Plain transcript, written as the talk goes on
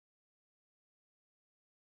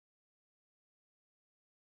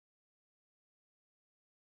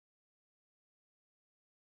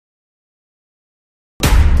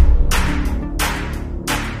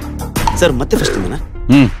Sir ಮತ್ತೆ first ಇಂದನಾ?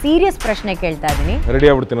 Serious ಪ್ರಶ್ನೆ ಕೇಳ್ತಾ ಇದೀನಿ. ರೆಡಿ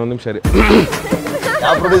ಆಗ್ಬಿಡ್ತೀನಿ ಒಂದು ನಿಮಿಷ ರೀ.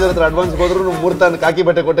 ಯಾವ ಪ್ರೊಡ್ಯೂಸರ್ ಹತ್ರ ಅಡ್ವಾನ್ಸ್ ಹೋದ್ರು ಮೂರ್ತಾನ ಕಾಕಿ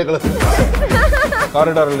ಬಟ್ಟೆ ಕೊಟ್ಟೆ ಕಳಿಸ್ತೀನಿ.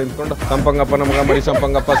 ಕಾರಿಡಾರ್ ಅಲ್ಲಿ ನಿಂತ್ಕೊಂಡು ಸಂಪಂಗಪ್ಪ ನಮಗ ಮರಿ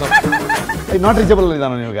ಸಂಪಂಗಪ್ಪ ನಾಟ್ ರೀಚಬಲ್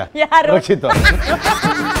ಇದ್ದಾನ ನಿಮಗೆ ರಕ್ಷಿತ್.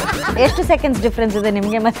 ಎಷ್ಟು ಸೆಕೆಂಡ್ಸ್ ಡಿಫರೆನ್ಸ್ ಇದೆ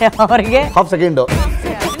ನಿಮ್ಗೆ ಮತ್ತೆ ಅವರಿಗೆ? Half second.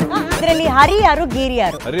 ಇದರಲ್ಲಿ ಹರಿ ಯಾರು ಗಿರಿ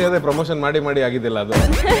ಯಾರು? ಹರಿ ಅದೇ ಪ್ರಮೋಷನ್ ಮಾಡಿ ಆಗಿದ್ದಿಲ್ಲ ಅದು.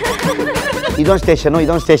 ಇದೊಂದು ಸ್ಟೇಷನ್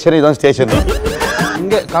ಇದೊಂದು ಸ್ಟೇಷನ್ ಇದೊಂದು ಸ್ಟೇಷನ್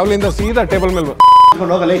ಹಿಂಗೆ ಕಾವಲಿಂದ ಸೀದಾ ಟೇಬಲ್ ಮೇಲೆ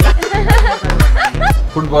ಹೋಗಲಿ.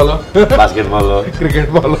 Football, basket ball, cricket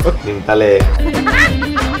ball, ನಿಮ್ ತಲೆ.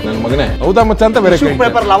 ನನ್ನ ಮಗನೇ ಹೌದಾ ಮಚ್ಚ ಅಂತ ಬೇರೆ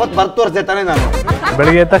ಪೇಪರ್ ಅವತ್ತು ಬರ್ತೋರ್ಸೆ ತಾನೆ ನಾನು.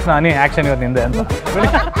 ಬೆಳಿಗ್ಗೆ ಎದ್ದ ತಕ್ಷಣ ನಾನೇ ಆಕ್ಷನ್ ಇವತ್ತು ನಿಂದೆ ಅಂತ.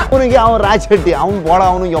 ಅವನಿಗೆ ಅವ್ನು ರಾಜ್ ಶೆಟ್ಟಿ ಅವ್ನು ಬೋಳ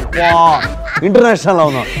ಅವನು ಯಪ್ಪ ಇಂಟರ್ನ್ಯಾಷನಲ್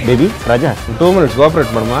ಅವನು. ಬೇಬಿ ರಾಜಾ 2 minutes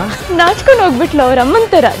ಕೋಆಪರೇಟ್ ಮಾಡಮ್ಮ. ನಾಚ್ಕೊಂಡು ಹೋಗ್ಬಿಟ್ಲು ಅವ್ರ ಅಮ್ಮನ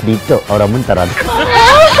ತರ. ಡಿಟ್ಟು ಅವ್ರ ಅಮ್ಮನ ತರ.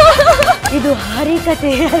 ಇದು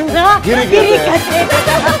ಹರಿಕಥೆ ಅಲ್ಲ ಗಿರಿಕಥೆ.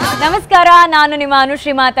 ನಮಸ್ಕಾರ, ನಾನು ನಿಮ್ಮ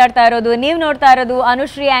ಅನುಶ್ರೀ ಮಾತಾಡ್ತಾ ಇರೋದು. ನೀವು ನೋಡ್ತಾ ಇರೋದು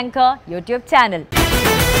Anushree anchor YouTube channel.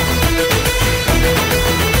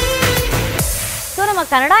 So ನಮ್ಮ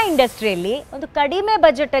ಕನ್ನಡ ಇಂಡಸ್ಟ್ರಿಯಲ್ಲಿ ಒಂದು ಕಡಿಮೆ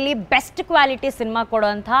ಬಜೆಟ್ ಅಲ್ಲಿ ಬೆಸ್ಟ್ ಕ್ವಾಲಿಟಿ ಸಿನಿಮಾ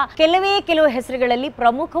ಕೊಡುವಂತಹ ಕೆಲವು ಹೆಸರುಗಳಲ್ಲಿ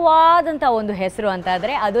ಪ್ರಮುಖವಾದಂತಹ ಒಂದು ಹೆಸರು ಅಂತ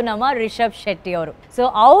ಆದ್ರೆ ಅದು ನಮ್ಮ ರಿಷಬ್ ಶೆಟ್ಟಿ ಅವರು. ಸೊ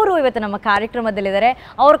ಅವರು ಇವತ್ತು ನಮ್ಮ ಕಾರ್ಯಕ್ರಮದಲ್ಲಿದ್ದಾರೆ.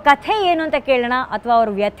 ಅವ್ರ ಕಥೆ ಏನು ಅಂತ ಕೇಳೋಣ ಅಥವಾ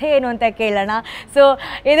ಅವ್ರ ವ್ಯಥೆ ಏನು ಅಂತ ಕೇಳೋಣ. ಸೊ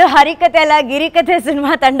ಇದು ಹರಿಕಥೆ ಅಲ್ಲ ಗಿರಿಕಥೆ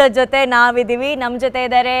ಸಿನಿಮಾ ತಂಡದ ಜೊತೆ ನಾವಿದ್ದೀವಿ. ನಮ್ಮ ಜೊತೆ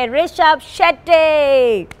ಇದ್ದಾರೆ ರಿಷಬ್ ಶೆಟ್ಟಿ.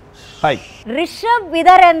 ಹಾಯ್. ರಿಷಬ್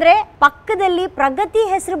ಇದಾರೆ ಅಂದ್ರೆ ಪಕ್ಕದಲ್ಲಿ ಪ್ರಗತಿ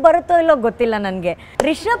ಹೆಸರು ಬರುತ್ತೋ ಇಲ್ಲೋ ಗೊತ್ತಿಲ್ಲ ನನ್ಗೆ.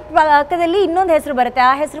 ರಿಷಬ್ ಪಕ್ಕದಲ್ಲಿ ಇನ್ನೊಂದು ಹೆಸರು ಬರುತ್ತೆ,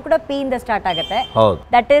 ಆ ಹೆಸರು ಕೂಡ ಪಿ ಇಂದ ಸ್ಟಾರ್ಟ್ ಆಗುತ್ತೆ.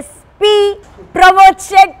 That is P Pramod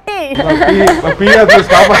Shetty.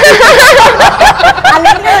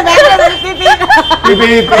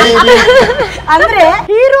 ಅಂದ್ರೆ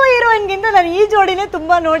ಹೀರೋ ಹೀರೋಯಿನ್ ಗಿಂತ ನಾನು ಈ ಜೋಡಿನೇ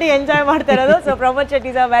ತುಂಬಾ ನೋಡಿ ಎಂಜಾಯ್ ಮಾಡ್ತಾ ಇರೋದು. So Pramod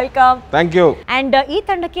Shetty sir, welcome. Thank you. And ಈ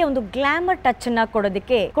ತಂಡಕ್ಕೆ ಒಂದು ಗ್ಲಾಮರ್ ಟಚ್ ಅನ್ನ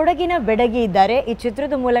ಕೊಡೋದಕ್ಕೆ ಕೊಡಗಿನ ಬೆಡಗಿ ಇದ್ದಾರೆ. ಈ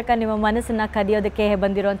ಚಿತ್ರದ ಮೂಲಕ ನಿಮ್ಮ ಮನಸ್ಸನ್ನ ಕದಿಯೋದಕ್ಕೆ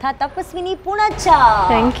ಬಂದಿರುವಂತಹ ತಪಸ್ವಿನಿ Punacha.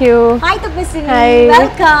 Thank you. Hi Tapaswini,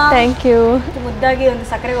 welcome. Thank you. ಮುದ್ದಾಗಿ ಒಂದು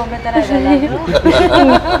ಸಕ್ಕರೆ ಗೊಂಬೆ ತರ ಇದೆ.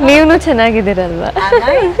 ನೀವು ಚೆನ್ನಾಗಿದ್ದೀರಲ್ವಾ?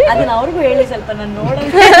 ಅದನ್ನ ಅವ್ರಿಗೂ ಹೇಳಿ ಸ್ವಲ್ಪ, ನಾನು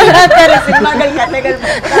ನೋಡೋದು ಸಿನಿಮಾಗಳ ಕಥೆಗಳು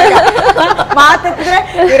ಮಾತಾಡಿದ್ರೆ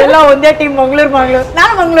ಇವರೆಲ್ಲ ಒಂದೇ ಟೀಮ್ ಮಂಗಳೂರು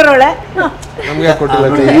ನಾನು ಮಂಗಳೂರೊಳೆ. ನಮಗೆ ಕೊಟ್ಟಿಲ್ಲ.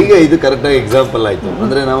 ಈಗ ಇದು ಕರೆಕ್ಟ್ ಆಗಿ ಎಕ್ಸಾಂಪಲ್ ಆಯ್ತು.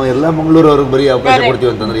 ಅಂದ್ರೆ ನಾವು ಎಲ್ಲ ಮಂಗಳೂರು ಅವ್ರಿಗೆ ಬರೀ ಅವಕಾಶ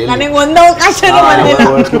ಕೊಡ್ತೀವಿ ಅಂತಂದ್ರೆ ನನಗೆ ಒಂದು ಅವಕಾಶ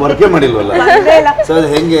ವರ್ಕೇ ಮಾಡಿಲ್ವಲ್ಲ. ಸೊ ಅದು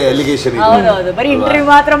ಹೆಂಗೆ ಎಲಿಗೇಷನ್? ಹೌದೌದು, ಬರೀ ಇಂಟರ್ವ್ಯೂ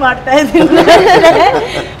ಮಾತ್ರ ಮಾಡ್ತಾ ಇದ್ದೀನಿ.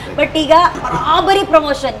 ಬಟ್ ಈಗ ಬರಾಬರಿ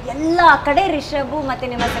ಪ್ರಮೋಷನ್ ಎಲ್ಲ ಕಡೆ ರಿಷಬ್ ಮತ್ತೆ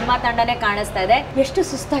ನಿಮ್ಮ ಸಿನಿಮಾ ತಂಡನೇ ಕಾಣಿಸ್ತಾ ಇದೆ. ಎಷ್ಟು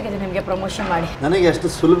ಸುಸ್ತಾಗಿದೆ ನಿಮ್ಗೆ ಪ್ರಮೋಷನ್ ಮಾಡಿ? ನನಗೆ ಅಷ್ಟು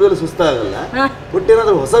ಸುಲಭದಲ್ಲಿ ಸುಸ್ತಾಗಲ್ಲ, ಬಟ್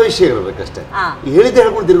ಏನಾದ್ರೂ ಹೊಸ ವಿಷಯ ಇರಬೇಕಷ್ಟೇ. ಹೇಳಿದ್ದೆ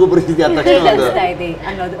ಹೇಳ್ಕೊಂಡು ತಿರುಗೋ ಪರಿಸ್ಥಿತಿ ಆದ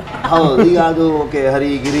ಅನ್ನೋದು. ಹೌದು, ಈಗ ಅದು ಓಕೆ,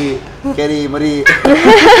 ಹರಿ ಗಿರಿ ಕೆರಿ ಮರಿ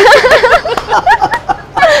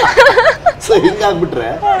ಸೊ ಹಿಂಗಾಗ್ಬಿಟ್ರೆ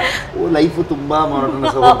ಲೈಫು ತುಂಬಾ ಮಾಡೋಣ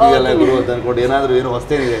ಸೌಕರ್ಯ ಗುರು ಅಂತ ಅನ್ಕೊಂಡು ಏನಾದ್ರು ಏನೋ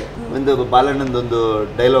ಹೊಸ್ತೇನಿದೆ. ಒಂದು ಬಾಲಣ್ಣಂದೊಂದು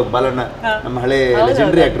ಡೈಲಾಗ್, ಬಾಲಣ್ಣ ನಮ್ಮ ಹಳೆ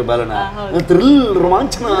ಲೆಜೆಂಡರಿ ಆಕ್ಟರ್ ಬಾಲಣ್ಣ, ಥ್ರಿಲ್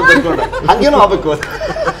ರೋಮಾಂಚನ ಅಂತ ಅನ್ಕೊಂಡು ಹಂಗೇನೋ ಆಗ್ಬೇಕು.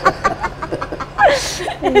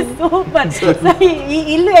 ಸೂಪರ್.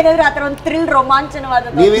 ಇಲ್ಲೂ ಏನಾದ್ರು ಆತರ ಒಂದು ಥ್ರಿಲ್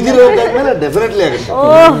ರೋಮಾಂಚನವಾದ ನೀವು ಇದಿರೋ ಡೆಫಿನೆಟ್ಲಿ ಆಗುತ್ತೆ.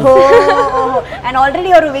 ಓಹೋ, ಅಂಡ್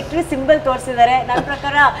ಆಲ್ರೆಡಿ ಅವರು ವಿಕ್ಟ್ರಿ ಸಿಂಬಲ್ ತೋರಿಸಿದ್ದಾರೆ. ನನ್ನ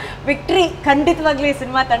ಪ್ರಕಾರ ವಿಕ್ಟ್ರಿ ಖಂಡಿತವಾಗ್ಲೂ ಈ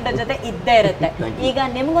ಸಿನಿಮಾ ತಂಡದ ಜೊತೆ ಇದ್ದೇ ಇರುತ್ತೆ. ಈಗ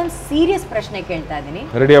ನಿಮ್ಗೊಂದು ಸೀರಿಯಸ್ ಪ್ರಶ್ನೆ ಕೇಳ್ತಾ ಇದೀನಿ.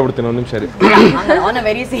 ರೆಡಿ ಆಗ್ಬಿಡ್ತೀನಿ ಒಂದು ನಿಮಿಷ ರೀ. On a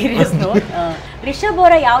very serious note, Rishabh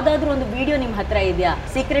ಅವರ ಯಾವ್ದಾದ್ರು ಒಂದು ವಿಡಿಯೋ ನಿಮ್ ಹತ್ರ ಇದೆಯಾ?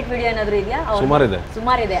 ಸೀಕ್ರೆಟ್ ವಿಡಿಯೋ ಏನಾದ್ರು ಇದೆಯಾ?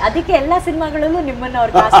 ಸುಮಾರಿದೆ. ಅದಕ್ಕೆ ಎಲ್ಲಾ ಸಿನಿಮಾಗಳಲ್ಲೂ ನಿಮ್ಮನ್ನ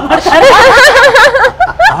ಅವ್ರು ಕಾಸ್ಟ್ ಮಾಡ್ತಾರೆ.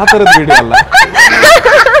 ಆ ತರದ ವಿಡಿಯೋ ಅಲ್ಲ.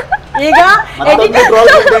 ಈಗ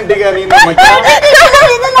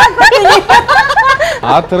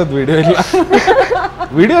ಆ ತರದ ವಿಡಿಯೋ ಇಲ್ಲ.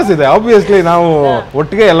 ವಿಡಿಯೋಸ್ ಇದೆ ಆಬ್ವಿಯಸ್ಲಿ. ನಾವು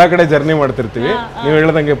ಒಟ್ಟಿಗೆ ಎಲ್ಲಾ ಕಡೆ ಜರ್ನಿ ಮಾಡ್ತಿರ್ತೀವಿ. ನೀವು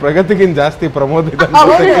ಹೇಳ್ದಂಗೆ ಪ್ರಗತಿಗಿಂತ ಜಾಸ್ತಿ ಪ್ರಮೋದ್ ಇದೆ.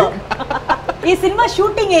 ಈ ಸಿನಿಮಾ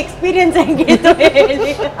ಶೂಟಿಂಗ್ ಎಕ್ಸ್ಪೀರಿಯನ್ಸ್ ಹೆಂಗಿತ್ತು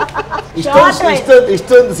ಹೇಳಿ?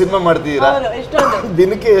 ಇಷ್ಟೊಂದು ಸಿನಿಮಾ ಮಾಡ್ತಿದ್ದೀರಾ,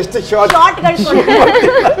 ದಿನಕ್ಕೆ ಎಷ್ಟು ಶಾರ್ಟ್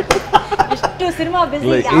ಇಷ್ಟು ಸಿನಿಮಾ ಬಿಸಿ.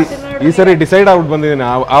 ಈ ಸರಿ ಡಿಸೈಡ್ ಆಗ್ಬಿಟ್ಟು ಬಂದಿದ್ದೀನಿ,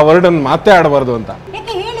 ಆ ವರ್ಡ್ ಅನ್ನು ಮಾತೇ ಆಡಬಾರ್ದು ಅಂತ.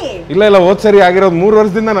 ಇಲ್ಲ ಹೋದ್ ಸರಿ ಆಗಿರೋದು 3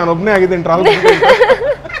 ವರ್ಷದಿಂದ ನಾನು ಒಬ್ಬನೇ ಆಗಿದ್ದೀನಿ ಟ್ರಾವೆಲ್.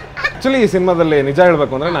 ಆಕ್ಚುಲಿ ಈ ಸಿನಿಮಾದಲ್ಲಿ ನಿಜ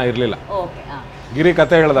ಹೇಳ್ಬೇಕು ಅಂದ್ರೆ ನಾ ಇರ್ಲಿಲ್ಲ. ಗಿರಿ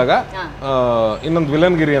ಕತೆ ಹೇಳಿದಾಗ ಇನ್ನೊಂದು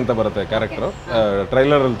ವಿಲನ್ ಗಿರಿ ಅಂತ ಬರುತ್ತೆ ಕ್ಯಾರೆಕ್ಟರ್,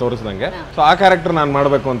 ಟ್ರೈಲರ್ ಅಲ್ಲಿ ತೋರಿಸ್ದಂಗೆ. ಸೊ ಆ ಕ್ಯಾರೆಕ್ಟರ್ ನಾನು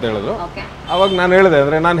ಮಾಡ್ಬೇಕು ಅಂತ ಹೇಳಿದ್ರು. ಅವಾಗ ನಾನು ಹೇಳಿದೆ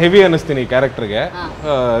ಅಂದ್ರೆ ನಾನು ಹೆವಿ ಅನಿಸ್ತೀನಿ ಈ ಕ್ಯಾರೆಕ್ಟರ್ಗೆ.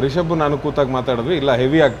 ರಿಷಬ್ ನಾನು ಕೂತಾಗ ಮಾತಾಡಿದ್ವಿ, ಇಲ್ಲ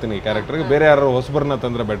ಹೆವಿ ಆಗ್ತೀನಿ ಈ ಕ್ಯಾರೆಕ್ಟರ್ಗೆ, ಬೇರೆ ಯಾರು ಹೊಸಬರ್ನ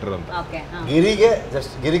ತಂದ್ರೆ ಬೆಟರ್ ಅಂತ. ಗಿರಿಗೆ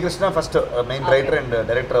just ಗಿರಿಕೃಷ್ಣ first main writer and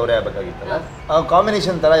director ಅವರೇ ಆಗ್ಬೇಕಾಗಿತ್ತಲ್ಲ. ಆ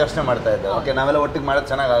ಕಾಂಬಿನೇಷನ್ ತರ ಯೋಚನೆ ಮಾಡ್ತಾ ಇದ್ದೆ. ಓಕೆ, ನಾವೆಲ್ಲ ಒಟ್ಟಿಗೆ ಮಾಡೋದು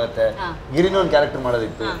ಚೆನ್ನಾಗುತ್ತೆ, ಗಿರಿನೂ ಒಂದು ಕ್ಯಾರೆಕ್ಟರ್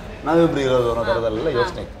ಮಾಡೋದಿತ್ತು, ನಾವಿಬ್ರು ಇರೋದು ಅನ್ನೋ ಥರದಲ್ಲೆಲ್ಲ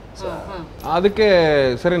ಯೋಚನೆ ಇತ್ತು. ಅದಕ್ಕೆ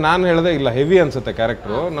ಸರಿ ನಾನು ಹೇಳಿದೆ ಇಲ್ಲ ಹೆವಿ ಅನ್ಸುತ್ತೆ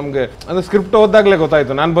ಕ್ಯಾರೆಕ್ಟರ್ ನಮ್ಗೆ ಅಂದ್ರೆ ಸ್ಕ್ರಿಪ್ಟ್ ಓದಾಗ್ಲೇ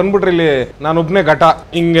ಗೊತ್ತಾಯ್ತು. ನಾನು ಬಂದ್ಬಿಟ್ರೆ ಇಲ್ಲಿ ನಾನೊಬ್ನೇ ಘಟ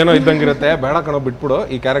ಹಿಂಗೇನೋ ಇದ್ದಂಗಿರುತ್ತೆ, ಬೇಡ ಕಣೋ ಬಿಟ್ಬಿಡು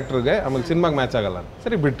ಈ ಕ್ಯಾರೆಕ್ಟರ್ಗೆ, ಆಮೇಲೆ ಸಿನಿಮಾಗೆ ಮ್ಯಾಚ್ ಆಗಲ್ಲ.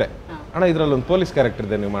 ಸರಿ ಬಿಟ್ಟೆ. ಅಣ್ಣ ಇದ್ರಲ್ಲಿ ಒಂದು ಪೊಲೀಸ್ ಕ್ಯಾರೆಕ್ಟರ್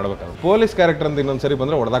ಇದೆ, ನೀವು ಮಾಡ್ಬೇಕಾದ್ರೆ ಪೊಲೀಸ್ ಕ್ಯಾರೆಕ್ಟರ್ ಅಂತ ಇನ್ನೊಂದ್ಸರಿ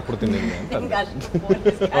ಬಂದ್ರೆ ಹೊಡೆದಾಕ್ಬಿಡ್ತೀನಿ ನಿಮ್ಗೆ ಅಂತ.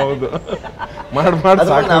 ಹೌದು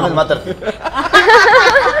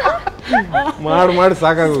ಮಾಡಿ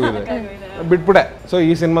ಸಾಕಾಗೋಗಿದೆ, ಬಿಟ್ಬಿಟ್ಟೆ. ಸೊ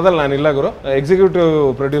ಈ ಸಿನಿಮಾದಲ್ಲಿ ನಾನು ಇಲ್ಲ ಗುರು, ಎಕ್ಸಿಕ್ಯೂಟಿವ್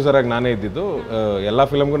ಪ್ರೊಡ್ಯೂಸರ್ ಆಗಿ ನಾನೇ ಇದ್ದಿದ್ದು, ಎಲ್ಲಾ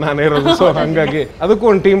ಫಿಲಮ್ಗೂ ನಾನೇ ಇರೋದು. ಸೊ ಹಂಗಾಗಿ ಅದಕ್ಕೂ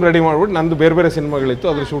ಒಂದು ಟೀಮ್ ರೆಡಿ ಮಾಡ್ಬಿಟ್ಟು ನಂದು ಬೇರೆ ಬೇರೆ ಸಿನಿಮಾಗಳಿತ್ತು,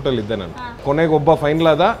 ಅದ್ರ ಶೂಟಲ್ಲಿ ಇದ್ದೆ ನಾನು. ಕೊನೆಗೆ ಒಬ್ಬ ಫೈನಲ್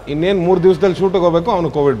ಆದ, ಇನ್ನೇನು 3 ದಿವಸದಲ್ಲಿ ಶೂಟಿಗೆ ಹೋಗ್ಬೇಕು, ಅವನು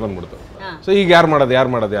ಕೋವಿಡ್ ಬಂದ್ಬಿಡ್ತು. ಸೊ ಈಗ ಯಾರು ಮಾಡೋದು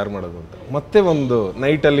ಅಂತ ಮತ್ತೆ ಒಂದು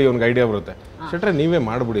ನೈಟಲ್ಲಿ ಒಂದು ಐಡಿಯಾ ಬರುತ್ತೆ, ಶೆಟ್ರೆ ನೀವೇ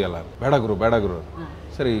ಮಾಡ್ಬಿಡಿ ಅಲ್ಲ. ಬೇಡ ಗುರು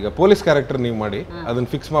ಸರಿ ಈಗ ಪೊಲೀಸ್ ಕ್ಯಾರೆಕ್ಟರ್ ನೀವು ಮಾಡಿ ಅದನ್ನ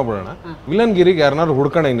ಫಿಕ್ಸ್ ಮಾಡ್ಬಿಡೋಣ, ವಿಲನ್ ಗಿರಿಗೆ ಯಾರನ್ನಾರು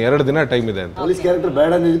ಹುಡ್ಕೋಣ, ಇನ್ನು 2 ದಿನ ಟೈಮ್ ಇದೆ ಅಂತ. ಪೊಲೀಸ್ ಕ್ಯಾರೆಕ್ಟರ್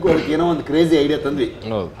ಬೇಡ ಅನ್ನೋದಕ್ಕೂ ಅದಕ್ಕೆ ಏನೋ ಒಂದು ಕ್ರೇಜಿ ಐಡಿಯಾ ತಂದ್ವಿ.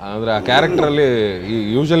 ಹೌದು, ಅಂದ್ರೆ ಆ ಕ್ಯಾರೆಕ್ಟರ್ ಅಲ್ಲಿ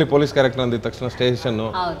ಯೂಶಲಿ ಪೊಲೀಸ್ ಕ್ಯಾರೆಕ್ಟರ್ ಅಂದಿದ ತಕ್ಷಣ ಸ್ಟೇಷನ್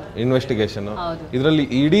ಇನ್ವೆಸ್ಟಿಗೇಷನ್, ಇದರಲ್ಲಿ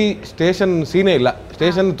ಇಡೀ ಸ್ಟೇಷನ್ ಸೀನೇ ಇಲ್ಲ,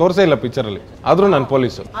 ಸ್ಟೇಷನ್ ತೋರಿಸೇ ಇಲ್ಲ ಪಿಕ್ಚರ್ ಅಲ್ಲಿ, ಆದ್ರೂ ನಾನು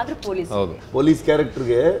ಪೊಲೀಸು. ಹೌದು, ಪೊಲೀಸ್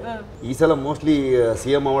ಕ್ಯಾರೆಕ್ಟರ್ಗೆ ಈ ಸಲ ಮೋಸ್ಟ್ಲಿ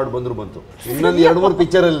CM ಅವಾರ್ಡ್ ಬಂತು. ಇನ್ನೊಂದು 2-3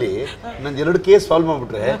 ಪಿಕ್ಚರ್ ಅಲ್ಲಿ ಇನ್ನೊಂದು 2 ಕೇಸ್ ಸಾಲ್ವ್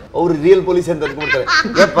ಮಾಡ್ಬಿಟ್ರೆ ಅವ್ರು ರಿಯಲ್ ಪೊಲೀಸ್ ಅಂತ ಅಂದ್ಕೊಳ್ತಾರೆ.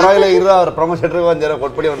 ಪರವಾಗಿಲ್ಲ ಇರೋ ಅವ್ರ ಪ್ರಮೋ ಶೆಟ್ರಿಗೆ ಒಂದ್ ಜನ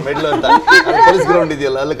ಕೊಟ್ಬಿಡಿ ಒಂದು ಮೆಡ್ಲ್ ಅಂತ. ಪೊಲೀಸ್ ಗ್ರೌಂಡ್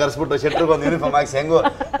ಇದೆಯಲ್ಲ ಅಲ್ಲಿ ಕರ್ಸ್ಬಿಟ್ಟು ಶೆಟ್ರಿಗೆ ಒಂದು ಯೂನಿಫಾರ್ಮ್ ಹಾಕ್ಸಿ, ಹೆಂಗೋ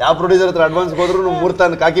ಯಾವ ಪ್ರೊಡ್ಯೂಸರ್ ಹತ್ರ ಅಡ್ವಾನ್ಸ್ ಹೋದ್ರು 3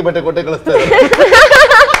 ತಾನು ಕಾಕಿ ಬಟ್ಟೆ ಕೊಟ್ಟೆ ಕಳಿಸ್ತಾರೆ.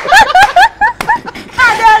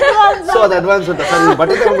 ಸೊ ಅದು ಅಡ್ವಾನ್ಸ್ ಅಂತ ಸರ್,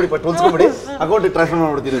 ಬಟ್ಟೆ ತಗೊಂಡ್ಬಿಡಿ, ಹೊಲ್ಸ್ಕೊಂಡ್ಬಿಡಿ, ಅಕೌಂಟ್ ಟ್ರಾನ್ಸ್ಫರ್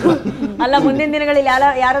ಮಾಡ್ಬಿಡ್ತೀರಿ ಅಲ್ಲ. ಮುಂದಿನ ದಿನಗಳಲ್ಲಿ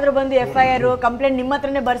ಯಾರಾದ್ರೂ ಬಂದು FIR ಕಂಪ್ಲೇಂಟ್ ನಿಮ್ಮ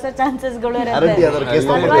ಹತ್ರನೇ ಬರ್ಸೋ ಚಾನ್ಸಸ್ಗಳು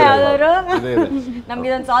ಯಾವ್ದಾದ್ರು ನಮ್ಗೆ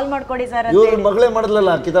ಇದನ್ನ ಸಾಲ್ವ್ ಮಾಡ್ಕೊಡಿ ಸರ್. ಇವ್ರ ಮಗಳೇ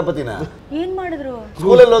ಮಾಡಿದ್ಲಲ್ಲ ಕಿತಾಪತಿನ, ಏನ್ ಮಾಡಿದ್ರು?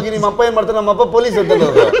 ಸ್ಕೂಲಲ್ಲಿ ಹೋಗಿ ನಿಮ್ಮ ಅಪ್ಪ ಏನ್ ಮಾಡ್ತಾರೆ, ನಮ್ಮ ಅಪ್ಪ ಪೊಲೀಸ್ ಅಂತ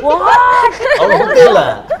ಅವ್ರು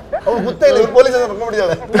ಗೊತ್ತೇ ಇಲ್ಲ ಇವ್ರು ಪೊಲೀಸ್ ಅಂತ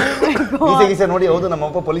ಮಾಡ್ಕೊಂಡಿದ್ದಾಳೆ. ಗೀಸೆ ನೋಡಿ, ಹೌದು ನಮ್ಮ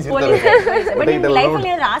ಅಪ್ಪ ಪೊಲೀಸ್ ಇರ್ತಾರೆ.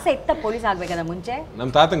 ಆಸೆ ಇತ್ತ ಪೊಲೀಸ್ ಆಗ್ಬೇಕಾದ ಮುಂಚೆ? ನಮ್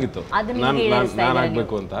ತಾತಂಗಿತ್ತು ನಾನು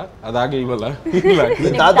ಆಗ್ಬೇಕು ಅಂತ, ಅದಾಗ್ಲಿಲ್ವಲ್ಲ.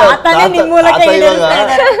 ತಾತ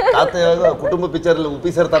ಇವಾಗ ಕುಟುಂಬ ಪಿಕ್ಚರ್ ಅಲ್ಲಿ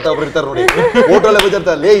ಉಪಿ ಸರ್ ತಾತ ಒಬ್ರು ಇರ್ತಾರೆ ನೋಡಿ, ಫೋಟೋಲೆ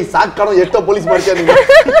ಬಿದ್ದಿರ್ತಾರೆ, ಲೇ ಸಾಕ್ ಕಾಣೋ ಎಷ್ಟೋ ಪೊಲೀಸ್ ಮಾಡ್ತೀಯ ನೀನು.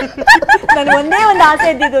 ನನಗೆ ಒಂದೇ ಒಂದು ಆಸೆ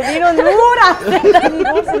ಇದ್ದಿದ್ದು, ನೀನು 100 ಆಸೆ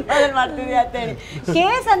ಮಾಡ್ತಿದ್ಯಾ ಅಂತ ಹೇಳಿ.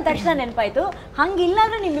 ಕೇಸ್ ಅಂದ ತಕ್ಷಣ ನೆನಪಾಯ್ತು,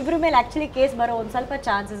 ಹಂಗಿಲ್ಲಾಂದ್ರೆ ನಿಮ್ಮಿಬ್ರ ಮೇಲೆ ಆಕ್ಚುಲಿ ಕೇಸ್ ಬರೋ ಒಂದ್ ಸ್ವಲ್ಪ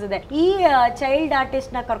ಚಾನ್ಸಸ್ ಇದೆ. ಈ ಚೈಲ್ಡ್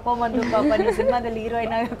ಆರ್ಟಿಸ್ಟ್ ನ ಕರ್ಕೊಂಡ್ಬಂದು ಸಿನಿಮಾದಲ್ಲಿ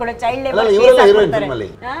ಹೀರೋಯಿನ್ ಕೂಡ ಚೈಲ್ಡ್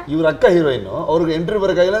ಇವ್ರ ಅಕ್ಕ ಹೀರೋಯಿನ್, ಅವ್ರಿಗೆ ಎಂಟ್ರಿ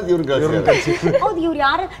ಬರಕಾಗಿಲ್ಲ ಅಂತ ಇವ್ರು ಕಳ್ಸಿ. ಹೌದು, ಇವ್ರು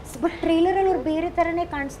ಯಾರು ಬಟ್ ಟ್ರೈಲರ್ ಅಲ್ಲಿ ಅವ್ರು ಬೇರೆ ತರನೇ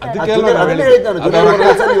ಕಾಣಿಸ್ತಾರೆ.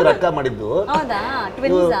 ಇವ್ರ ಅಕ್ಕ ಮಾಡಿದ್ದು. ಹೌದಾ,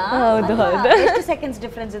 ಟ್ವಿನ್ಸ್? ಎಷ್ಟು ಸೆಕೆಂಡ್ಸ್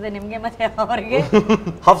ಡಿಫರೆನ್ಸ್ ಇದೆ ನಿಮ್ಗೆ ಮತ್ತೆ ಅವರಿಗೆ?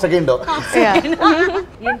 Half second.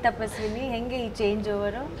 ಏನ್ ತಪಸ್ವಿನಿ, ಹೆಂಗೆ ಈ ಚೇಂಜ್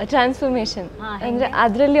ಓವರ್ ಟ್ರಾನ್ಸ್ಫಾರ್ಮೇಶನ್ ಅಂದ್ರೆ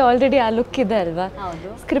ಅದ್ರಲ್ಲಿ ಆಲ್ರೆಡಿ ಆ ಲುಕ್ ಇದೆ ಅಲ್ವಾ,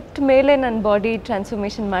 ಸ್ಕ್ರಿಪ್ಟ್ ಮೇಲೆ ನನ್ನ ಬಾಡಿ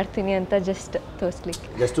ಟ್ರಾನ್ಸ್ಫಾರ್ಮೇಶನ್ ಮಾಡ್ತೀನಿ ಅಂತ ಜಸ್ಟ್ ತೋರಿಸ್ಲಿಕ್ಕೆ,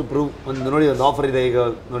 ಜಸ್ಟ್ ಟು ಪ್ರೂವ್. ಒಂದು ನೋಡಿ, ಒಂದು ಆಫರ್ ಇದೆ ಈಗ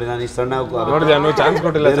ನೋಡಿ, ನಾನು ಇಷ್ಟು ಸಣ್ಣ ನೋಡಿದೆ, ನೀವು ಚಾನ್ಸ್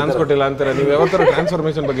ಕೊಟ್ಟಿಲ್ಲ ಅಂತಾರೆ. ನೀವು ಯಾವತ್ತಾರು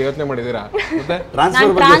ಟ್ರಾನ್ಸ್ಫಾರ್ಮೇಶನ್ ಬಗ್ಗೆ ಯೋಚನೆ ಮಾಡಿದೀರಾ? ಮತ್ತೆ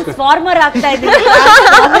ಟ್ರಾನ್ಸ್ಫಾರ್ಮರ್ ಆಗ್ತಾ ಇದ್ದೀನಿ,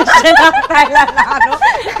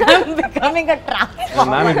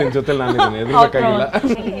 ನಾನು ಜೊತೆ ನಾನಿದ್ದೀನಿ, ಎದುರ್ಬೇಕಾಗಿಲ್ಲ.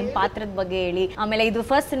 ನಿಮ್ ಪಾತ್ರದ ಬಗ್ಗೆ ಹೇಳಿ. ಆಮೇಲೆ ಇದು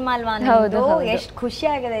ಫಸ್ಟ್ ಸಿನಿಮಾ ಅಲ್ವಾ ನಿಮ್ದು? ಎಷ್ಟು ಖುಷಿ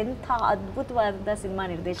ಆಗಿದೆ, ಎಂಥ ಅದ್ಭುತವಾದ ಸಿನಿಮಾ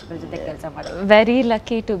ನಿರ್ದೇಶಕರ ಜೊತೆ ಕೆಲಸ ಮಾಡೋದು. Very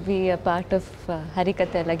lucky to be a part of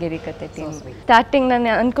ಹರಿಕಥೆ ಅಲ್ಲ ಗಿರಿಕಥೆ ಟೀಮ್. ಸ್ಟಾರ್ಟಿಂಗ್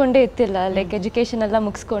ನಾನು ಅನ್ಕೊಂಡೇ ಇತ್ತಿಲ್ಲ, ಲೈಕ್ ಎಜುಕೇಶನ್ ಎಲ್ಲ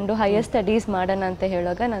ಮುಗಿಸ್ಕೊಂಡು ಹೈಯರ್ ಸ್ಟಡೀಸ್ ಮಾಡೋಣ ಅಂತ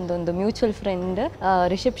ಹೇಳುವಾಗ ನಂದೊಂದು mutual friend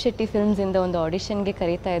Rishabh Shetty films ಇಂದ ಒಂದು ಆಡಿಷನ್ಗೆ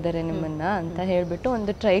ಕರೀತಾ ಇದ್ದಾರೆ ನಿಮ್ಮನ್ನ ಅಂತ ಹೇಳ್ಬಿಟ್ಟು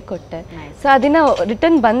ಒಂದು ಟ್ರೈ ಕೊಟ್ಟೆ. ಸೊ ಅದನ್ನ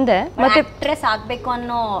ರಿಟರ್ನ್ ಬಂದೆ, ಮತ್ತೆ ಆಕ್ಟ್ರೆಸ್ ಆಗ್ಬೇಕು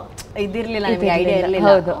ಅನ್ನೋ ಇದಿರ್ಲಿಲ್ಲ, ಐಡಿಯಾ ಇರಲಿಲ್ಲ.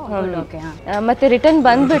 ಹೌದು, ಮತ್ತೆ ರಿಟರ್ನ್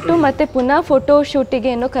ಬಂದ್ಬಿಟ್ಟು ಮತ್ತೆ ಪುನಃ ಫೋಟೋ ಶೂಟಿಗೆ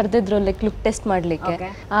ಏನೋ ಕರೆದಿದ್ರು, ಲೈಕ್ ಲುಕ್ ಟೆಸ್ಟ್ ಮಾಡ್ಲಿಕ್ಕೆ.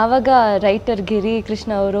 ಆವಾಗ ರೈಟರ್ ಗಿರಿ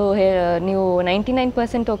ಕೃಷ್ಣ ಅವರು, ನೀವು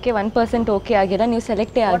 99% ಓಕೆ, 1% ಓಕೆ ಆಗಿಲ್ಲ, ನೀವು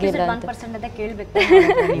ಸೆಲೆಕ್ಟೇ ಆಗಿಲ್ಲ ಅಂತ.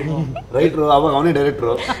 ರೈಟ್ರು ಅವಾಗ ಅವನೇ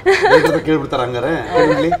ಡೈರೆಕ್ಟ್ರು ಕೇಳ್ಬಿಡ್ತಾರ, ಹಂಗಾರೆ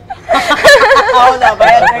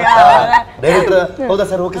ಡೈರೆಕ್ಟರ್ ಹೌದಾ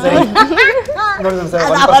ಸರ್, ಓಕೆ ಸರ್, ನೋಡೋಣ ಸರ್,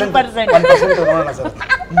 1% ನೋಡೋಣ ಸರ್,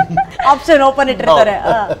 ಆಪ್ಷನ್ ಓಪನ್ ಇಟ್ಟಿರ್ತಾರೆ.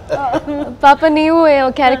 ಪಾಪ ನೀವು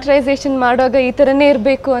ಕ್ಯಾರೆಕ್ಟರೈಸೇಷನ್ ಮಾಡುವಾಗ ಈ ತರನೇ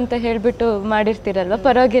ಇರ್ಬೇಕು ಅಂತ ಹೇಳ್ಬಿಟ್ಟು ಮಾಡಿರ್ತೀರಲ್ವಾ,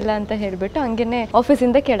 ಪರವಾಗಿಲ್ಲ ಅಂತ ಹೇಳ್ಬಿಟ್ಟು ಹಂಗೇನೆ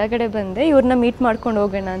ಆಫೀಸಿಂದ ಕೆಳಗಡೆ ಬಂದೆ, ಇವ್ರನ್ನ ಮೀಟ್ ಮಾಡ್ಕೊಂಡು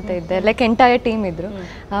ಹೋಗೋಣ ಅಂತ ಇದ್ದೆ. ಲೈಕ್ ಎಂಟೈರ್ ಟೀಮ್ ಇದ್ರು.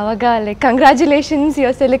 ಆವಾಗ like congratulations you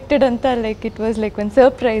are selected ಅಂತ, ಲೈಕ್ ಇಟ್ ವಾಸ್ ಲೈಕ್ ಒಂದು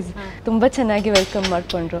ಸರ್ಪ್ರೈಸ್. ತುಂಬಾ ಚೆನ್ನಾಗಿ ವೆಲ್ಕಮ್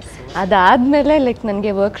ಮಾಡ್ಕೊಂಡ್ರು. ಅದಾದ್ಮೇಲೆ ಲೈಕ್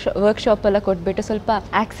ನನಗೆ ವರ್ಕ್ಶಾಪ್ ಎಲ್ಲ ಕೊಟ್ಬಿಟ್ಟು, ಸ್ವಲ್ಪ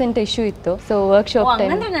ಆಕ್ಸೆಂಟ್ ಇಶ್ಯೂ ಇತ್ತು. ಸೊ ವರ್ಕ್ಶಾಪ್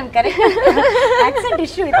ಟೈಮ್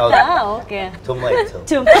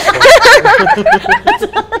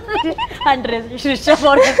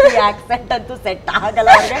ಸೆಟ್ ಆಗಲ್ಲ,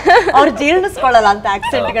 ಅವ್ರು ಜೀರ್ಣಿಸ್ಕೊಳ್ಳಲ್ಲ ಅಂತ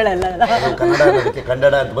ಆಕ್ಸೆಂಟ್ಗಳೆಲ್ಲ.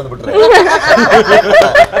 ಕನ್ನಡ ಅಂತ ಬಂದ್ಬಿಟ್ರೆ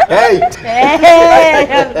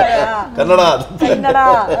ಕನ್ನಡ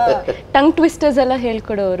ಟಂಗ್ ಟ್ವಿಸ್ಟರ್ಸ್ ಎಲ್ಲ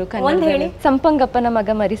ಹೇಳ್ಕೊಡೋರು ಕನ್ನಡ. ಸಂಪಂಗಪ್ಪನ ಮಗ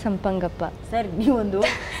ಮರಿ ಸಂಪಂಗಪ್ಪ ಸರ್, ನೀವೊಂದು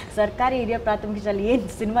ಸರ್ಕಾರಿ ಹಿರಿಯ ಪ್ರಾಥಮಿಕ ಶಾಲೆ ಏನ್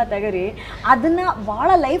ಸಿನಿಮಾ ತಗರಿ, ಅದನ್ನ ಬಹಳ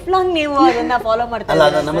ಲೈಫ್ ಲಾಂಗ್ ನೀವು ಅದನ್ನ ಫಾಲೋ ಮಾಡ್ತಾ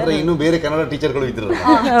ನಮ್ಮ ಹತ್ರ ಇನ್ನೂ ಬೇರೆ ಕನ್ನಡ ಟೀಚರ್ಗಳು ಇದ್ರು.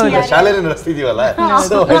 ಶಾಲೆಯಲ್ಲಿ ನಡೆಸ್ತಿದೀವಲ್ಲ,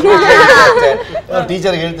 ಸೊ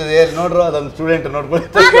ಟೀಚರ್ ಹೇಳ್ತಿದೆ ನೋಡ್ರು ಅದೊಂದು ಸ್ಟೂಡೆಂಟ್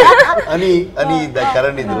ನೋಡ್ಕೊಳ್ತಾರೆ, ಅನಿ ಇದ್ದ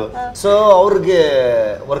ಕರಣ್ ಇದ್ರು. ಸೊ ಅವ್ರಿಗೆ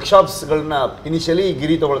ವರ್ಕ್ಶಾಪ್ಸ್ ಗಳನ್ನ ಇನಿಷಿಯಲಿ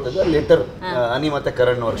ಗಿರಿ ತಗೊಳ್ತಾ ಇದ್ರು, ಲೇಟರ್ ಅನಿ ಮತ್ತೆ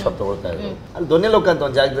ಕರಣ್ ವರ್ಕ್ಶಾಪ್ ತಗೊಳ್ತಾ ಇದ್ರು. ಅಲ್ಲಿ ದೊನ್ನೆಲೋಕ ಅಂತ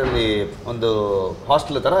ಒಂದು ಜಾಗದಲ್ಲಿ ಒಂದು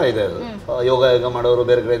ಹಾಸ್ಟೆಲ್ ತರ ಇದೆ, ಯೋಗ ಮಾಡೋರು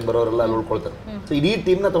ಬೇರೆ ಕಡೆಯಿಂದ ಬರೋರೆಲ್ಲ ಅಲ್ಲಿ ಉಳ್ಕೊಳ್ತಾರೆ. ಸೊ ಇಡೀ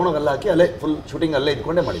ಟೀಮ್ ನ ತಗೊಂಡೋಗಿ ಅಲ್ಲ ಹಾಕಿ ಅಲ್ಲೇ ಫುಲ್ ಶೂಟಿಂಗ್ ಅಲ್ಲೇ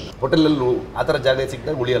ಇದ್ಕೊಂಡೇ ಮಾಡಿದ್ರು. ಹೋಟೆಲ್ ಅಲ್ಲಿ ಆ ತರ ಜಾಗ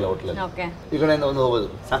ಸಿಕ್ಕಿದಾಗ ಉಳಿಯಲ್ಲ ಹೋಟೆಲ್ ಈ ಕಡೆಯಿಂದ ಒಂದು ಹೋಗೋದು,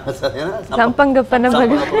 ಸಂಪಂಗಪ್ಪನ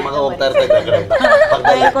ಮಗ ಹೋಗ್ತಾ ಇರ್ತಾರೆ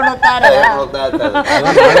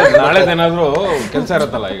ನಾಳೆದೇನಾದ್ರೂ ಕೆಲಸ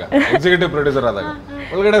ಇರುತ್ತಲ್ಲ, ಈಗ ಎಕ್ಸಿಕ್ಯೂಟಿವ್ ಪ್ರೊಡ್ಯೂಸರ್ ಆದಾಗ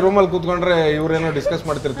ಒಳಗಡೆ ರೂಮಲ್ಲಿ ಕೂತ್ಕೊಂಡ್ರೆ ಇವ್ರೇನೋ ಡಿಸ್ಕಸ್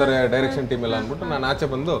ಮಾಡ್ತಿರ್ತಾರೆ ಡೈರೆಕ್ಷನ್ ಟೀಮ್ ಎಲ್ಲ ಅಂದ್ಬಿಟ್ಟು ನಾನು ಆಚೆ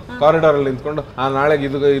ಬಂದು ಕಾರಿಡಾರ್ ಅಲ್ಲಿ ನಿಂತ್ಕೊಂಡು ನಾಳೆಗೆ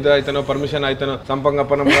ಇದು ಆಯ್ತಾನೋ, ಪರ್ಮಿಷನ್ ಆಯ್ತಾನೋ,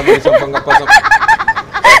 ಸಂಪಂಗಪ್ಪ ನಮ್ಮ ಸಂಪಂಗಪ್ಪ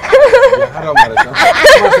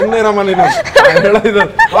ಸುಮ್ಮನೆ ನೀನು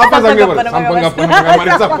ವಾಪಸ್ ಹಂಗೆ ಬರ್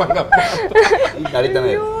ಸಂಪಂಗಪ್ಪ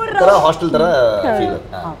ಹಾಸ್ಟೆಲ್ ತರ ಫೀಲ್.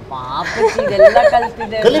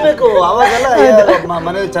 ಕಲಿಬೇಕು ಅವಾಗೆಲ್ಲ,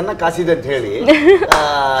 ಮನೇಲಿ ಚೆನ್ನಾಗಿ ಕಾಸಿದೆ ಅಂತ ಹೇಳಿ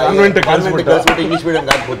ಇಂಗ್ಲಿಷ್ ಮೀಡಿಯಂ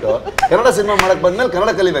ಹಾಕ್ಬಿಟ್ಟು ಕನ್ನಡ ಸಿನಿಮಾ ಮಾಡಕ್ ಬಂದ್ಮೇಲೆ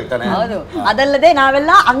ಕನ್ನಡ ಕಲಿಬೇಕು ತಾನೆ. ಅದಲ್ಲದೆ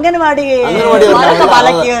ನಾವೆಲ್ಲ ಅಂಗನವಾಡಿ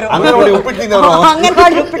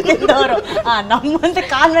ಉಪ್ಪಿಟ್ಟಿದ್ದವರು, ನಮ್ಮಂತ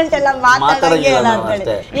ಕಾನ್ವೆಂಟ್ ಎಲ್ಲ ಮಾತಾಡಂಗಿಲ್ಲ ಅಂತ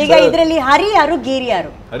ಹೇಳಿ. ಈಗ ಇದ್ರಲ್ಲಿ ಹರಿ ಯಾರು ಗಿರಿ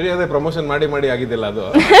ಯಾರು? ಹರಿ ಅದೇ ಪ್ರಮೋಷನ್ ಮಾಡಿ ಮಾಡಿ ಆಗಿದ್ದಿಲ್ಲ ಅದು.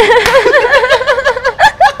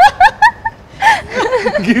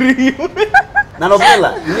 ಗಿರಿ ನಾನು ಒಬ್ಬಲ್ಲ,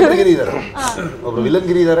 ಇನ್ನಿಬ್ಬರು ಗಿರಿ ಇದಾರೆ, ಒಬ್ರು ವಿಲನ್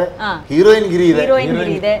ಗಿರಿ ಇದಾರೆ, ಹೀರೋಯಿನ್ ಗಿರಿ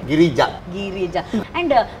ಇದೆ, ಗಿರಿಜಾ.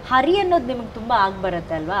 ಅಂಡ್ ಹರಿ ಅನ್ನೋದು ನಿಮ್ಗೆ ತುಂಬಾ ಆಗ್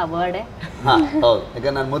ಬರುತ್ತೆ ಅಲ್ವಾ ಆ ವರ್ಡ್? ಹೌದು,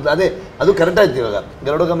 ಯಾಕಂದ್ರೆ ನಾನು ಮೊದಲು ಅದೇ ಅದು ಕರೆಕ್ಟ್ ಆಯ್ತು. ಇವಾಗ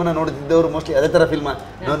ಗರುಡ ಗಮನ ನೋಡ್ತಿದ್ದವ್ರು ಮೋಸ್ಟ್ಲಿ ಅದೇ ತರ ಫಿಲ್ಮ್,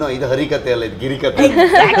 ನೋ ಇದು ಹರಿಕತೆ ಅಲ್ಲ, ಇದು ಗಿರಿಕತೆ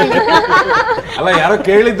ಅಲ್ಲ. ಯಾರೋ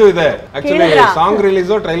ಕೇಳಿದ್ದು ಇದೆ actually, song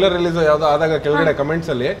release trailer release ಯಾವ್ದೋ ಆದಾಗ ಕೆಳಗಡೆ ಕಮೆಂಟ್ಸ್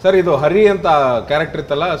ಅಲ್ಲಿ, ಸರ್ ಇದು ಹರಿ ಅಂತ ಕ್ಯಾರೆಕ್ಟರ್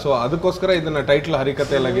ಇತ್ತಲ್ಲ, ಸೊ ಅದಕ್ಕೋಸ್ಕರ ಇದನ್ನ ಟೈಟ್ಲ್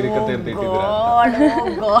ಹರಿಕತೆ ಅಲ್ಲ ಗಿರಿಕತೆ ಅಂತ ಇಟ್ಟಿದ್ದೀರಾ.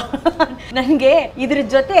 ನನ್ಗೆ ಇದ್ರ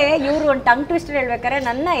ಜೊತೆ ಇವ್ರು ಒಂದು ಟಂಗ್ ಟ್ವಿಸ್ಟರ್ ಹೇಳ್ಬೇಕಾದ್ರೆ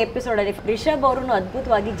ನನ್ನ ಎಪಿಸೋಡ್ ಅಲ್ಲಿ ರಿಷಬ್ ಅವರು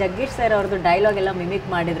ಅದ್ಭುತವಾಗಿ ಜಗ್ಗೇಶ್ ಸರ್ ಅವ್ರದ್ದು ಡೈಲಾಗ್ ಎಲ್ಲ ಮಿಮಿಕ್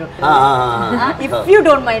ಮಾಡಿದ್ರು. ಇಫ್ ಯು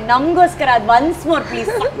ಡೋಂಟ್ ಮೈಂಡ್ ನಮ್ಗೋಸ್ಕರ ಅದು ಒನ್ಸ್ ಮೋರ್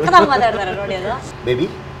ಪ್ಲೀಸ್ ಮಾತಾಡ್ತಾರೆ ನೋಡಿ. ಅದು ಬೇಬಿ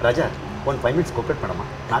ರಾಜಾ ಒಂದು 5 minutes ಕೋಪರೇಟ್ ಮಾಡಮ್ಮ,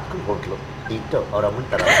 ನಾಟ್ಕೊಂಡು ಹೋಟ್ಲು ಇಟ್ಟು ಅವ್ರ ಅಮ್ಮನ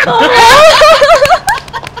ತರ.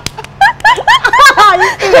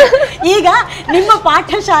 ಈಗ ನಿಮ್ಮ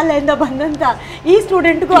ಪಾಠಶಾಲೆಯಿಂದ ಬಂದಂತ ಈ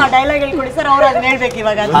ಸ್ಟೂಡೆಂಟ್ಗೂ ಆ ಡೈಲಾಗ್ ಹೇಳ್ಕೊಡಿ ಸರ್, ಅವ್ರು ಅದನ್ನ ಹೇಳ್ಬೇಕು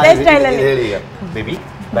ಇವಾಗ ಅದೇ ಸ್ಟೈಲ್ ಅಲ್ಲಿ. ಹೇಳಿ ಈಗ, ಬೇಬಿ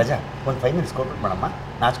ರಾಜಾ ಒಂದು 5 minutes ಕೋಪರೇಟ್ ಮಾಡಮ್ಮ,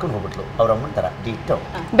 ನಾಚ್ಕೊಂಡು ಹೋಗ್ಬಿಟ್ಲು ಅವ್ರ ಅಮ್ಮನ ತರ ಡಿಟೋ.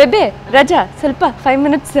 ಬೇಬೆ ರಾಜಾ ಸ್ವಲ್ಪ 5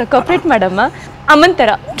 minutes ಕೋಪರೇಟ್ ಮಾಡಮ್ಮ, ಅಮ್ಮನ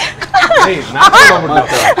ತರ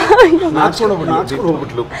ನಾಚ್ಕೊಂಡು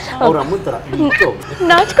ಹೋಗ್ಬಿಟ್ಲು ಅವ್ರ ಅಮ್ಮನ ತರ ಡಿಟೋ.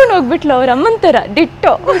 ನಾಚ್ಕೊಂಡು ಹೋಗ್ಬಿಟ್ಲು ಅವ್ರ ಅಮ್ಮನ ತರ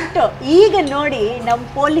ಡಿಟ್ಟೋ. ಈಗ ನೋಡಿ ನಮ್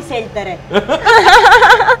ಪೊಲೀಸ್ ಹೇಳ್ತಾರೆ,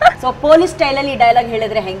 ಸೊ ಪೊಲೀಸ್ ಸ್ಟೈಲ್ ಅಲ್ಲಿ ಡೈಲಾಗ್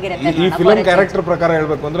ಹೇಳಿದ್ರೆ ಹೆಂಗಿರುತ್ತೆ? ಈ ಫಿಲ್ಮ್ ಕ್ಯಾರೆಕ್ಟರ್ ಪ್ರಕಾರ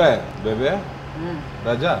ಹೇಳ್ಬೇಕು ಅಂದ್ರೆ, ಬೇಬೆ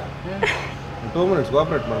ರಾಜಾ 2 minutes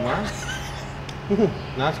ಕೋಆಪರೇಟ್ ಮಾಡಮ್ಮ,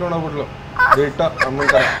 ನಾಚ್ಕೊಂಡು ಹೋಗ್ಬಿಟ್ಲು ಡಿಟೋ ಅಮ್ಮನ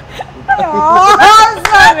ತರ.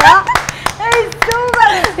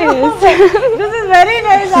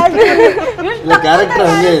 ಕ್ಯಾರೆಕ್ಟರ್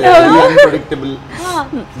ಹಂಗೆ ಇದೆ, ಅನ್ಪ್ರೆಡಿಕ್ಟಬಲ್.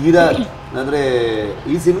 ತೀರಾ ಅಂದ್ರೆ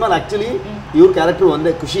ಈ ಸಿನಿಮಾಲ್ ಆಕ್ಚುಲಿ ಇವ್ರ ಕ್ಯಾರೆಕ್ಟರ್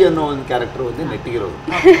ಒಂದೇ, ಖುಷಿ ಅನ್ನೋ ಒಂದು ಕ್ಯಾರೆಕ್ಟರ್ ಒಂದೇ ನೆಟ್ಟಿಗಿರೋದು,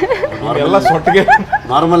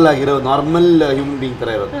 ನಾರ್ಮಲ್ ಆಗಿರೋ ನಾರ್ಮಲ್ ಹ್ಯೂಮನ್ ಬೀಯಿಂಗ್ ತರ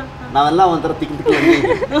ಇರೋದು. ನಾವೆಲ್ಲ ಒಂಥರ ತಿಕ್ಕಿಲ್ಲ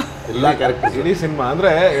ಎಲ್ಲಾ ಕ್ಯಾರೆಕ್ಟರ್. ಇಡೀ ಸಿನಿಮಾ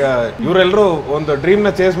ಅಂದ್ರೆ ಇವರೆಲ್ಲರೂ ಒಂದು ಡ್ರೀಮ್ ನ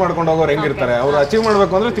ಚೇಸ್ ಮಾಡ್ಕೊಂಡು ಹೋಗೋರು ಹೆಂಗಿರ್ತಾರೆ, ಅವ್ರು ಅಚೀವ್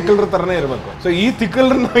ಮಾಡ್ಬೇಕು ಅಂದ್ರೆ ತಿಕ್ಕಲ್ರ ತರನೇ ಇರ್ಬೇಕು. ಸೊ ಈ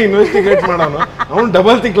ತಿಕ್ಕಲ್ರನ್ನ ಇನ್ವೆಸ್ಟಿಗೇಟ್ ಮಾಡೋನು ಅವ್ನು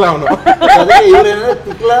ಡಬಲ್ ತಿಕ್ಲ ಅವನು.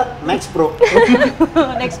 ತಿಕ್ಲ Max pro,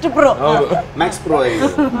 next pro, Max pro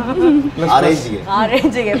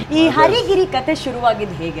ಆರೇಂಜ್ಗೆ. ಈ ಹರಿಗಿರಿ ಕತೆ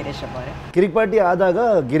ಶುರುವಾಗಿದ್ದು ಹೇಗೆ ರಿಷಬ್ ಅವರೇ? ಕಿರಿಕ್ ಆದಾಗ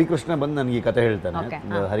ಗಿರಿಕೃಷ್ಣ ಬಂದು ನನಗೆ ಈ ಕತೆ ಹೇಳ್ತಾನೆ.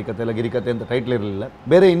 ಹರಿಕತೆ ಎಲ್ಲ ಗಿರಿಕತೆ ಅಂತ ಟೈಟ್ಲ್ ಇರಲಿಲ್ಲ,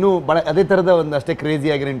 ಬೇರೆ ಇನ್ನೂ ಬಹಳ ಅದೇ ತರದ ಒಂದು ಅಷ್ಟೇ ಕ್ರೇಜಿ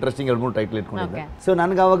ಆಗಿರೋ ಇಂಟ್ರೆಸ್ಟಿಂಗ್ 2-3 ಟೈಟ್ಲ್ ಇಟ್ಕೊಂಡಿದ್ದೆ. ಸೊ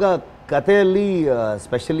ನನಗೆ ಅವಾಗ ಕಥೆಯಲ್ಲಿ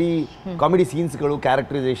ಸ್ಪೆಷಲಿ ಕಾಮಿಡಿ ಸೀನ್ಸ್ಗಳು,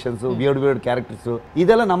 ಕ್ಯಾರೆಕ್ಟರೈಸೇಷನ್ಸ್, ವಿಯರ್ಡ್ ಕ್ಯಾರೆಕ್ಟರ್ಸ್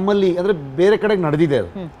ಇದೆಲ್ಲ ನಮ್ಮಲ್ಲಿ ಅಂದ್ರೆ ಬೇರೆ ಕಡೆಗೆ ನಡೆದಿದೆ ಅದು,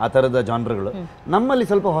 ಆ ಥರದ ಜಾನ್ರ್ಗಳು. ನಮ್ಮಲ್ಲಿ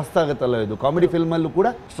ಸ್ವಲ್ಪ ಹೊಸದಾಗತ್ತಲ್ಲ ಇದು. ಕಾಮಿಡಿ ಫಿಲ್ಮ್ ಅಲ್ಲೂ ಕೂಡ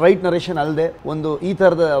ಸ್ಟ್ರೈಟ್ ನರೇಷನ್ ಅಲ್ಲದೆ ಒಂದು ಈ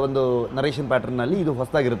ಥರದ ಒಂದು ನರೇಷನ್ ಪ್ಯಾಟರ್ನ್ ಅಲ್ಲಿ ಇದು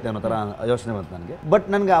ಹೊಸದಾಗಿರುತ್ತೆ ಅನ್ನೋ ಥರ ಯೋಚನೆ ಬಂತು ನನಗೆ. ಬಟ್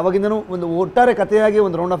ನನಗೆ ಅವಾಗಿಂದನೂ ಒಂದು ಒಟ್ಟಾರೆ ಕಥೆಯಾಗಿ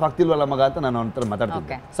ಒಂದು ರೌಂಡ್ ಆಫ್ ಆಗ್ತಿಲ್ವಲ್ಲ ಮಗ ಅಂತ ನಾನು ಅವ್ನ ಥರ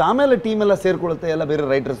ಮಾತಾಡ್ತಿದ್ದೆ. ಸೊ ಆಮೇಲೆ ಟೀಮ್ ಎಲ್ಲ ಸೇರ್ಕೊಳ್ಳುತ್ತೆ, ಎಲ್ಲ ಬೇರೆ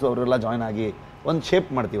ರೈಟರ್ಸ್ ಅವರೆಲ್ಲ ಜಾಯ್ನ್ ಆಗಿ ಒಂದು ಶೇಪ್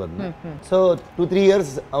ಮಾಡ್ತೀವಿ ಅದನ್ನ. ಸೊ 2-3 years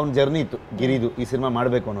ಅವ್ನ ಜರ್ನಿ ಇತ್ತು ಗಿರಿದು ಈ ಸಿನಿಮಾ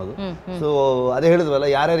ಮಾಡಬೇಕು ಅನ್ನೋದು. ಸೊ ಅದೇ ಹೇಳಿದ್ವಲ್ಲ,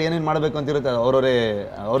 ಯಾರ್ಯಾರು ಏನೇನು ಮಾಡಬೇಕು ಅಂತ ಇರುತ್ತೆ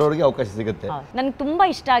ಅವ್ರವ್ರಿಗೆ ಅವಕಾಶ ಸಿಗುತ್ತೆ. ನನಗೆ ತುಂಬಾ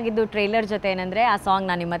ಇಷ್ಟ ಆಗಿದ್ದು ಟ್ರೈಲರ್ ಜೊತೆ ಏನಂದ್ರೆ ಆ ಸಾಂಗ್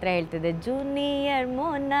ನಾನು ನಿಮ್ಮ ಹತ್ರ ಹೇಳ್ತಿದ್ದೆ, ಜೂನಿಯರ್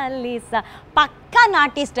ಮೊನಾಲಿಸಾ, ಪಕ್ಕಾ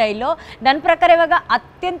ನಾಟಿ ಸ್ಟೈಲು. ನನ್ನ ಪ್ರಕಾರ ಇವಾಗ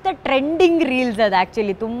ಅತ್ಯಂತ ಟ್ರೆಂಡಿಂಗ್ ರೀಲ್ಸ್ ಅದು.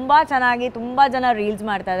 ಆಕ್ಚುಲಿ ತುಂಬಾ ಚೆನ್ನಾಗಿ ತುಂಬಾ ಜನ ರೀಲ್ಸ್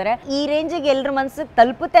ಮಾಡ್ತಾ ಇದಾರೆ. ಈ ರೇಂಜಿಗೆ ಎಲ್ಲರ ಮನಸ್ಸಿಗೆ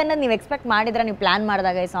ತಲುಪುತ್ತೆ ಅನ್ನೋದು ನೀವು ಎಕ್ಸ್ಪೆಕ್ಟ್ ಮಾಡಿದ್ರೆ ನೀವು ಪ್ಲಾನ್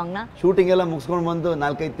ಮಾಡಿದಾಗ ಈ ಸಾಂಗ್ನ? ಶೂಟಿಂಗ್ ಎಲ್ಲ ಮುಗಿಸ್ಕೊಂಡು ಬಂದು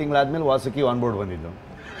 4-5 ತಿಂಗಳಾದ್ಮೇಲೆ ವಾಸುಕಿ ಆನ್ ಬೋರ್ಡ್ ಬಂದಿದ್ದು.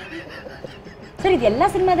 ಸರ್ ಇದೆಲ್ಲ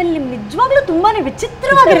ಸಿನಿಮಾದಲ್ಲಿ ನಿಮ್ ನಿಜವಾಗ್ಲೂ ತುಂಬಾನೇ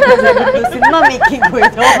ವಿಚಿತ್ರವಾಗಿರುತ್ತೆ ಸಿನಿಮಾ ಮೇಕಿಂಗ್.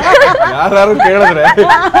 ಯಾರು ಕೇಳಿದ್ರೆ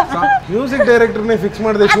ಮ್ಯೂಸಿಕ್ ಡೈರೆಕ್ಟರ್ನೇ ಫಿಕ್ಸ್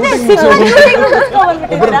ಮಾಡಿದೆ ಶೂಟಿಂಗ್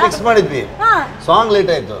ಒಬ್ರು ಫಿಕ್ಸ್ ಮಾಡಿದ್ವಿ, ಸಾಂಗ್ ಲೇಟ್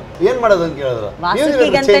ಆಯ್ತು, ಏನ್ ಮಾಡೋದು ಅಂತ ಕೇಳಿದ್ರು.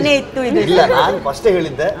 ಇಲ್ಲ, ನಾನು ಫಸ್ಟ್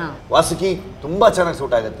ಹೇಳಿದ್ದೆ ವಾಸುಕಿ ತುಂಬಾ ಚೆನ್ನಾಗಿ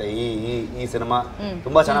ಸೂಟ್ ಆಗುತ್ತೆ ಈ ಸಿನಿಮಾ,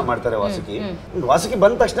 ತುಂಬಾ ಚೆನ್ನಾಗಿ ಮಾಡ್ತಾರೆ ವಾಸುಕಿ. ವಾಸುಕಿ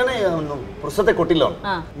ಬಂದ ತಕ್ಷಣ ಅವನು ಪುರ್ಸತೆ ಕೊಟ್ಟಿಲ್ಲ, ಅವ್ನು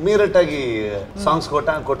ಇಮಿಡಿಯೇಟ್ ಆಗಿ ಸಾಂಗ್ಸ್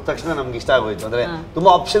ಕೊಟ್ಟ ತಕ್ಷಣ ನಮ್ಗೆ ಇಷ್ಟ ಆಗೋಯ್ತು. ಅಂದ್ರೆ ತುಂಬಾ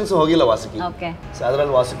ಆಪ್ಷನ್ಸ್ ಹೋಗಿಲ್ಲ ವಾಸುಕಿ,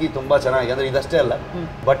 ಅದ್ರಲ್ಲಿ ವಾಸುಕಿ ತುಂಬಾ ಚೆನ್ನಾಗಿ, ಅಂದ್ರೆ ಇದಷ್ಟೇ ಅಲ್ಲ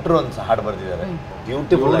ಭಟ್ರು ಒಂದು ಹಾಡು ಬರ್ದಿದ್ದಾರೆ,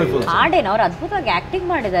 ಬ್ಯೂಟಿಫುಲ್ ಹಾಡೇನ, ಅವ್ರು ಅದ್ಭುತವಾಗಿ ಆಕ್ಟಿಂಗ್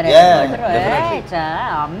ಮಾಡಿದ್ದಾರೆ.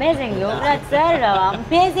 ಅಮೇಜಿಂಗ್, ಯುವರಾಜ್ ಸರ್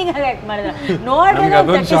ಅಮೇಜಿಂಗ್ ಆಗಿ ಆಕ್ಟ್ ಮಾಡಿದ್ದಾರೆ.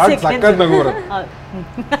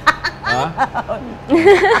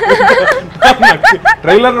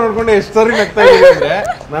 ಟ್ರೈಲರ್ ನೋಡ್ಕೊಂಡು ಎಷ್ಟು ಸರಿ ನಗ್ತಾ ಇದೀನಿ ಅಂದ್ರೆ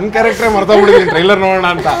ನನ್ ಕ್ಯಾರೆಕ್ಟರ್ ಮರ್ತೋಗ್ಬಿಟ್ಟಿದ್ದೀನಿ ಟ್ರೈಲರ್ ನೋಡೋಣ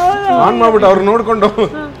ಅಂತ ಆನ್ ಮಾಡ್ಬಿಟ್ಟು ಅವ್ರು ನೋಡ್ಕೊಂಡು.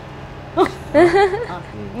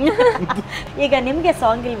 ಈಗ ನಿಮ್ಗೆ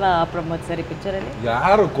ಸಾಂಗ್ ಇಲ್ವಾ ಪ್ರಮೋದ್ ಸರ್ ಈ ಪಿಕ್ಚರ್ ಅಲ್ಲಿ?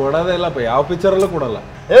 ಯಾರು ಕೊಡೋದೇ ಇಲ್ಲಪ್ಪ, ಯಾವ ಪಿಕ್ಚರ್ ಅಲ್ಲೂ ಕೊಡಲ್ಲ.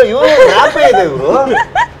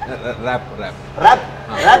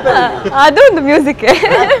 ಅದು ಒಂದು ಮ್ಯೂಸಿಕ್.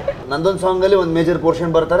 ನಂದೊಂದು ಸಾಂಗ್ ಅಲ್ಲಿ ಒಂದು ಮೇಜರ್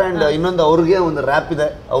ಪೋರ್ಷನ್ ಬರ್ತಾರೆ ಅಂಡ್ ಇನ್ನೊಂದು ಅವ್ರಿಗೆ ಒಂದು ರ್ಯಾಪ್ ಇದೆ,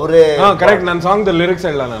 ಅವರೇ ಕರೆಕ್ಟ್. ನನ್ನ ಸಾಂಗ್ ಲಿರಿಕ್ಸ್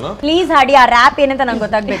ಹೇಳ ನಾನು, ಪ್ಲೀಸ್ ಹಾಡಿ. ಆ ರ್ಯಾಪ್ ಏನಂತ ನಂಗೆ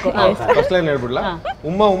ಗೊತ್ತಾಗ್ಬೇಕು. First line ಹೇಳ್ಬಿಡ್ಲಾ?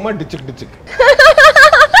 ಉಮ್ಮ ಉಮ್ಮ ಡಿಚಿಕ್ ಡಿಚಿಕ್.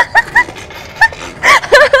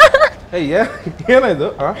 ಏನಾಯ್ತು?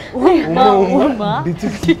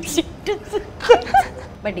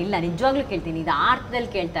 ಬಟ್ ಇಲ್ಲ, ನಿಜವಾಗ್ಲೂ ಕೇಳ್ತೀನಿ, ಇದು ಅರ್ಥದಲ್ಲಿ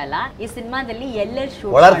ಕೇಳ್ತಾ ಇಲ್ಲ. ಈ ಸಿನಿಮಾದಲ್ಲಿ ಎಲ್ಲೆಲ್ಲಿ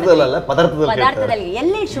ಶೂಟ್ ಪದಾರ್ಥದಲ್ಲಿ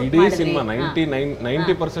ಎಲ್ಲೆಲ್ಲಿ ಶೂಟ್ ಇಡೀ cinema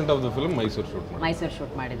 90% of the film Mysuru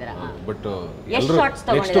shoot ಮಾಡಿದ್ದೀರಾ. ಬಟ್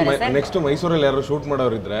ನೆಕ್ಸ್ಟ್ ಮೈಸೂರಲ್ಲಿ ಯಾರು ಶೂಟ್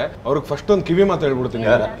ಮಾಡೋರಿದ್ರೆ ಅವ್ರಿಗೆ ಫಸ್ಟ್ ಒಂದು ಕಿವಿ ಮಾತು ಹೇಳ್ಬಿಡ್ತೀನಿ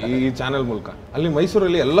ಈ ಚಾನೆಲ್ ಮೂಲಕ. ಅಲ್ಲಿ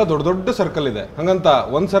ಮೈಸೂರಲ್ಲಿ ಎಲ್ಲ ದೊಡ್ಡ ದೊಡ್ಡ ಸರ್ಕಲ್ ಇದೆ, ಹಂಗಂತ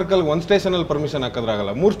ಒಂದ್ ಸರ್ಕಲ್ ಒಂದ್ ಸ್ಟೇಷನ್ ಅಲ್ಲಿ ಪರ್ಮಿಷನ್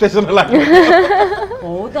ಹಾಕೋದ್ರಾಗಲ್ಲ, 3 ಸ್ಟೇಷನ್ ಅಲ್ಲಿ.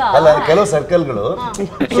 ಹೌದಾ? ಅಲ್ಲ, ಕೆಲವು ಸರ್ಕಲ್ಗಳು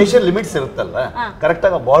ಸ್ಟೇಷನ್ ಲಿಮಿಟ್ಸ್ ಇರುತ್ತಲ್ವಾ, ಕರೆಕ್ಟ್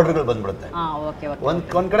ಆಗಿ ಬಾರ್ಡರ್ಗಳು ಬಂದ್ಬಿಡುತ್ತೆ.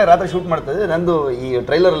 ಒಂದ್ ಕಡೆ ರಾತ್ರಿ ಶೂಟ್ ಮಾಡ್ತಾ ಇದ್ದೆ, ನಂದು ಈ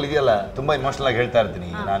ಟ್ರೈಲರ್ ಅಲ್ಲಿ ಇದೆಯಲ್ಲ, ತುಂಬಾ ಇಮೋಷನಲ್ ಆಗಿ ಹೇಳ್ತಾ ಇರ್ತೀನಿ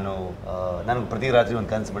ನಾನು. ನನಗೆ ಪ್ರತಿ ರಾತ್ರಿ ಒಂದು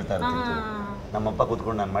ಕನಸು ಬಿಡ್ತಾ ಇರ್ತೀನಿ, ನಮ್ಮಪ್ಪ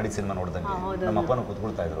ಕೂತ್ಕೊಂಡು ನಾನು ಮಾಡಿದ ಸಿನಿಮಾ ನೋಡ್ದಂಗೆ. ನಮ್ಮಪ್ಪನೂ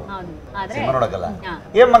ಕೂತ್ಕೊಳ್ತಾ ಇದ್ರು ಸಿನಿಮಾ ನೋಡಕ್ಕಲ್ಲ,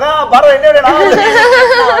 ಏ ಮಗ ಬಾರೋ ಎಣ್ಣೆ ಹೊಡೆಯೋಣ,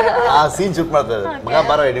 ಆ ಸೀನ್ ಶೂಟ್ ಮಾಡ್ತಾ ಇದ್ರು. ಮಗ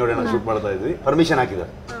ಬಾರೋ ಎಣ್ಣೆ ಹೊಡೆಯೋಣ ಶೂಟ್ ಮಾಡ್ತಾ ಇದ್ವಿ. ಪರ್ಮಿಷನ್ ಹಾಕಿದ್ರು,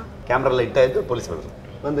 ಕ್ಯಾಮ್ರಾ ಎಲ್ಲ ಇಟ್ಟಾಯ್ತು, ಪೊಲೀಸ್ ಬಂದ್ರು,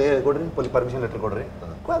 ಬಂದು ಕೊಡ್ರಿ ಪರ್ಮಿಷನ್ ಲೆಟರ್ ಕೊಡ್ರಿ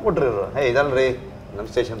ಕೊಟ್ರಿ. ಹೇ ಇದಲ್ರಿ ನಮ್ಮ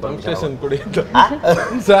ಸ್ಟೇಷನ್ ಪರ್ಮಿಷನ್ ಕೊಡಿ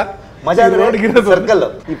ಸರ್. ಮಜಾ ಅಂದ್ರೆ ಸರ್ಕಲ್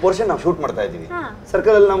ಈ ಪೋರ್ಷನ್ ನಾವು ಶೂಟ್ ಮಾಡ್ತಾ ಇದೀವಿ,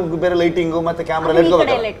 ಸರ್ಕಲ್ ಅಲ್ಲಿ ನಮ್ಗೆ ಬೇರೆ ಲೈಟಿಂಗ್ ಮತ್ತೆ ಕ್ಯಾಮ್ರಾ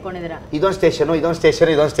ಇಟ್ಕೊಂಡಿದ್ದೀರಾ. ಇದೊಂದು ಸ್ಟೇಷನ್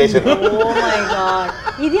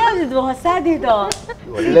ಹೊಸದಿದು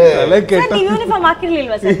ಒಳ್ಳೆ ಯೂನಿಫಾರ್ಮ್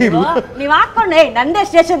ಹಾಕಿರ್ಲಿಲ್ವಾ ಸರ್? ನೀವು ಹಾಕೊಂಡೆ ನಂದೇ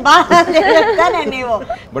ಸ್ಟೇಷನ್ ಬಾ ನೀವು.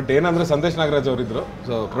 ಬಟ್ ಏನಂದ್ರೆ ಸಂದೇಶ್ ನಾಗರಾಜ್ ಅವರಿದ್ರು,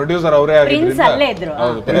 ಸೊ ಪ್ರೊಡ್ಯೂಸರ್ ಅವರೇ ಪ್ರಿನ್ಸ್ ಅಲ್ಲೇ ಇದ್ರು.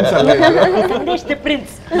 Sandesh the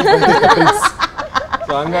prince.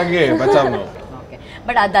 ಸೊ ಹಂಗಾಗಿ ಬಚಾವ್ ನಾವು.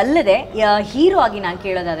 ಬಟ್ ಅದಲ್ಲದೆ ಹೀರೋ ಆಗಿ ನಾನು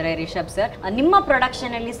ಕೇಳೋದಾದ್ರೆ ರಿಷಬ್ ಸರ್, ನಿಮ್ಮ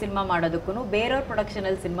ಪ್ರೊಡಕ್ಷನ್ ಅಲ್ಲಿ ಸಿನಿಮಾ ಮಾಡೋದಕ್ಕೂ ಬೇರೆಯವ್ರ ಪ್ರೊಡಕ್ಷನ್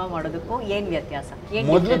ಅಲ್ಲಿ ಸಿನಿಮಾ ಮಾಡೋದಕ್ಕೂ ಏನ್ ವ್ಯತ್ಯಾಸ?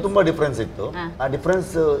 ಮೊದಲು ತುಂಬಾ ಡಿಫ್ರೆನ್ಸ್ ಇತ್ತು. ಆ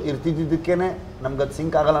ಡಿಫ್ರೆನ್ಸ್ ಇರ್ತಿದ್ದಕ್ಕೇನೆ ನಮ್ಗೆ ಅದು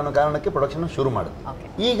ಸಿಂಕ್ ಆಗಲ್ಲ ಅನ್ನೋ ಕಾರಣಕ್ಕೆ ಪ್ರೊಡಕ್ಷನ್ ಶುರು ಮಾಡಿದ್ವಿ.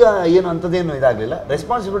 ಈಗ ಏನು ಅಂತದೇನು ಇದಾಗಲಿಲ್ಲ,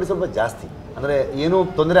 ರೆಸ್ಪಾನ್ಸಿಬಿಲಿಟಿ ಸ್ವಲ್ಪ ಜಾಸ್ತಿ. ಅಂದ್ರೆ ಏನು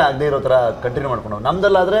ತೊಂದರೆ ಆಗದೆ ಇರೋ ತರ ಕಂಟಿನ್ಯೂ ಮಾಡ್ಕೊಂಡು,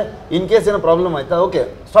 ನಮ್ದಲ್ಲಾದ್ರೆ ಇನ್ ಕೇಸ್ ಏನೋ ಪ್ರಾಬ್ಲಮ್ ಆಯ್ತಾ, ಓಕೆ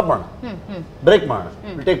ಸ್ಟಾಪ್ ಮಾಡೋಣ, ಬ್ರೇಕ್ ಮಾಡೋಣ,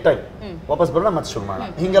 ಟೇಕ್ ಟೈಮ್, ವಾಪಸ್ ಬರೋಣ, ಮತ್ತೆ ಶುರು ಮಾಡೋಣ,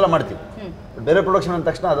 ಹಿಂಗೆಲ್ಲ ಮಾಡ್ತೀವಿ. ಬೇರೆ ಪ್ರೊಡಕ್ಷನ್ ಅಂದ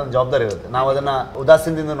ತಕ್ಷಣ ಅದೊಂದು ಜವಾಬ್ದಾರಿ ಇರುತ್ತೆ, ನಾವು ಅದನ್ನ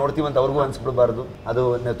ಉದಾಸೀನದಿಂದ ನೋಡ್ತೀವಿ ಅಂತ ಅವ್ರಿಗೂ ಅನ್ಸ್ಬಿಡಬಾರ್ದು, ಅದು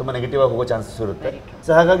ತುಂಬಾ ನೆಗೆಟಿವ್ ಆಗಿ ಹೋಗೋ ಚಾನ್ಸಸ್ ಇರುತ್ತೆ. ಸೊ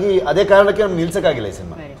ಹಾಗಾಗಿ ಅದೇ ಕಾರಣಕ್ಕೆ ಅವ್ನು ನಿಲ್ಸಕ್ಕಾಗಿಲ್ಲ ಈ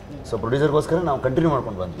ಸಿನಿಮಾ. ಸೊ ಪ್ರೊಡ್ಯೂಸರ್ಗೋಸ್ಕರ ನಾವು ಕಂಟಿನ್ಯೂ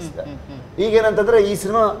ಮಾಡ್ಕೊಂಡು ಬಂದ್ವಿ. ಈಗ ಏನಂತಂದ್ರೆ ಈ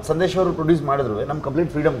ಸಿನಿಮಾ ಸಂದೇಶ್ ಅವರು ಪ್ರೊಡ್ಯೂಸ್ ಮಾಡಿದ್ರು, ನಮ್ಗೆ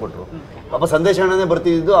ಕಂಪ್ಲೀಟ್ ಫ್ರೀಡಮ್ ಕೊಟ್ಟರು. ಪಾಪ ಸಂದೇಶ ಅಣ್ಣನೇ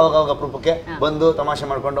ಬರ್ತಿದ್ದು ಅವಾಗ ಅಪರೂಪಕ್ಕೆ ಬಂದು ತಮಾಷೆ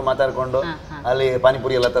ಮಾಡ್ಕೊಂಡು ಮಾತಾಡ್ಕೊಂಡು ಅಲ್ಲಿ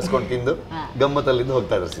ಪಾನಿಪುರಿ ಎಲ್ಲ ತರ್ಸ್ಕೊಂಡು ತಿಂದು ಗಮ್ಮತ್ತಲ್ಲಿದ್ದು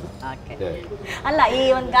ಹೋಗ್ತಾ ಇದ್ರು ಸಿನಿಮಾ. ಅಲ್ಲ, ಈ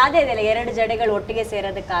ಒಂದು ಗಾದೆ ಇದೆಯಲ್ಲ, 2 ಜಡೆಗಳು ಒಟ್ಟಿಗೆ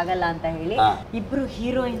ಸೇರೋದಕ್ಕಾಗಲ್ಲ ಅಂತ ಹೇಳಿ, ಇಬ್ರು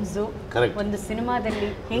ಹೀರೋಯಿನ್ಸ್ ಒಂದು ಸಿನಿಮಾದಲ್ಲಿ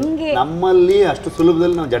ಹೆಂಗೆ? ನಮ್ಮಲ್ಲಿ ಅಷ್ಟು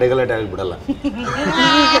ಸುಲಭದಲ್ಲಿ ನಾವು ಜಡೆಗಲಾಟೆ ಆಗಿಬಿಡಲ್ಲ.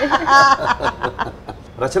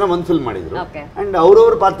 ರಚನಾ ಒಂದು ಫಿಲ್ಮ್ ಮಾಡಿದ್ರು ಅಂಡ್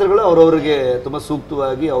ಅವ್ರವ್ರ ಪಾತ್ರಗಳು ಅವ್ರವ್ರಿಗೆ ತುಂಬಾ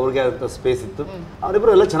ಸೂಕ್ತವಾಗಿ ಅವ್ರಿಗೆ ಆದಂತ ಸ್ಪೇಸ್ ಇತ್ತು.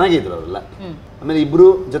 ಅವರಿಬ್ರು ಎಲ್ಲ ಚೆನ್ನಾಗಿದ್ರು ಅವರೆಲ್ಲ. ಆಮೇಲೆ ಇಬ್ರು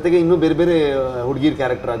ಜೊತೆಗೆ ಇನ್ನೂ ಬೇರೆ ಬೇರೆ ಹುಡುಗಿರ್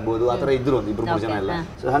ಕ್ಯಾರೆಕ್ಟರ್ ಆಗ್ಬೋದು, ಆ ತರ ಇದ್ರು ಒಂದು 2-3 ಜನ ಎಲ್ಲ.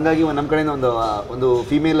 ಸೊ ಹಾಗಾಗಿ ನಮ್ಮ ಕಡೆಯಿಂದ ಒಂದು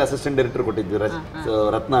ಫೀಮೇಲ್ ಅಸಿಸ್ಟೆಂಟ್ ಡೈರೆಕ್ಟರ್ ಕೊಟ್ಟಿದ್ವಿ,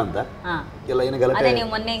 ರತ್ನ ಅಂತ. ಎಲ್ಲ ಏನು ಗಲಾಟೆ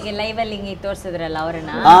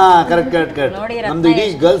ಕರೆಕ್ಟ್. ನಮ್ದು ಇಡೀ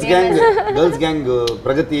ಗರ್ಲ್ಸ್ ಗ್ಯಾಂಗ್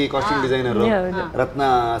ಪ್ರಗತಿ ಕಾಸ್ಟ್ಯೂಮ್ ಡಿಸೈನರ್, ರತ್ನ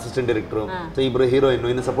ಅಸಿಸ್ಟೆಂಟ್ ಡೈರೆಕ್ಟರ್, ಸೊ ಇಬ್ರು ಹೀರೋಯಿನ್,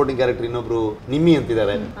 ಇನ್ನು ಸಪೋರ್ಟಿಂಗ್ ಕ್ಯಾರೆಕ್ಟರ್ ಇನ್ನೊಬ್ರು ನಿಮ್ಮಿ ಅಂತಿದ್ದಾರೆ.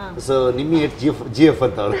 ಸೊ ನಿಮ್ಮಿ GF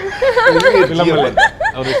ಅಂತ ಅವ್ರು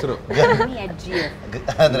ಅವ್ರ ಹೆಸರು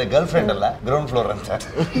ಅಂದ್ರೆ ಗರ್ಲ್ ಫ್ರೆಂಡ್ ಅಲ್ಲ, ಗ್ರೌಂಡ್ ಫ್ಲೋರ್ ಅಂತ.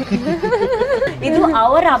 ಇದು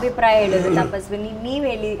ಅವರ ಅಭಿಪ್ರಾಯ ಹೇಳೋದು ತಪಸ್ವಿನಿ. ನೀವ್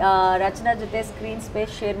ಹೇಳಿ, ರಚನಾ ಜೊತೆ ಸ್ಕ್ರೀನ್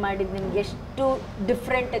ಸ್ಪೇಸ್ ಶೇರ್ ಮಾಡಿದ್ ನಿಮ್ಗೆ ಎಷ್ಟು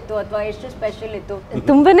ಡಿಫ್ರೆಂಟ್ ಇತ್ತು ಅಥವಾ ಎಷ್ಟು ಸ್ಪೆಷಲ್ ಇತ್ತು?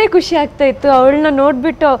 ತುಂಬಾನೇ ಖುಷಿ ಆಗ್ತಾ ಇತ್ತು. ಅವಳನ್ನ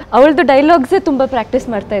ನೋಡ್ಬಿಟ್ಟು ಅವಳದು ಡೈಲಾಗ್ಸೇ ತುಂಬಾ ಪ್ರಾಕ್ಟೀಸ್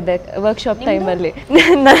ಮಾಡ್ತಾ ಇದ್ದೆ ವರ್ಕ್ಶಾಪ್ ಟೈಮಲ್ಲಿ.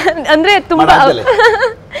 ಅಂದ್ರೆ ತುಂಬಾ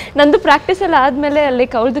ನಂದು ಪ್ರಾಕ್ಟೀಸ್ ಎಲ್ಲ ಆದ್ಮೇಲೆ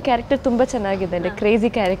ಲೈಕ್ ಅವಳದು ಕ್ಯಾರೆಕ್ಟರ್ ತುಂಬಾ ಚೆನ್ನಾಗಿದೆ, ಲೈಕ್ ಕ್ರೇಜಿ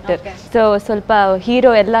ಕ್ಯಾರೆಕ್ಟರ್. ಸೊ ಸ್ವಲ್ಪ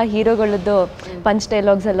ಹೀರೋ ಎಲ್ಲ ಹೀರೋಗಳದ್ದು ಪಂಚ್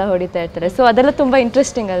ಡೈಲಾಗ್ಸ್ ಎಲ್ಲ ಹೊಡಿತಾ ಇರ್ತಾರೆ. ಸೊ ಅದೆಲ್ಲ ತುಂಬಾ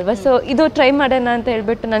ಇಂಟ್ರೆಸ್ಟಿಂಗ್ ಅಲ್ವಾ. ಸೊ ಇದು ಟ್ರೈ ಮಾಡೋಣ ಅಂತ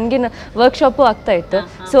ಹೇಳ್ಬಿಟ್ಟು ನನಗೆ ವರ್ಕ್ಶಾಪು ಆಗ್ತಾ ಇತ್ತು.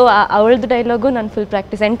 ಸೊ ಅವಳದು ಡೈಲಾಗು ನಾನು full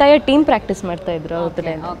practice, entire team practice ಮಾಡ್ತಾ ಇದ್ರು ಅವ್ರದ್ದು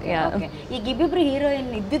ಡೈಲಾಗ್. ಈಗ ಇಬ್ಬಿಬ್ರು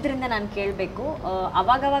ಹೀರೋಯಿನ್ ಇದ್ದಿದ್ರಿಂದ ನಾನು ಕೇಳಬೇಕು,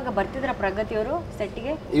 ಅವಾಗವಾಗ ಬರ್ತಿದ್ರ ಪ್ರಗತಿ ಅವರು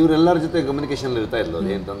ಸೆಟ್ಗೆ? ಇವರೆಲ್ಲರ ಜೊತೆ ಕಮ್ಯುನಿಕೇಶನ್ ಇರ್ತಾ ಇದ್ಲು,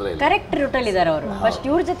 ಏನ್ ತೊಂದ್ರೆ ಇಲ್ಲ. ಕರೆಕ್ಟ್ ರೂಟಲ್ಲಿ ಇದಾರೆ ಅವರು. ಫಸ್ಟ್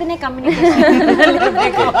ಇವ್ರ ಜೊತೆನೇ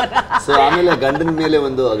ಕಮ್ಯುನಿಕೇಶನ್. ಸೊ ಆಮೇಲೆ ಗಂಡನ ಮೇಲೆ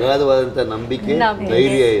ಒಂದು ಅಗಾಧವಾದಂತ ನಂಬಿಕೆ,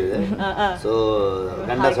 ಧೈರ್ಯ ಇದೆ. ಸೊ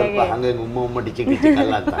ಗಂಡ ಸ್ವಲ್ಪ ಹಂಗೆ ಉಮ್ಮ ಡಿಚಿಕ್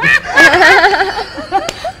ಅಲ್ಲ ಅಂತ.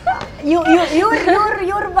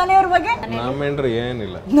 ಇವ್ರ ಮನೆಯವ್ರ ಬಗ್ಗೆ ನಮ್ಮೇನ್ರಿ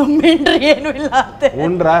ಏನಿಲ್ಲ, ಏನು ಇಲ್ಲ ಅಂತ.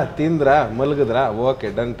 ಉಂಡ್ರ ತಿಂದ್ರ ಮಲಗಿದ್ರ ಓಕೆ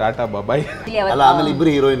ಡನ್ ಟಾಟಾ ಬಾಯ್. ಅಲ್ಲ ಆಮೇಲೆ ಇಬ್ರು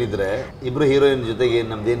ಹೀರೋಯಿನ್ ಇದ್ರೆ, ಇಬ್ರು ಹೀರೋಯಿನ್ ಜೊತೆಗೆ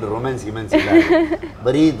ನಮ್ದೇನು ರೊಮ್ಯಾನ್ಸ್ ಗಿಮ್ಯಾನ್ಸ್ ಇಲ್ಲ,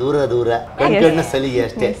 ಬರೀ ದೂರ ದೂರ ಕಣ್ಣ ಸಲಿಗೆ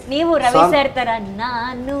ಅಷ್ಟೇ. ನೀವು ರವಿ ಸರ್ ತರ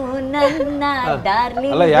ನಾನು ನನ್ನ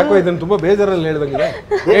ಡಾರ್ಲಿಂಗ್. ಅಲ್ಲ ಯಾಕೋ ಇದನ್ನ ತುಂಬಾ ಬೇಜಾರಲ್ಲಿ ಹೇಳ್ದಂಗಿದೆ.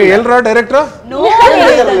 ಎಲ್ರ ಡೈರೆಕ್ಟರ್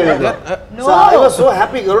ಸೋ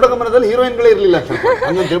ಹ್ಯಾಪಿ. ಗರುಡ ಗಮನದಲ್ಲಿ ಹೀರೋಯಿನ್ಗಳೇ ಇರ್ಲಿಲ್ಲ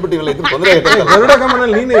ಹಂಗಂತ ಹೇಳ್ಬಿಟ್ಟಿವಲ್ಲ, ಇದು ತೊಂದರೆ ಆಯ್ತು. ಗರುಡ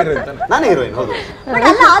ಗಮನಲ್ಲಿ ನೀನೇ ಇರ ಅಂತ. ನಾನೇ ಹೀರೋಯಿನ್, ಹೌದು.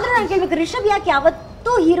 ಅಲ್ಲ ಆದ್ರೂ ನಾನು ಕೇಳ್ಬೇಕು, ರಿಷಬ್ ಯಾಕೆ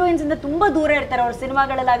ಯಾವತ್ತೂ ಹೀರೋಯಿನ್ಸ್ ಇಂದ ತುಂಬಾ ದೂರ ಇರ್ತಾರೆ? ಅವ್ರ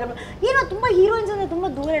ಸಿನಿಮಾಗಳಲ್ಲಾಗಿರ್ಬೋದು ಏನೋ ತುಂಬಾ ಹೀರೋಯಿನ್ಸ್ ಇಂದ ತುಂಬಾ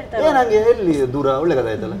ದೂರ ಇರ್ತಾರೆ. ನಂಗೆ ಎಲ್ಲಿ ದೂರ, ಒಳ್ಳೆ ಕಥೆ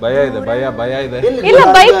ಆಯ್ತಲ್ಲ. ಭಯ ಇದೆ, ಭಯ ಇದೆ. ಇಲ್ಲ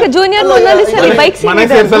ಬೈಕ್ ಜೂನಿಯರ್ ಮೊನಾಲಿಸಲ್ಲಿ ಬೈಕ್ ಮನೆ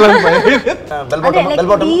ಸೇರ್ಸಲ್ಲ ಭಯ ಇದೆ.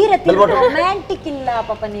 ರೊಮ್ಯಾಂಟಿಕ್ ಇಲ್ಲ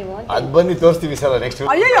ಪಾಪ ನೀವು. ಅದ್ ಬನ್ನಿ ತೋರಿಸ್ತೀವಿ ಸರ್ ನೆಕ್ಸ್ಟ್.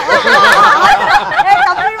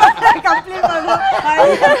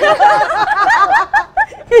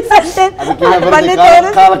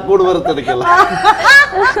 ಕಾಲ ಕೂಡ್ ಬರುತ್ತೆ ಅದಕ್ಕೆಲ್ಲ.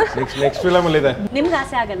 ನೆಕ್ಸ್ಟ್ ಫಿಲಮ್ ಅಲ್ಲಿ ಇದೆ. ನಿಮ್ಗೆ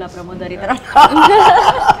ಆಸೆ ಆಗಲ್ಲ ಪ್ರಮೋದ್ ಅವ್ರ ಈ ತರ?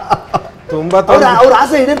 ತುಂಬಾ ಅವ್ರ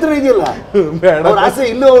ಆಸೆ ಇಡತ್ರ ಇದೆಯಲ್ಲ, ಅವ್ರ ಆಸೆ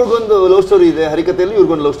ಇಲ್ಲೂ ಅವ್ರಿಗೊಂದು ಲವ್ ಸ್ಟೋರಿ ಇದೆ, ಹರಿಕಥೆಯಲ್ಲಿ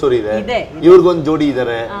ಇವ್ರಿಗೊಂದು ಲವ್ ಸ್ಟೋರಿ ಇದೆ, ಇವ್ರಿಗೊಂದು ಜೋಡಿ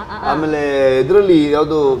ಇದಾರೆ. ಆಮೇಲೆ ಇದ್ರಲ್ಲಿ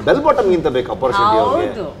ಯಾವ್ದು ಬೆಲ್ ಬಾಟಮ್ ಗಿಂತ ಬೇಕು ಅಪರ್ಚುನಿಟಿ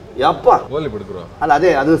ಅವ್ರಿಗೆ. ಯಪ್ಪ ಹೋಲಿ ಬಿಡ್ರು. ಅಲ್ಲ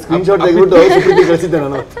ಅದೇ ಅದು ಸ್ಕ್ರೀನ್ ಶಾಟ್ ತೆಗೆದ್ಬಿಟ್ಟು ಕಳಿಸಿದ್ದೆ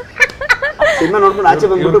ನಾನು. ಸಿನಿಮಾ ನೋಡ್ಕೊಂಡು ಆಚೆ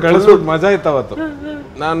ಬಂದ್ಬಿಟ್ಟು ಕಳಿಸ್ಬಿಟ್ಟು ಮಜಾ ಇತ್ತು ಅವತ್ತು.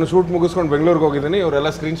 ನಾನು ಶೂಟ್ ಮುಗಿಸ್ಕೊಂಡು ಬೆಂಗಳೂರಿಗೆ ಹೋಗಿದ್ದೀನಿ, ಇವರೆಲ್ಲ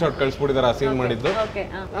ಸ್ಕ್ರೀನ್ ಶಾಟ್ ಕಳಿಸ್ಬಿಟ್ಟಿದ್ದಾರೆ ಆ ಸೀನ್ ಮಾಡಿದ್ದು.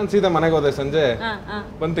 ನಾನು ಸೀದಾ ಮನೆಗೆ ಹೋದೆ, ಸಂಜೆ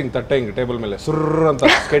ಬಂತಿಂಗ್ ತಟ್ಟೆ ಹಿಂಗ್ ಟೇಬಲ್ ಮೇಲೆ ಸುರ್ರ ಅಂತ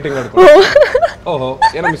ಸ್ಕೇಟಿಂಗ್ ಆಡ್ಕೊಂಡು, ಓಹೋ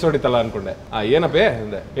ಏನೋ ಮಿಸ್ ಹೊಡಿತಲ್ಲ ಅನ್ಕೊಂಡೆ. ಏನಪ್ಪೇ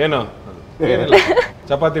ಅಂದೆ. ಏನೋ ಏನಿಲ್ಲ,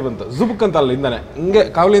 ಚಪಾತಿ ಬಂತು ಜುಬುಕ್ ಅಂತ ಅಲ್ಲ ಹಿಂದಾನೆ ಹಿಂಗೆ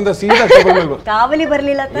ಕಾವಲಿಂದ ಸೀದಾ ಟೇಬಲ್ ಮೇಲೆ ಕಾವಲಿ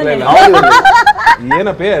ಬರ್ಲಿಲ್ಲ.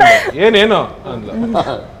 ಏನಪ್ಪೇ ಏನೇನೋ ಅಂದ್ಲು.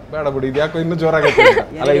 ಬೇಡ ಬಿಡಿ, ಇದ್ಯಾಕೋ ಇನ್ನೂ ಜೋರಾಗತ್ತೆ.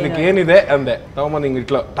 ಅಲ್ಲ ಇದಕ್ಕೆ ಏನಿದೆ ಅಂದೆ. ತಗೊಂಬಂದ್ ಹಿಂಗ್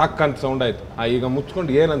ಇಟ್ಲು, ಟಾಕ್ ಅಂತ ಸೌಂಡ್ ಆಯ್ತು. ಈಗ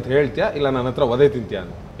ಮುಚ್ಕೊಂಡು ಏನಂತ ಹೇಳ್ತೀಯಾ ಇಲ್ಲ ನನ್ನ ಹತ್ರ ಒದೆ ತಿಂತೀಯ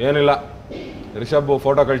ಅಂದ. ಏನಿಲ್ಲ, ರಿಷಬ್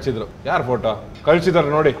ಫೋಟೋ ಕಳ್ಸಿದ್ರು. ಯಾರು ಫೋಟೋ ಕಳ್ಸಿದಾರ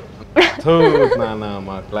ನೋಡಿ. ನಾನ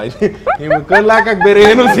ಮಕ್ಳ ನಿಮ್ ಕಲ್ಲಾಕಕ್ ಬೇರೆ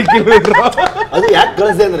ಏನೂ ಸಿಕ್ಕಿಲ್ಲ. ಅದು ಯಾಕೆ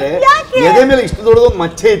ಕಳ್ಸಿದೆ ಅಂದ್ರೆ ಎದೆ ಮೇಲೆ ಇಷ್ಟು ದೊಡ್ಡದೊಂದು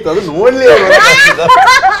ಮಚ್ಚೆ ಇತ್ತು, ಅದು ನೋಡ್ಲಿ.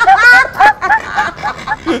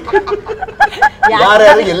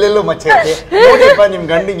 ಯಾರ್ಯಾರು ಎಲ್ಲೆಲ್ಲೋ ಮಚ್ಚೆ ಐತೆ ನೋಡಿಪ್ಪ, ನಿಮ್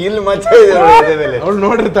ಗಂಡಿಗೆ ಇಲ್ಲಿ ಮಚ್ಚೆ ಇದೆ ಎದೆ ಮೇಲೆ. ಅವ್ಳು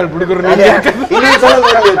ನೋಡಿರ್ತಾಳೆ ಹುಡುಗರು.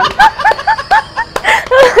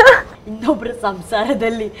 ಇನ್ನೊಬ್ರ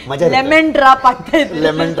ಸಂಸಾರದಲ್ಲಿ ಲೆಮನ್ ಡ್ರಾಪ್ ಆಗ್ತಾ ಇದೆ.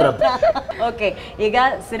 Lemon drop. ಓಕೆ, ಈಗ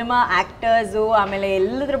ಸಿನಿಮಾ ಆಕ್ಟರ್ಸ್ ಆಮೇಲೆ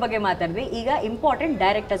ಎಲ್ಲದ್ರ ಬಗ್ಗೆ ಮಾತಾಡಿದ್ವಿ. ಈಗ ಇಂಪಾರ್ಟೆಂಟ್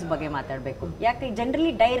ಡೈರೆಕ್ಟರ್ಸ್ ಬಗ್ಗೆ ಮಾತಾಡ್ಬೇಕು. ಯಾಕೆ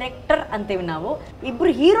ಜನರಲಿ ಡೈರೆಕ್ಟರ್ ಅಂತೀವಿ ನಾವು.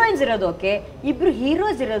 ಇಬ್ರು ಹೀರೋಯಿನ್ಸ್ ಇರೋದೋಕೆ, ಇಬ್ರು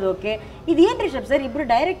ಹೀರೋಸ್ ಇರೋದೋಕೆ. ಇದೇನ್ ರಿಷಬ್ ಸರ್, ಇಬ್ರು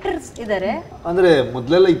ಡೈರೆಕ್ಟರ್ಸ್ ಇದಾರೆ ಅಂದ್ರೆ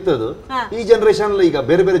ಮೊದ್ಲೆಲ್ಲ ಇತ್ತದು. ಈ ಜನರೇಷನ್ ಈಗ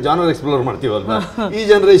ಬೇರೆ ಬೇರೆ ಜಾನರ್ ಎಕ್ಸ್ಪ್ಲೋರ್ ಮಾಡ್ತೀವಲ್ವಾ, ಈ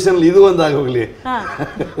ಜನರೇಷನ್ ಇದು ಒಂದು ಆಗೋಗ್ಲಿ.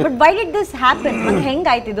 But why did this happen? ಅಂದ್ರೆ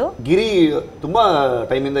ಹೆಂಗಾಯ್ತಿದು? ಗಿರಿ ತುಂಬಾ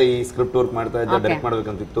ಟೈಮ್ ಇಂದ ಈ ಸ್ಕ್ರಿಪ್ಟ್ ವರ್ಕ್ ಮಾಡ್ತಾ ಇದ್ದ, ಡೈರೆಕ್ಟ್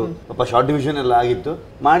ಮಾಡ್ಬೇಕಂತಿತ್ತು. ಪಾಪ ಶಾರ್ಟ್ ಡಿವಿಷನ್ ಎಲ್ಲ ಆಗಿತ್ತು.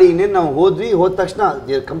 ಮಾಡಿ ಇನ್ನೇನು ನಾವು ಹೋದ ತಕ್ಷಣ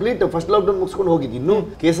ಕಂಪ್ಲೀಟ್ ಫಸ್ಟ್ ಲಾಕ್ಡೌನ್ ಮುಗಿಸ್ಕೊಂಡು ಹೋಗಿದ್ವಿ. ಇನ್ನೂ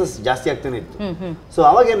ಕೇಸಸ್ ಜಾಸ್ತಿ ಆಗ್ತಾನೆ ಇತ್ತು. ಸೊ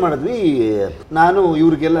ಅವಾಗ ಏನ್ ಮಾಡಿದ್ವಿ, ನಾನು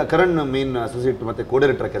ಇವ್ರಿಗೆಲ್ಲ ಕರಣ್ ಮೇನ್ ಅಸೋಸಿಯೇಟ್ ಮತ್ತೆ ಕೋ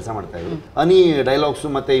ಡೈರೆಕ್ಟರ್ ಕೆಲಸ ಮಾಡ್ತಾ ಇದ್ರು. ಅನಿ ಡೈಲಾಗ್ಸ್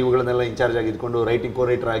ಮತ್ತೆ ಇವುಗಳನ್ನೆಲ್ಲ ಇನ್ಚಾರ್ಜ್ ಆಗಿ ಇದ್ಕೊಂಡು ರೈಟಿಂಗ್ ಕೋ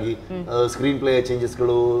ರೈಟರ್ ಆಗಿ ಸ್ಕ್ರೀನ್ ಪ್ಲೇ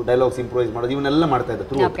ಚೇಂಜಸ್ಗಳು, ಡೈಲಾಗ್ಸ್ ಇಂಪ್ರೂವೈಸ್ ಮಾಡೋದು ಇವನ್ನೆಲ್ಲ ಮಾಡ್ತಾ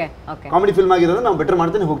ಇದ್ರು. ಕಾಮಿಡಿ ಫಿಲ್ಮ್ ಆಗಿರೋದ್ರೆ ನಾವು ಬೆಟರ್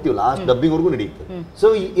ಮಾಡ್ತಾನೆ ಹೋಗ್ತೀವಿ, ಲಾಸ್ಟ್ ಡಬ್ಬಿಂಗ್ ವರ್ಗೂ ನಡೆಯುತ್ತೆ. ಸೊ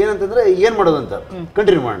ಏನಂತಂದ್ರೆ ಏನ್ ಮಾಡೋದಂತ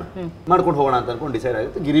ಕಂಟಿನ್ಯೂ ಮಾಡ್ಕೊಂಡು ಹೋಗೋಣ ಅಂತ ಅನ್ಕೊಂಡು ಡಿಸೈಡ್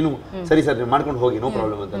ಆಗುತ್ತೆ. ಗಿರಿನು ಸರಿ ಸರ್ ನೀವು ಮಾಡ್ಕೊಂಡು ಹೋಗಿ, ನೋ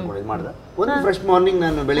ಪ್ರಾಬ್ಲಮ್ ಅಂತ ಅನ್ಕೊಂಡು ಮಾಡ್ದ. ಒಂದು ಫ್ರೆಶ್ ಮಾರ್ನಿಂಗ್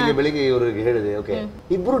ನಾನು ಬೆಳಿಗ್ಗೆ ಇವ್ರಿಗೆ ಹೇಳಿದೆ, ಓಕೆ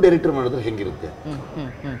ಇಬ್ರು ಡೈರೆಕ್ಟರ್ ಮಾಡಿದ್ರೆ ಹೆಂಗಿರುತ್ತೆ.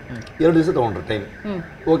 2 ದಿವಸ ತಗೊಂಡ್ರು ಟೈಮ್.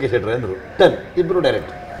 ಓಕೆ ಶೆಟ್ರೆ ಅಂದ್ರು, ಟನ್ ಇಬ್ರು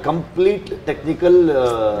ಡೈರೆಕ್ಟ್. ಕಂಪ್ಲೀಟ್ ಟೆಕ್ನಿಕಲ್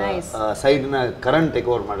ಸೈಡ್ ನ ಕರಣ್ ಟೇಕ್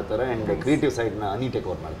ಓವರ್ ಮಾಡ್ತಾರೆ ಅಂಡ್ ಕ್ರಿಯೇಟಿವ್ ಸೈಡ್ ನ ಅನಿ ಟೇಕ್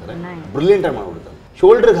ಓವರ್ ಮಾಡ್ತಾರೆ. ಬ್ರಿಲಿಯಂಟ್ ಆಗಿ ಮಾಡ್ಬಿಡ್ತಾರೆ.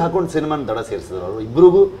 ಶೋಲ್ಡರ್ಗೆ ಹಾಕೊಂಡು ಸಿನಿಮಾನ ದಡ ಸೇರಿಸಿದ್ರು ಅವರು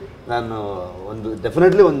ಇಬ್ರಿಗೂ. ನಾನು ಒಂದು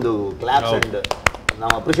ಡೆಫಿನೆಟ್ಲಿ ಒಂದು ಕ್ಲಾಪ್ಸ್ ಅಂಡ್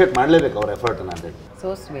ನಾವು ಅಪ್ರಿಷಿಯೇಟ್ ಮಾಡಲೇಬೇಕು ಅವ್ರ ಎಫರ್ಟನ್ನು ಅಂತ ಹೇಳಿ.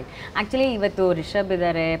 So sweet. ಆ್ಯಕ್ಚುಲಿ ಇವತ್ತು ರಿಷಬ್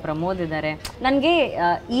ಇದ್ದಾರೆ, ಪ್ರಮೋದ್ ಇದ್ದಾರೆ. ನನಗೆ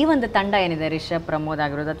ಈ ಒಂದು ತಂಡ ಏನಿದೆ, ರಿಷಬ್, ಪ್ರಮೋದ್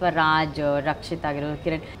ಆಗಿರೋದು ಅಥವಾ ರಾಜ್, ರಕ್ಷಿತ್ ಆಗಿರೋದು,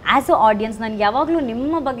 ಕಿರಣ್, ಆ್ಯಸ್ ಅ ಆಡಿಯನ್ಸ್ ನನಗೆ ಯಾವಾಗಲೂ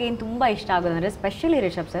ನಿಮ್ಮ ಬಗ್ಗೆ ಏನು ತುಂಬ ಇಷ್ಟ ಆಗೋದಂದರೆ ಸ್ಪೆಷಲಿ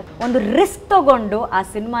ರಿಷಬ್ ಸರ್ ಒಂದು ರಿಸ್ಕ್ ತೊಗೊಂಡು ಆ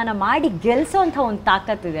ಸಿನಿಮಾನ ಮಾಡಿ ಗೆಲ್ಸೋಂಥ ಒಂದು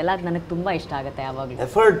ತಾಕತ್ತು ಇದೆಯಲ್ಲ, ಅದು ನನಗೆ ತುಂಬ ಇಷ್ಟ ಆಗುತ್ತೆ ಯಾವಾಗಲೂ.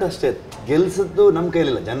 ಎಫರ್ಟ್ ಅಷ್ಟೇ, ಗೆಲ್ಸದ್ದು ನಮ್ಮ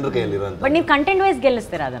ಕೈಲಿಲ್ಲ, ಜನರ ಕೈಯಲ್ಲಿರೋ. ಬಟ್ ನೀವು ಕಂಟೆಂಟ್ ವೈಸ್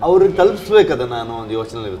ಗೆಲ್ಲಿಸ್ತೀರಾ ಅದನ್ನು, ಅವ್ರಿಗೆ ತಲುಪಿಸ್ಬೇಕು ಅದನ್ನ ಅನ್ನೋ ಒಂದು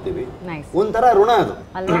ಯೋಚನೆ ಇರ್ತೀವಿ. ಒಂಥರ ಋಣ ಅದು.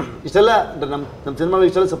 ಇಷ್ಟೆಲ್ಲ ನಮ್ಮ ಸಿನಿಮಾಗಳು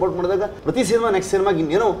ಇಷ್ಟೆಲ್ಲ ಸಪೋರ್ಟ್ ಮಾಡಿದಾಗ ಪ್ರತಿ ಸಿನಿಮಾ ನೆಕ್ಸ್ಟ್ ಸಿನಿಮಾಗೆ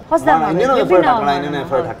ಇನ್ನೇನೋ ಎಫರ್ಟ್ ಹಾಕೋಣ, ಇನ್ನೇನೋ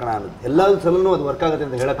ಎಫರ್ಟ್ ಹಾಕೋಣ ಅನ್ನೋದು ಎಲ್ಲ ಸಲನೂ ಅದು ವರ್ಕ್ ಆಗುತ್ತೆ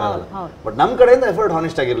ಅಂತ ಹೇಳಕ್ಕಾಗಲ್ಲ. ಬಟ್ ನಮ್ಮ ಕಡೆಯಿಂದ ಎಫರ್ಟ್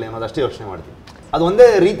ಹಾನೆಸ್ಟ್ ಆಗಿರಲಿ ಅನ್ನೋದು ಅಷ್ಟೇ ಯೋಚನೆ ಮಾಡ್ತೀವಿ. ಅದು ಒಂದೇ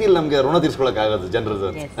ರೀತಿಯಲ್ಲಿ ನಮಗೆ ಋಣ ತೀರ್ಸ್ಕೊಳಕ್ ಆಗೋದು ಜನರದ್ದು.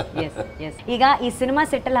 ಈಗ ಈ ಸಿನಿಮಾ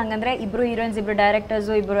ಸೆಟ್ಟಲ್ ಹಂಗಂದ್ರೆ ಇಬ್ರು ಹೀರೋಯಿನ್ಸ್, ಇಬ್ರು ಡೈರೆಕ್ಟರ್ಸ್,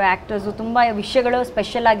 ಇಬ್ರು ಆಕ್ಟರ್ಸ್, ತುಂಬಾ ವಿಷಯಗಳು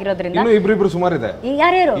ಸ್ಪೆಷಲ್ ಆಗಿರೋದ್ರಿಂದ ಇಬ್ರು ಸುಮಾರು ಇದೆ.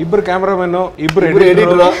 ಯಾರ್ಯಾರು? ಇಬ್ರು ಕ್ಯಾಮರಾಮನ್, ಇಬ್ರು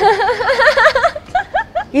ಎಡಿಟರ್.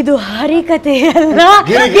 ಇದು ಹರಿಕಥೆ ಅಲ್ಲ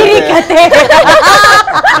ಗಿರಿಕಥೆ.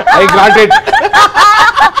 I got it.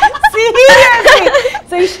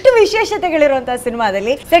 ಸೊ ಇಷ್ಟು ವಿಶೇಷತೆಗಳಿರುವಂತಹ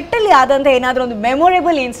ಸಿನಿಮಾದಲ್ಲಿ ಸೆಟ್ಟಲ್ಲಿ ಆದಂತ ಏನಾದ್ರೂ ಒಂದು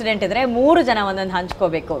ಮೆಮೊರೇಬಲ್ ಇನ್ಸಿಡೆಂಟ್ ಇದ್ರೆ 3 ಜನ ಒಂದೊಂದು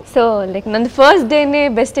ಹಂಚ್ಕೋಬೇಕು. ಸೊ ಲೈಕ್ ನಂದು ಫಸ್ಟ್ ಡೇನೇ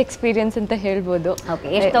ಬೆಸ್ಟ್ ಎಕ್ಸ್ಪೀರಿಯನ್ಸ್ ಅಂತ ಹೇಳ್ಬೋದು.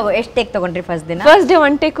 ಎಷ್ಟು ಟೇಕ್ ತಗೊಂಡ್ರಿ ಫಸ್ಟ್ ದಿನ? ಫಸ್ಟ್ ಡೇ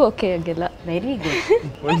 1 ಟೇಕ್ ಓಕೆ ಆಗಿಲ್ಲ. Very good.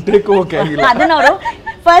 1 ಟೇಕ್ ಓಕೆ ಆಗಿಲ್ಲ. ಅದನ್ನ ಅವರು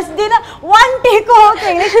ಫಸ್ಟ್ ದಿನ 1 ಟೇಕ್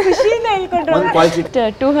ಓಕೆ ಖುಷಿಯಿಂದ ಹೇಳ್ಕೊಂಡ್ರು.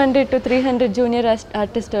 200 to 300 ಜೂನಿಯರ್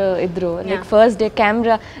ಆರ್ಟಿಸ್ಟ್ ಇದ್ರು. ಲೈಕ್ ಫಸ್ಟ್ ಡೇ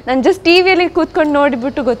ಕ್ಯಾಮ್ರಾ ನಾನು ಜಸ್ಟ್ ಟಿವಿಯಲ್ಲಿ ಕೂತ್ಕೊಂಡು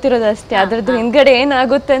ನೋಡಿಬಿಟ್ಟು ಗೊತ್ತಿರೋದು ಅಷ್ಟೇ, ಅದ್ರದ್ದು ಹಿಂದ್ಗಡೆ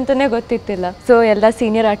ಏನಾಗುತ್ತೆ ಅಂತಾನೆ ಗೊತ್ತಿತ್ತಿಲ್ಲ. ಸೊ ಎಲ್ಲ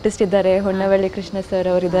ಸೀನಿಯರ್ ಆರ್ಟಿಸ್ಟ್ ಇದ್ದಾರೆ, ಹೊನ್ನವಳ್ಳಿ ಕೃಷ್ಣ ಸರ್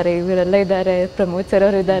ಅವರಿದ್ದಾರೆ, ಇವರೆಲ್ಲ ಇದ್ದಾರೆ, ಪ್ರಮೋದ್ ಸರ್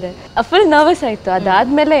ಅವರು ಇದ್ದಾರೆ. ಫುಲ್ ನರ್ವಸ್ ಆಯಿತು.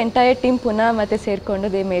 ಅದಾದಮೇಲೆ ಎಂಟೈರ್ ಟೀಮ್ ಪುನಃ ಮತ್ತೆ ಸೇರಿಕೊಂಡು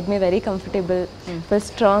they made me very comfortable, full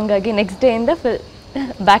strong ಆಗಿ ನೆಕ್ಸ್ಟ್ ಡೇ ಇಂದ full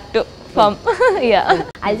back to form.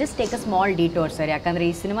 I just take a small ಡಿಟೋರ್ sir. ಯಾಕಂದ್ರೆ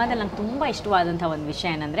ಈ ಸಿನಿಮಾದಲ್ಲಿ ನಂಗೆ ತುಂಬ ಇಷ್ಟವಾದಂಥ ಒಂದು ವಿಷಯ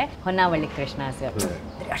ಏನಂದರೆ ಹೊನ್ನವಳ್ಳಿ ಕೃಷ್ಣ ಸರ್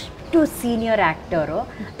ಅಷ್ಟು ಸೀನಿಯರ್ ಆ್ಯಕ್ಟರು.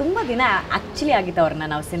 ತುಂಬ ದಿನ ಆ್ಯಕ್ಚುಲಿ ಆಗಿತ್ತು ಅವ್ರನ್ನ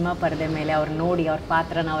ನಾವು ಸಿನಿಮಾ ಪರದೆ ಮೇಲೆ ಅವ್ರು ನೋಡಿ, ಅವ್ರ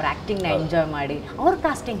ಪಾತ್ರನ, ಅವ್ರ ಆ್ಯಕ್ಟಿಂಗ್ನ ಎಂಜಾಯ್ ಮಾಡಿ. ಅವ್ರ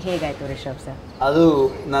ಕಾಸ್ಟಿಂಗ್ ಹೇಗಾಯಿತು ರಿಷಬ್ ಸರ್? ಅದು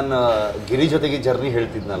ನಾನು ಗಿರಿ ಜೊತೆಗೆ ಜರ್ನಿ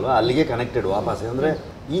ಹೇಳ್ತಿದ್ನಲ್ವ, ಅಲ್ಲಿಗೆ ಕನೆಕ್ಟೆಡ್ ವಾಪಸ್. ಅಂದರೆ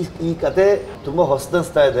ಈ ಕತೆ ತುಂಬ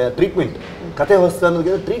ಹೊಸದನಿಸ್ತಾ ಇದೆ. ಟ್ರೀಟ್ಮೆಂಟ್ ಕತೆ ಹೊಸದ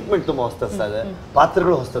ಅನ್ನೋದಕ್ಕಿಂತ ಟ್ರೀಟ್ಮೆಂಟ್ ತುಂಬ ಹೊಸದನಿಸ್ತಾ ಇದೆ,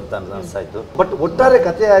 ಪಾತ್ರಗಳು ಹೊಸದ ಅನಿಸ್ತಾ ಇತ್ತು. ಬಟ್ ಒಟ್ಟಾರೆ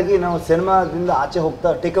ಕಥೆಯಾಗಿ ನಾವು ಸಿನಿಮಾದಿಂದ ಆಚೆ ಹೋಗ್ತಾ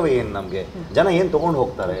ಟೇಕ್ ಅವೇ ಏನು, ನಮಗೆ ಜನ ಏನು ತೊಗೊಂಡು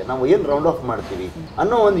ಹೋಗ್ತಾರೆ, ನಾವು ಏನು ರೌಂಡ್ ಆಫ್ ಮಾಡ್ತೀವಿ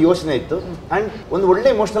ಅನ್ನೋ ಒಂದು ಯೋಚನೆ ಇತ್ತು. ಆ್ಯಂಡ್ ಒಂದು ಒಳ್ಳೆ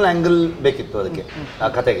ಇಮೋಷನಲ್ ಆ್ಯಂಗಲ್ ಬೇಕಿತ್ತು ಅದಕ್ಕೆ, ಆ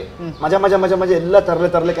ಕತೆಗೆ. ಮಜಾ ಮಜಾ ಮಜಾ ಮಜಾ ಎಲ್ಲ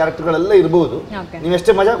ತರಲೆ ಕ್ಯಾರೆಕ್ಟರ್ಗಳೆಲ್ಲ ಇರ್ಬೋದು. ನೀವು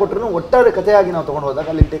ಎಷ್ಟೇ ಮಜಾ ಕೊಟ್ಟರು ಒಟ್ಟಾರೆ ಕಥೆಯಾಗಿ ನಾವು ತೊಗೊಂಡು ಹೋದಾಗ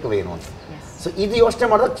ಅಲ್ಲಿ ಟೇಕ್ ಅವೇ ಏನು ಅಂತ. ಸೊ ಇದು ಯೋಚನೆ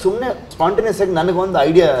ಮಾಡಿದಾಗ ಸುಮ್ಮನೆ ಸ್ಪಾಂಟೇನಿಯಸ್ ಆಗಿ ನನಗೊಂದು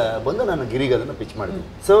ಐಡಿಯಾ ಬಂದು ನಾನು ಗಿರಿಗೆ ಅದನ್ನು ಪಿಚ್ ಮಾಡಿದ್ವಿ.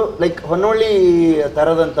 ಸೊ ಲೈಕ್ ಹೊನ್ನವಳ್ಳಿ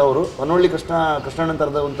ಥರದಂಥವ್ರು, ಹೊನ್ನವಳ್ಳಿ ಕೃಷ್ಣಣ್ಣನ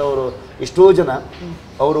ಥರದಂಥವ್ರು ಎಷ್ಟೋ ಜನ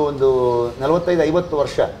ಅವರು ಒಂದು 45-50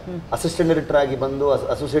 ವರ್ಷ ಅಸಿಸ್ಟೆಂಟ್ ಡೈರೆಕ್ಟರ್ ಆಗಿ ಬಂದು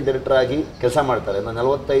ಅಸೋಸಿಯೇಟ್ ಡೈರೆಕ್ಟರ್ ಆಗಿ ಕೆಲಸ ಮಾಡ್ತಾರೆ.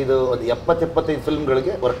 70-75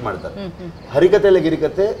 ಫಿಲ್ಮ್ಗಳಿಗೆ ವರ್ಕ್ ಮಾಡ್ತಾರೆ. ಹರಿಕಥೆ ಅಲ್ಲ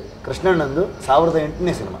ಗಿರಿಕಥೆ ಕೃಷ್ಣಣ್ಣಂದು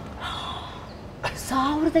 2008ನೇ ಸಿನಿಮಾ.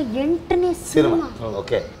 2008ನೇ ಸಿನಿಮಾ.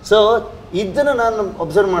 ಓಕೆ. ಸೊ ಇದನ್ನು ನಾನು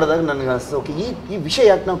ಅಬ್ಸರ್ವ್ ಮಾಡಿದಾಗ ನನಗೆ ಅನಿಸ್ತು, ಓಕೆ ಈ ವಿಷಯ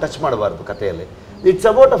ಯಾಕೆ ನಾವು ಟಚ್ ಮಾಡಬಾರ್ದು ಕಥೆಯಲ್ಲಿ. It's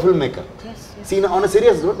about a film maker. On a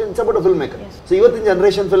serious note, it's about a film maker. So ಇವತ್ತಿನ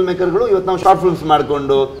ಜನರೇಷನ್ ಫಿಲ್ಮ್ ಮೇಕರ್ಗಳು ಇವತ್ತು ನಾವು ಶಾರ್ಟ್ ಫಿಲ್ಮ್ಸ್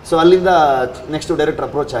ಮಾಡಿಕೊಂಡು, ಸೊ ಅಲ್ಲಿಂದ ನೆಕ್ಸ್ಟ್ ಡೈರೆಕ್ಟರ್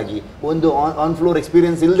ಅಪ್ರೋಚ್ ಆಗಿ ಒಂದು ಆನ್ ಫ್ಲೋರ್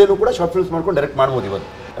ಎಕ್ಸ್ಪೀರಿಯನ್ಸ್ ಇಲ್ಲದೇನೂ ಕೂಡ ಶಾರ್ಟ್ ಫಿಲ್ಮ್ಸ್ ಮಾಡ್ಕೊಂಡು ಡೈರೆಕ್ಟ್ ಮಾಡ್ಬೋದು. ಇವತ್ತು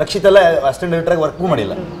ರಕ್ಷಿತ್ ಎಲ್ಲ ಅಸಿಸ್ಟೆಂಟ್ ಡೈರೆಕ್ಟರ್ ಆಗಿ ವರ್ಕೂ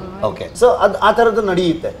ಮಾಡಿಲ್ಲ. ಓಕೆ. ಸೊ ಅದು ಆ ಥರದ್ದು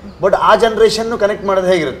ನಡೆಯುತ್ತೆ. ಬಟ್ ಆ ಜನ್ರೇಷನ್ನು ಕನೆಕ್ಟ್ ಮಾಡೋದು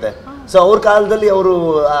ಹೇಗಿರುತ್ತೆ? ಸೊ ಅವ್ರ ಕಾಲದಲ್ಲಿ ಅವರು,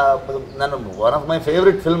 ನಾನು one of my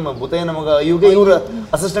favourite film Bhootayyana ಮಗ ಇವರು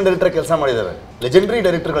ಅಸಿಸ್ಟೆಂಟ್ ಡೈರೆಕ್ಟರ್ ಕೆಲಸ ಮಾಡಿದ್ದಾರೆ. ಲೆಜೆಂಡರಿ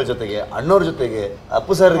ಡೈರೆಕ್ಟರ್ಗಳ ಜೊತೆಗೆ, ಅಣ್ಣವ್ರ ಜೊತೆಗೆ,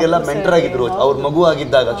 ಅಪ್ಪು ಸರ್ಗೆಲ್ಲ ಮೆಂಟರ್ ಆಗಿದ್ರು ಅವ್ರ ಮಗು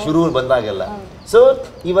ಆಗಿದ್ದಾಗ, ಶುರು ಬಂದಾಗೆಲ್ಲ. ಸೊ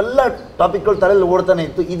ಇವೆಲ್ಲ ಟಾಪಿಕ್ಗಳು ತಲೆಯಲ್ಲಿ ಓಡ್ತಾನೆ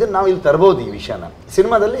ಇತ್ತು. ಇದನ್ನ ನಾವು ಇಲ್ಲಿ ತರಬಹುದು. ಈ ವಿಷಯನ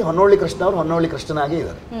ಸಿನಿಮಾದಲ್ಲಿ ಹೊನ್ನವಳ್ಳಿ ಕೃಷ್ಣ ಅವರು ಹೊನ್ನವಳ್ಳಿ ಕೃಷ್ಣನಾಗೇ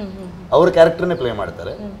ಇದ್ದಾರೆ. ಅವ್ರ ಕ್ಯಾರೆಕ್ಟರ್ನೇ ಪ್ಲೇ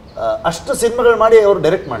ಮಾಡ್ತಾರೆ. ಅಷ್ಟು ಸಿನಿಮಾಗಳು ಮಾಡಿ ಅವರು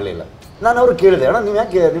ಡೈರೆಕ್ಟ್ ಮಾಡಲಿಲ್ಲ. ನಾನು ಅವ್ರು ಕೇಳಿದೆ, ಅಣ್ಣ ನೀವು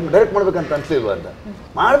ಯಾಕೆ ನಿಮ್ಗೆ ಡೈರೆಕ್ಟ್ ಮಾಡ್ಬೇಕಂತ ಅನ್ಸ್ಲಿಲ್ವಾ ಅಂತ.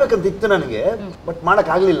 ಮಾಡ್ಬೇಕಂತ ಇತ್ತು ನನಗೆ, ಬಟ್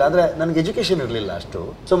ಮಾಡೋಕ್ಕಾಗಲಿಲ್ಲ. ಅಂದರೆ ನನಗೆ ಎಜುಕೇಷನ್ ಇರಲಿಲ್ಲ ಅಷ್ಟು.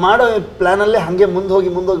 ಸೊ ಮಾಡೋ ಪ್ಲ್ಯಾನಲ್ಲೇ ಹಾಗೆ ಮುಂದೋಗಿ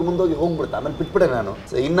ಹೋಗ್ಬಿಡ್ತಾ. ಆಮೇಲೆ ಬಿಟ್ಬಿಟ್ಟೆ ನಾನು.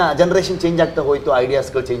 ಸೊ ಇನ್ನು ಜನ್ರೇಷನ್ ಚೇಂಜ್ ಆಗ್ತಾ ಹೋಯಿತು,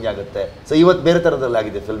 ಐಡಿಯಾಸ್ಗಳು ಚೇಂಜ್ ಆಗುತ್ತೆ. ಸೊ ಇವತ್ತು ಬೇರೆ ಥರದಲ್ಲಿ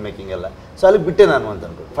ಆಗಿದೆ ಫಿಲ್ಮ್ ಮೇಕಿಂಗ್ ಎಲ್ಲ. ಸೊ ಅಲ್ಲಿ ಬಿಟ್ಟೆ ನಾನು ಅಂತ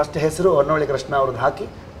ಅನ್ಕೊಂಡು ಫಸ್ಟ್ ಹೆಸರು ಹೊನ್ನವಳ್ಳಿ ಕೃಷ್ಣ ಅವ್ರದ್ದು ಹಾಕಿ,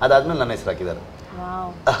 ಅದಾದ್ಮೇಲೆ ನನ್ನ ಹೆಸರು ಹಾಕಿದ್ದಾರೆ.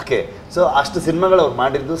 ಓಕೆ. ಸೊ ಅಷ್ಟು ಸಿನಿಮಾಗಳು ಅವ್ರು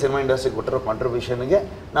ಮಾಡಿದ್ದು, ಸಿನಿಮಾ ಇಂಡಸ್ಟ್ರಿಗೆ ಕೊಟ್ಟಿರೋ ಕಾಂಟ್ರಿಬ್ಯೂಷನ್ಗೆ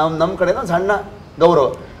ನಾವು ನಮ್ಮ ಕಡೆಯಿಂದ ಒಂದು ಸಣ್ಣ ಗೌರವ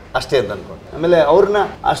ಅಷ್ಟೇ ಅಂತ ಅನ್ಕೊಂಡು. ಆಮೇಲೆ ಅವ್ರನ್ನ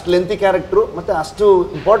ಅಷ್ಟು ಲೆಂತಿ ಕ್ಯಾರೆಕ್ಟ್ರು ಮತ್ತೆ ಅಷ್ಟು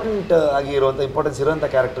ಇಂಪಾರ್ಟೆಂಟ್ ಆಗಿರುವಂಥ ಇಂಪಾರ್ಟೆನ್ಸ್ ಇರುವಂಥ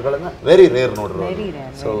ಕ್ಯಾರೆಕ್ಟರ್ಗಳನ್ನ very rare ನೋಡ್ರು.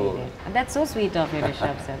 So that's so sweet of you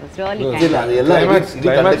Rishabh sir. It's really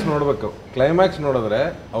climax ನೋಡ್ಬೇಕು. ಕ್ಲೈಮ್ಯಾಕ್ಸ್ ನೋಡಿದ್ರೆ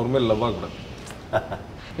ಅವ್ರ ಮೇಲೆ ಲವ್ ಆಗ್ಬಿಡುತ್ತೆ.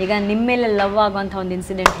 ಈಗ ನಿಮ್ಮ ಮೇಲೆ ಲವ್ ಆಗುವಂಥ ಒಂದು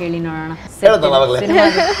ಇನ್ಸಿಡೆಂಟ್ ಹೇಳಿ ನೋಡೋಣ.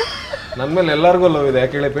 ನನ್ನ ಮೇಲೆ ಎಲ್ಲರಿಗೂ ಲವ್ ಇದೆ.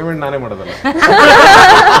 ಯಾಕೆ ಹೇಳಿ, ಪೇಮೆಂಟ್ ನಾನೇ ಮಾಡೋದಲ್ಲ.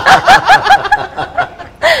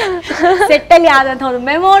 ಸೆಟ್ಟಲ್ಲಿ ಆದಂಥ ಒಂದು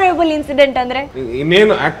ಮೆಮೊರೇಬಲ್ ಇನ್ಸಿಡೆಂಟ್ ಅಂದ್ರೆ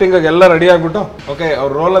ಇನ್ನೇನು ಆಕ್ಟಿಂಗ್ ಆಗಿ ಎಲ್ಲ ರೆಡಿ ಆಗ್ಬಿಟ್ಟು, ಓಕೆ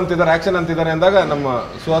ಅವ್ರು ರೋಲ್ ಅಂತಿದ್ದಾರೆ, ಆಕ್ಷನ್ ಅಂತಿದ್ದಾರೆ ಅಂದಾಗ ನಮ್ಮ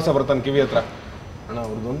ಸುಹಾಸ ಬರ್ತಾನೆ ಕಿವಿ ಹತ್ರ, ಅಣ್ಣ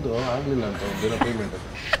ಅವ್ರದ್ದೊಂದು ಆಗ್ಲಿಲ್ಲ ಅಂತ ಒಂದಿನ ಪೇಮೆಂಟ್.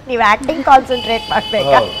 ನೀವು ಆಕ್ಟಿಂಗ್ ಕಾನ್ಸಂಟ್ರೇಟ್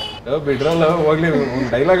ಮಾಡ್ಬೇಕಾ? ಬಿಡ್ರಲ್ಲ, ಹೋಗ್ಲಿ ಒಂದು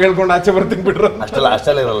ಡೈಲಾಗ್ ಹೇಳ್ಕೊಂಡು ಆಚೆ ಬರ್ತೀನಿ ಬಿಡ್ರ.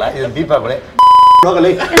 ಅಷ್ಟೆಲ್ಲ ಇರಲ್ಲ. ಇದು ದೀಪಾವಳಿ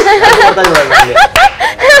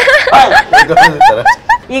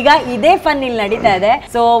ಈಗ ಇದೇ ಫನ್ ಇಲ್ಲಿ ನಡೀತಾ ಇದೆ.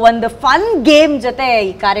 ಸೊ ಒಂದು ಫನ್ ಗೇಮ್ ಜೊತೆ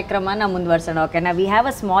ಈ ಕಾರ್ಯಕ್ರಮನ ಮುಂದುವರ್ಸೋಣ. ಓಕೆನಾ? We have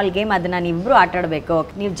a small game, ಅದನ್ನ ನೀವಿಬ್ರು ಆಟ ಆಡಬೇಕು.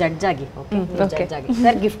 ನೀವು ಜಡ್ಜ್ ಆಗಿ.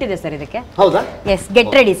 ಸರ್ ಗಿಫ್ಟ್ ಇದೆ ಸರ್ ಇದಕ್ಕೆ. ಹೌದಾ? S,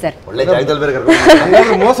 get ready sir.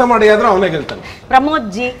 ಮೋಸ ಮಾಡಿ ಆದ್ರೆ ಅವನೇ ಗೆಲ್ತಾನೆ. ಪ್ರಮೋದ್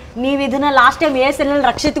ಜಿ, ನೀವ್ ಇದನ್ನ ಲಾಸ್ಟ್ ಟೈಮ್ ಎಸ್ ಎಲ್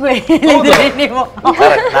ರಕ್ಷಿತ್ಗೂ ಹೇಳಿದ್ರಿ ನೀವು.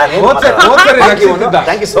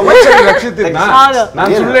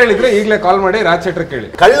 ನಾನು ಸುಳ್ಳು ಹೇಳಿದ್ರೆ ಈಗಲೇ ಕಾಲ್ ಮಾಡಿ ರಾಜ್ ಶೆಟ್ರ್ ಕೇಳಿ.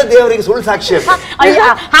 ಕಳ್ಳ ದೇವರಿಗೆ ಸುಳ್ಳು ಸಾಕ್ಷಿ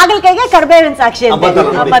ಹಾಗಲಕಾಯಿಗೆ ಕರ್ಬೇವಿನ ಸಾಕ್ಷಿ ಅಂತ.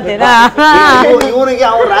 ಇವನಿಗೆ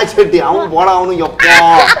ಅವ್ನು ರಾಜ್ ಶೆಟ್ಟಿ, ಅವ್ನು ಬೋಳ, ಅವನು ಯಪ್ಪ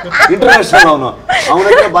ಇಂಟರ್ನ್ಯಾಷನಲ್, ಅವನು ಅವನ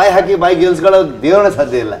ಹತ್ರ ಬಾಯಿ ಹಾಕಿ ಬಾಯಿ ಗೆಲ್ಸ್ಕೊಳ್ಳೋ ದೇವರೇ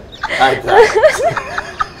ಸಾಧ್ಯ ಇಲ್ಲ. ಆಯ್ತಾ?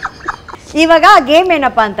 ಇವಾಗ ಗೇಮ್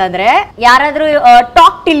ಏನಪ್ಪಾ ಅಂತಂದ್ರೆ, ಯಾರಾದ್ರೂ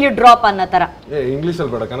ಟಾಕ್ ಟಿಲ್ ಯು ಡ್ರಾಪ್ ಅನ್ನೋ ತರ. ಇಂಗ್ಲಿಷ್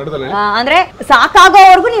ಅಲ್ಲಿ ಬೇಡ, ಕನ್ನಡದಲ್ಲಿ. ಅಂದ್ರೆ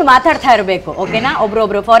ಸಾಕಾಗೋವರೆಗೂ ನೀವು ಮಾತಾಡ್ತಾ ಇರಬೇಕು. ಓಕೆನಾ?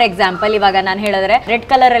 ಒಬ್ರೊಬ್ರು. ಫಾರ್ ಎಕ್ಸಾಂಪಲ್, ಇವಾಗ ನಾನು ಹೇಳಿದ್ರೆ ರೆಡ್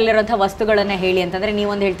ಕಲರ್ ಅಲ್ಲಿರುವಂತಹ ವಸ್ತುಗಳನ್ನ ಹೇಳಿ ಅಂತಂದ್ರೆ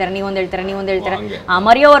ನೀವೊಂದು ಹೇಳ್ತಾರೆ, ನೀವೊಂದು ಹೇಳ್ತಾರೆ, ನೀವೊಂದು ಹೇಳ್ತಾರೆ.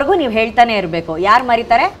 ಮರಿಯೋವರೆಗೂ ನೀವು ಹೇಳ್ತಾನೆ ಇರಬೇಕು. ಯಾರು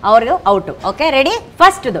ಮರಿತಾರೆ ಅವ್ರಿಗೂ out. Okay, ready?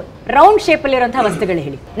 First round shape ಅಲ್ಲಿ ಇರುವಂತಹ ವಸ್ತುಗಳು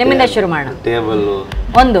ಹೇಳಿ. ನಿಮ್ಮಿಂದ ಶುರು ಮಾಡೋಣ. ಟೇಬಲ್,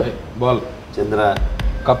 ಒಂದು ಬಾಲ್, ಚಂದ್ರ,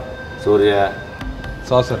 ಕಪ್, ಸೂರ್ಯ,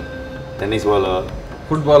 saucer, tennis ball,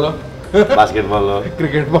 football, basket ball,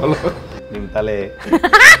 cricket ball, ನಿಮ್ ತಲೆ,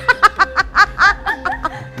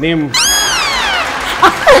 ನಿಮ್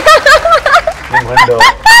ಹಣ್ಣು,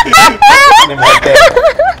 ನಿಮ್ ಹೊಟ್ಟೆ.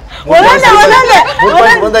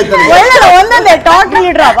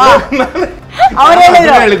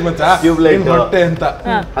 ಟ್ಯೂಬ್ಲೈಟ್ ಅಂತ.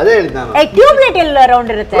 ಅದೇ ಹೇಳಿದ್ ನಾನು. ಟ್ಯೂಬ್ಲೈಟ್ ಎಲ್ಲ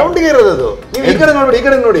ರೌಂಡ್ ಇರುತ್ತೆ. ರೌಂಡಿಗೆ ಇರೋದು ಅದು. ನೀವು ಈ ಕಡೆ ನೋಡಿ, ಈ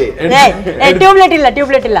ಕಡೆ ನೋಡಿ. ಟ್ಯೂಬ್ಲೈಟ್ ಇಲ್ಲ,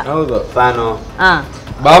 ಟ್ಯೂಬ್ಲೈಟ್ ಇಲ್ಲ. ಹೌದು. ಫ್ಯಾನು,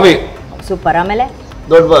 ಬಾವಿ, ಸೂಪರ್. ಆಮೇಲೆ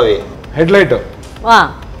ದೊಡ್ಡ ಬಾವಿ, ಹೆಡ್ಲೈಟ್,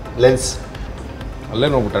 ಲೆನ್ಸ್, ಅಲ್ಲೇ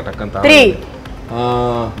ನೋಡ್ಬಿಟ್ಟ ಟಕ್ಕಂತ. 3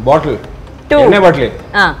 ಬಾಟ್ಲ್, 2 ಎಣ್ಣೆ bottle,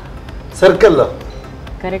 circle,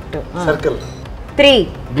 correct. Circle, 3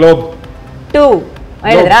 globe, 2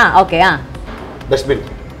 ಹೇಳಿದ್ರಾ? Okay. Dustbin.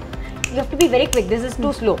 You have to be very quick, this is two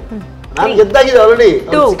slow. ನಾನು ಗೆದ್ದಾಗಿದೆ ಆಲ್ರೆಡಿ.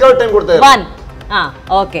 ಸಿಕ್ಕಾಪಟ್ಟೆ ಟೈಮ್ ಕೊಡ್ತಾ ಇದ್ದಾರೆ. 1.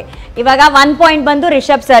 ಓಕೆ, ಇವಾಗ 1 ಪಾಯಿಂಟ್ ಬಂದು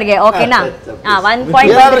ರಿಷಬ್ ಸರ್ಗೆ. ಓಕೆನಾ? 1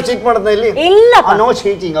 ಪಾಯಿಂಟ್. ಯಾರಾದ್ರೂ ಚೀಟ್ ಮಾಡೋದಾ ಇಲ್ಲಿ? ಇಲ್ಲ, no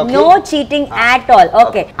cheating. Okay, no cheating at all.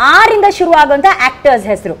 Okay, 6 ಇಂದ ಶುರು ಆಗುವಂತ ಆಕ್ಟರ್ಸ್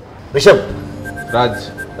ಹೆಸರು. Rishabh, Raj,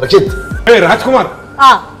 Rakshit, Rajkumar,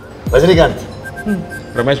 Rajinikanth,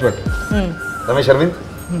 Ramesh Bhat, Ramesh Arvind,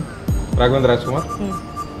 Raghavendra Rajkumar.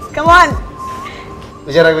 Come on.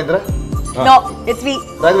 Vijaya Raghavendra. No, it's V.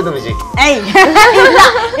 Raghavendra Vijay. ಏಯ್,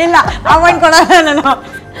 ಇಲ್ಲ ಅವಾಯ್ಡ್ ಕೊಡೋಣ ನಾನು.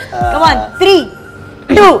 Come on. 3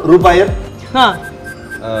 2 ರೂಪಾಯರ್,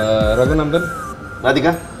 ರಘುನಂದನ್,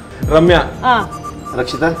 ರಾಧಿಕಾ, ರಮ್ಯಾ,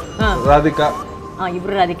 ರಕ್ಷಿತಾ, ರಾಧಿಕಾ.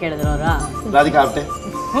 ಇಬ್ರು ರಾಧಿಕಾ ಹೇಳಿದ್ರು ಅವರ. ರಾಧಿಕಾ ಆಪ್ಟೆ.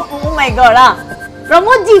 ಓ ಮೈ ಗಾಡ್.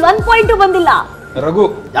 ಪ್ರಮೋದ್ ಜಿ 1.2 ಬಂದಿಲ್ಲ. ರಘು.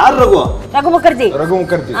 ಯಾರು ರಘು? ರಘು ಮುಖರ್ಜಿ. ರಘು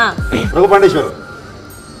ಮುಖರ್ಜಿ. ರಘು ಪಾಂಡೇಶ್ವರ್.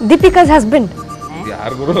 ದೀಪಿಕಾಸ್ ಹಸ್ಬೆಂಡ್.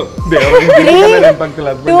 ಯಾರು ಗುರು? 2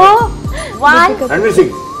 1. ರಣವೀರ್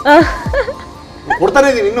ಸಿಂಗ್. ಕೊಡ್ತಾನೆ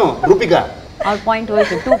ಇದೀನಿ ಇನ್ನು. ರೂಪಿಕಾ. ಅವ್ರ ಪಾಯಿಂಟ್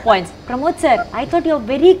ಹೋಯ್ತು. 2 points. Pramod sir, I thought you are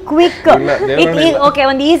very quick. Okay,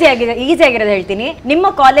 ಒಂದು ಈಸಿ ಆಗಿರೋದು ಹೇಳ್ತೀನಿ. ನಿಮ್ಮ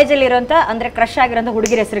ಕಾಲೇಜಲ್ಲಿ ಇರುವಂತ ಅಂದ್ರೆ ಕ್ರಶ್ ಆಗಿರೋಂತ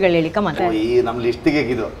ಹುಡುಗಿರ ಹೆಸರುಗಳು ಹೇಳಿ. Come on. ಈ ನಮ್ಮ ಲಿಸ್ಟಿಗೆ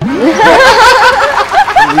ಇದು.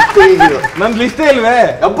 ನನ್ ಲಿಸ್ಟೇ ಇಲ್ವೇ?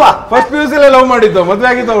 ಅಪ್ಪ, ಫಸ್ಟ್ PUC ಲವ್ ಮಾಡಿದ್ದು, ಮದ್ವೆ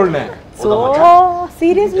ಆಗಿದ್ದು ಅವಳನ್ನೇ. So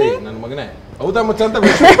seriously? ನನ್ನ ಮಗನೇ ಹೌದಾ ಮಚ್ಚ ಅಂತ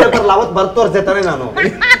ಅವತ್ತು ಬರ್ತೋರ್ಸೆ ತಾನೆ ನಾನು.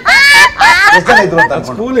 ಎಷ್ಟು ಜನ ಇದ್ರು ಅಂತ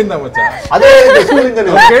ಸ್ಕೂಲಿಂದ ಮಚ್ಚ. ಅದೇ ಸ್ಕೂಲಿಂದ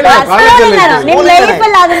ನಿಮ್ಮ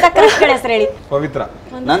ಲೈಫಲ್ಲಿ ಆದಂತ ಕ್ರಶ್ಗಳ ಹೆಸರು ಹೇಳಿ. ಪವಿತ್ರ.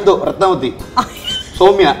 ನಂದು ರತ್ನಾವತಿ,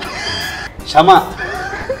 ಸೌಮ್ಯ, ಶಮ.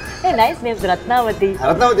 Nice names. ರತ್ನಾವತಿ.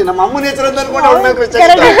 ರತ್ನಾವತಿ ನಮ್ಮ ಅಮ್ಮನ ಹೆಸರು ಅಂತ ಅನ್ಕೊಂಡು ಅವಳ ಮೇಲೆ ಕ್ರಶ್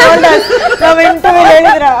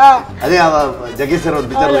ಅದೇ ಜಗೇಶ್ ಸರ್ ಒಂದು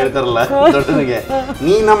ಪಿಕ್ಚರ್ ಹೇಳ್ತಾರಲ್ಲ ದೊಡ್ಡನಿಗೆ,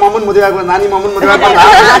 ನೀ ನಮ್ಮ ಅಮ್ಮನ ಮದುವೆ ಆಗ್ಬಾರ್ದು, ನಾನು ನಿಮ್ಮ ಅಮ್ಮನ ಮದುವೆ ಆಗ್ಬಾರ್ದು.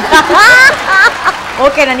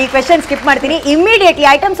 ಓಕೆ, ನಾನು ಈ ಕ್ವೆಶ್ಚನ್ ಸ್ಕಿಪ್ ಮಾಡ್ತೀನಿ. ಇಮಿಡಿಯೇಟ್ಲಿ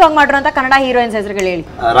ಐಟಮ್ ಸಾಂಗ್ ಮಾಡಿರುವಂತ ಕನ್ನಡ ಹೀರೋಯಿನ್ಸ್ ಹೆಸರುಗಳು ಹೇಳಿ.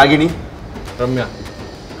 ರಾಗಿಣಿ, ರಮ್ಯಾ,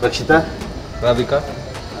 ರಕ್ಷಿತಾ, ರಾಧಿಕಾ,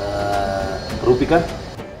 ರೂಪಿಕಾ.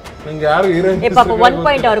 ನಂಗೆ ಯಾರು ಹೀರೋಯಿನ್? ಪಾಪ 1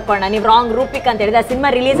 ಪಾಯಿಂಟ್ ಅವ್ರು ಕೊಡ. ನೀವು ರಾಂಗ್. ರೂಪಿಕಾ ಅಂತ ಹೇಳಿದ್ರೆ ಸಿನಿಮಾ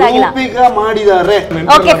ರಿಲೀಸ್ ಆಗಿಲ್ಲ. ರೂಪಿಕಾ ಮಾಡಿದ್ದಾರೆ.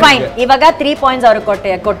 Okay fine. ಇವಾಗ 3 ಪಾಯಿಂಟ್ಸ್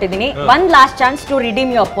ಅವ್ರಿಗೆ ಕೊಟ್ಟಿದ್ದೀನಿ. One last chance to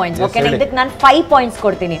redeem your points. ಓಕೆನಾ? ಇದಕ್ಕೆ ನಾನು 5 ಪಾಯಿಂಟ್ಸ್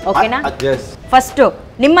ಕೊಡ್ತೀನಿ. ಓಕೆನಾ? ಫಸ್ಟ್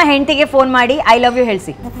ನಿಮ್ಮ ಹೆಂಡತಿಗೆ ಫೋನ್ ಮಾಡಿ ಐ ಲವ್ ಯು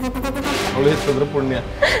ಹೇಳ್ಸಿ. ಅವಳು ಹೆಸರು ಪುಣ್ಯ.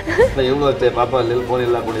 ಪಾಪ ಅಲ್ಲಿ ಫೋನ್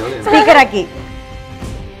ಇಲ್ಲ. ಸ್ಪೀಕರ್ ಹಾಕಿ.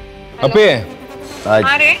 ಅಪ್ಪಿ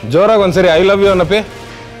ಜೋರಾಗಿ ಒಂದ್ಸರಿ I love you ಅನ್ನಪ್ಪಿ.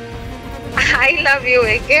 I love you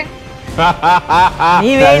ಏಕೆ?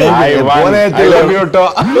 I love you to.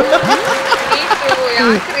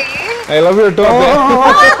 I love you to.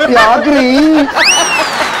 ಯಾಕ್ರಿ?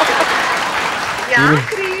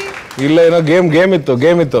 ಇಲ್ಲ, ಏನೋ ಗೇಮ್ ಇತ್ತು.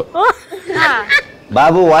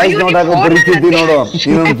 ಬಾಬು ವಾಯ್ಸ್ ನೋಟ್ ಹಾಕೋ ಪರಿಸ್ಥಿತಿ ನೋಡು.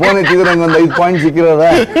 ಇನ್ನೊಂದು ಫೋನ್ ಎತ್ತಿದ್ರೆ ನಂಗೆ ಒಂದು 5 ಪಾಯಿಂಟ್ ಸಿಕ್ಕಿರೋದ.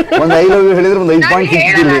 ಒಂದು ಐ ಲವ್ ಯು ಹೇಳಿದ್ರೆ ಒಂದು 5 ಪಾಯಿಂಟ್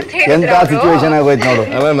ಸಿಕ್ಕಿಲ್ಲ. ಎಂತ ಸಿಚುವೇಶನ್ ಆಗೋಯ್ತು ನೋಡು.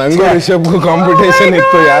 ಅಲ್ಲ, ನಂಗೂ ರಿಷಬ್ಗೂ ಕಾಂಪಿಟೇಷನ್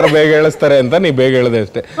ಇತ್ತು, ಯಾರು ಬೇಗ ಹೇಳಿಸ್ತಾರೆ ಅಂತ. ನೀ ಬೇಗ ಹೇಳಿದೆ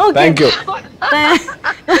ಅಷ್ಟೇ. Thank you.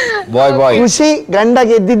 ಬಾಯ್ ಬಾಯ್. ಖುಷಿ ಗಂಡ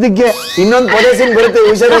ಗೆದ್ದಿದ್ದಕ್ಕೆ ಇನ್ನೊಂದು ಪೊಸೆಸಿಂಗ್ ಬರುತ್ತೆ,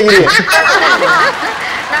 ಹುಷಾರಾಗಿರಿ.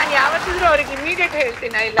 ನಾನು ಯಾವತ್ತಿದ್ರು ಅವ್ರಿಗೆ ಇಮಿಡಿಯೇಟ್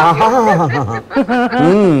ಹೇಳ್ತೀನಿ ಐ ಲವ್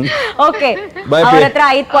ಓಕೆ, ಅವ್ರ ಹತ್ರ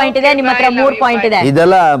 5 ಪಾಯಿಂಟ್ ಇದೆ, ನಿಮ್ಮ ಹತ್ರ 3 ಪಾಯಿಂಟ್ ಇದೆ.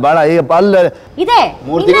 ಇದೆಲ್ಲ ಬಹಳ ಈಗ ಅಲ್ಲ ಇದೆ,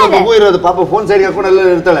 3 ತಿಂಗಳು ಮಗು ಇರೋದು ಪಾಪ, ಫೋನ್ ಸೈಡ್ ಹಾಕೊಂಡು ಎಲ್ಲ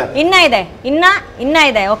ಇರ್ತಾಳೆ. ಇನ್ನ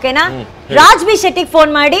ಇದೆ. ಓಕೆನಾ? ರಾಜ್ ಬಿ ಶೆಟ್ಟಿಗೆ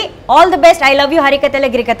ಫೋನ್ ಮಾಡಿ all the best, I love you ಹರಿಕತೆ ಅಲ್ಲ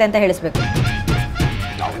ಗಿರಿಕತೆ ಅಂತ ಹೇಳಿಸ್ಬೇಕು.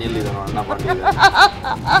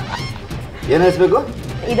 ಏನ್ ಹೇಳಿಸ್ಬೇಕು?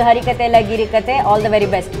 ಇದು ಹರಿಕತೆ ಅಲ್ಲ ಗಿರಿಕತೆ, ಆಲ್ ದ ವೆರಿ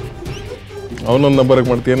ಬೆಸ್ಟ್. ಅವನೊಂದು ನಂಬರ್ಗೆ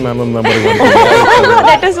ಮಾಡ್ತೀನಿ, ನಾನೊಂದು ನಂಬರ್ಗೆ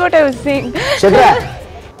that is what I was saying. ಶಕ್ರ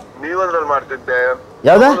ನೀವೊಂದ್ರಲ್ಲಿ ಮಾಡ್ತಿದ್ದೆ,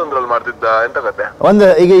 ಯಾವ್ದ ಒಂದ್ರಲ್ಲಿ ಮಾಡ್ತಿದ್ದ, ಎಂತ ಕತೆ? ಒಂದು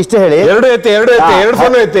ಈಗ ಇಷ್ಟೇ ಹೇಳಿ. ಎರಡು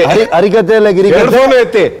ಫೋನ್ ಐತಿ. ಹರಿಕತೆ ಎಲ್ಲ ಗಿರಿಕತೆ ಫೋನ್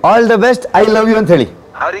ಐತಿ. All the best, I love you ಅಂತ ಹೇಳಿ.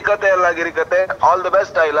 ಹರಿಕತೆ ಎಲ್ಲ ಗಿರಿಕತೆ, all the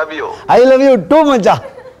best, I love you. I love you two ಮಚ,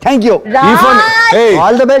 thank you. ಈ ಫೋನ್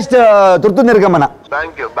ಆಲ್ ದ ಬೆಸ್ಟ್, ತುರ್ತು ನಿರ್ಗಮನ.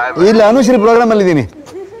 ಥ್ಯಾಂಕ್ ಯು, ಬಾಯ್. ಇಲ್ಲ ಅನುಶ್ರೀ ಪ್ರೋಗ್ರಾಮ್ ಅಲ್ಲಿ ಇದ್ದೀನಿ.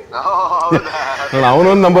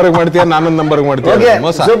 ಅವನೊಂದು ನಂಬರ್ಗೆ ಮಾಡ್ತೀಯ, ನಾನೊಂದು ನಂಬರ್ಗೆ ಮಾಡ್ತೀಯ. ಓಕೆ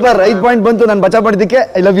ಸೂಪರ್, 5 ಪಾಯಿಂಟ್ ಬಂತು. ನಾನು ಬಚಾ ಮಾಡಿದ್ದಕ್ಕೆ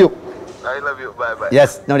I love you. I love you, bye bye.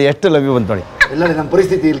 S ನೋಡಿ ಎಷ್ಟು ಲವ್ ಯು ಬಂತು ನೋಡಿ. ಇಲ್ಲ ನಮ್ಮ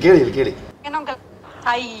ಪರಿಸ್ಥಿತಿ ಇಲ್ಲಿ ಕೇಳಿ.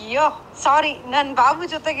 ಅಯ್ಯೋ ಸಾರಿ, ನನ್ ಬಾಬು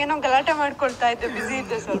ಜೊತೆಗೆ ಏನೋ ಗಲಾಟೆ ಮಾಡ್ಕೊಳ್ತಾ ಇದ್ದೆ, ಬಿಸಿ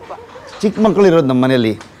ಇದ್ದೆ ಸ್ವಲ್ಪ. ಚಿಕ್ಕ ಮಕ್ಕಳು ಇರೋದು ನಮ್ಮ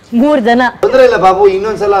ಮನೆಯಲ್ಲಿ 3 ಜನ. ತೊಂದರೆ ಇಲ್ಲ ಬಾಬು,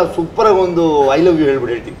 ಇನ್ನೊಂದ್ಸಲ ಸೂಪರ್ ಆಗಿ ಒಂದು ಐ ಲವ್ ಯು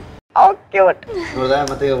ಹೇಳ್ಬಿಟ್ಟು ಹೇಳ್ತೀನಿ. ನೋಡ್ದಾ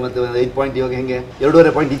ಮತ್ತೆ 5 ಪಾಯಿಂಟ್. ಇವಾಗ ಹೆಂಗೆ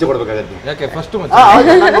 2.5 ಪಾಯಿಂಟ್ ಈಚೆ ಕೊಡ್ಬೇಕಾಗತ್ತೆ. ಯಾಕೆ ಫಸ್ಟ್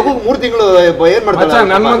ಮಗು 3 ತಿಂಗಳು ಏನ್ ಮಾಡ್ತಾನೆ?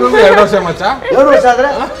 ನನ್ನ ಮಗನಿಗೆ 2 ವರ್ಷ ಮಚ್ಚ. 2 ವರ್ಷ ಆದ್ರೆ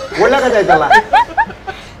ಒಳ್ಳೆ ಕಥೆ ಆಯ್ತಲ್ಲ.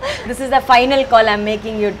 This is the final call I am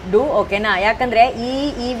making you do. ಓಕೆನಾ? ಯಾಕಂದ್ರೆ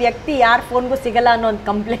ಈ ವ್ಯಕ್ತಿ ಯಾರ ಫೋನ್ಗೂ ಸಿಗಲ್ಲ ಅನ್ನೋ ಒಂದು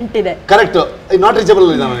ಕಂಪ್ಲೇಂಟ್ ಇದೆ. ಕರೆಕ್ಟ್, ನಾಟ್ ರೀಚಬಲ್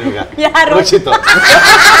ಈಗ. ಯಾರು? ರಕ್ಷಿತ್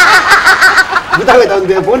ಗೊತ್ತಾಗೋಯ್ತು,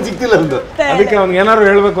 ಅವ್ನಿಗೆ ಫೋನ್ ಸಿಗ್ತಿಲ್ಲ ಒಂದು. ಅದಕ್ಕೆ ಅವ್ನಿಗೆ ಏನಾದ್ರು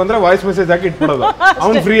ಹೇಳ್ಬೇಕು ಅಂದ್ರೆ ವಾಯ್ಸ್ ಮೆಸೇಜ್ ಹಾಕಿ ಇಟ್ಬಿಡೋದು.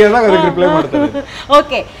 ಅವ್ನು ಫ್ರೀ ಆದಾಗ ಅದಕ್ಕೆ ರಿಪ್ಲೈ ಮಾಡ್ತಾನೆ.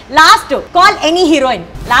 Okay, last call any heroine.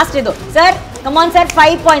 Last ಇದು sir, come on sir,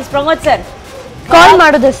 5 points. Pramod sir call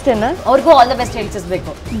ಮಾಡೋದಷ್ಟೇನಾ? ಅವ್ರಿಗೂ ಆಲ್ ದ ಬೆಸ್ಟ್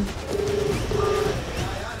ಹೇಳಿಸಬೇಕು.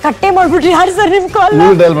 ಕಟ್ಟೆ ಮಾಡ್ಬಿಟ್ರಿ ಯಾರು ಸರ್ ನಿಮ್ ಕಾಲ್?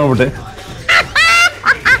 ನೀವು ಡಯಲ್ ಮಾಡ್ಬಿಟ್ಟೆ.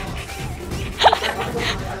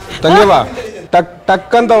 ತಂಗೇವಾ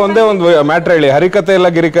ಟಕ್ ಅಂತ ಒಂದೇ ಒಂದು ಮ್ಯಾಟ್ರ್ ಹೇಳಿ. ಹರಿಕತೆ ಎಲ್ಲ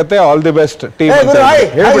ಗಿರಿಕತೆ, ಆಲ್ ದಿ ಬೆಸ್ಟ್ ಟೀಮ್.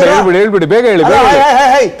 ಹೇಳ್ಬಿಡಿ ಬೇಗ ಹೇಳಿ.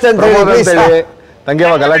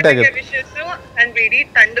 ತಂಗೇವಾ ಗಲಾಟೆ ಆಗುತ್ತೆ. ಇಡೀ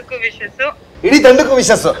ತಂಡಕ್ಕೂ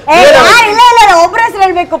ವಿಶಸ್. ಒಬ್ಬರ ಹೆಸರು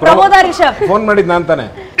ಹೇಳ್ಬೇಕು. ಪ್ರಮೋದ ರಿಷಬ್ ಫೋನ್ ಮಾಡಿದ್ ನಾನ್ ತಾನೆ.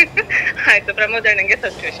 ಆಯ್ತು, ಪ್ರಮೋದ್ ಅಣ್ಣಂಗೆ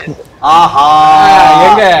ಫಸ್ಟ್ ವಿಶಸ್. ಆಹಾ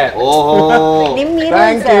ಹೆಂಗೆ? ಓಹೋ,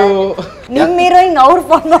 ನಿಮ್ ಹೀರೋಯಿನ್ ಅವ್ರು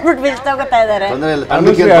ಫೋನ್ ಮಾಡ್ಬಿಟ್ಟು ವಿಶ್ ತಗೋತಾ ಇದಾರೆ.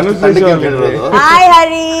 ಹಾಯ್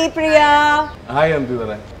ಹರಿ, ಪ್ರಿಯಾ ಹಾಯ್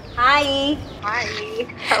ಅಂತಿದ್ದಾರೆ. Hi.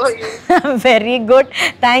 Very good,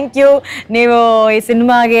 thank you. ನೀವು ಈ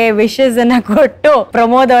ಸಿನಿಮಾಗೆ ವಿಶಸ್ ಅನ್ನ ಕೊಟ್ಟು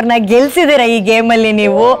ಪ್ರಮೋದ್ ಅವ್ರನ್ನ ಗೆಲ್ಸಿದಿರ ಈ ಗೇಮ್ ಅಲ್ಲಿ.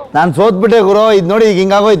 ನೀವು ನಾನ್ ಸೋತ್ಬಿಟ್ಟೆ ಗುರು, ಇದ್ ನೋಡಿ ಈಗ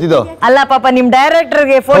ಹಿಂಗಾಗೋಯ್ತಿದ್ದು. ಅಲ್ಲ ಪಾಪ ನಿಮ್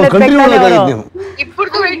ಡೈರೆಕ್ಟರ್ಗೆ ಫೋನ್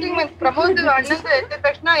ಇಬ್ಬರದು ವೇಟಿಂಗ್ ಬಂತು. ಪ್ರಮೋದ್ ಅಣ್ಣಂದು ಎದ್ದ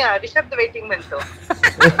ತಕ್ಷಣ ರಿಷಬ್ದು ವೇಟಿಂಗ್ ಬಂತು.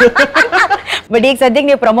 ಬಟ್ ಈಗ ಸದ್ಯಕ್ಕೆ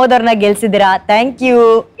ನೀವು ಪ್ರಮೋದ್ ಅವ್ರನ್ನ ಗೆಲ್ಸಿದಿರಾ. Thank you.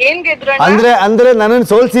 ಏನ್ ಗೆದ್ರು? ಅಂದ್ರೆ ನನ್ನನ್ನು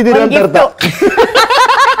ಸೋಲ್ಸಿದೀರ ಅಂತ ಅರ್ಥ.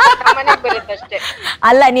 ಮನೆಗೆ ಬರುತ್ತಷ್ಟೇ.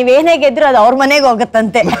 ಅಲ್ಲ, ನೀವೇನೇ ಗೆದ್ರು ಅದು ಅವ್ರ ಮನೆಗೆ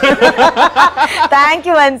ಹೋಗುತ್ತಂತೆ. Thank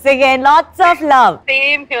you once again, lots of love.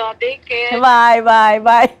 Same here, take care.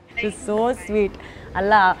 Bye. So sweet.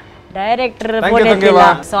 ಅಲ್ಲ, ಡೈರೆಕ್ಟರ್ ಫೋನ್ ಎತ್ತಿಲ್ಲ.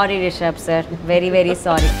 ಸಾರಿ Rishabh sir, very very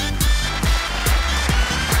sorry.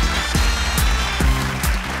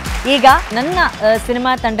 ಈಗ ನನ್ನ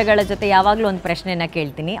ಸಿನಿಮಾ ತಂಡಗಳ ಜೊತೆ ಯಾವಾಗಲೂ ಒಂದು ಪ್ರಶ್ನೆನ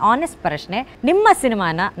ಕೇಳ್ತೀನಿ, ಆನೆಸ್ಟ್ ಪ್ರಶ್ನೆ. ನಿಮ್ಮ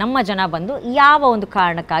ಸಿನಿಮಾನ ನಮ್ಮ ಜನ ಬಂದು ಯಾವ ಒಂದು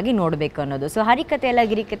ಕಾರಣಕ್ಕಾಗಿ ನೋಡಬೇಕು ಅನ್ನೋದು. ಸೊ ಹರಿಕತೆ ಎಲ್ಲ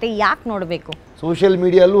ಗಿರಿಕತೆ ಯಾಕೆ ನೋಡಬೇಕು? ಸೋಷಿಯಲ್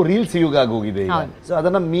ಮೀಡಿಯಲ್ಲೂ ರೀಲ್ಸ್ ಯುಗ ಆಗೋಗಿದೆ. ಸೊ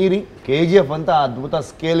ಅದನ್ನ ಮೀರಿ KGF ಅಂತ ಅದ್ಭುತ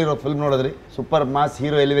ಸ್ಕೇಲ್ ಇರೋ ಫಿಲ್ಮ್ ನೋಡಿದ್ರಿ, super mass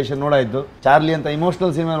hero elevation ನೋಡಾಯ್ತು, Charlie ಅಂತ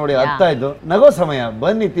ಇಮೋಷನಲ್ ಸಿನಿಮಾ ನೋಡಿ ಅರ್ಥ ಆಯ್ತು. ನಗೋ ಸಮಯ,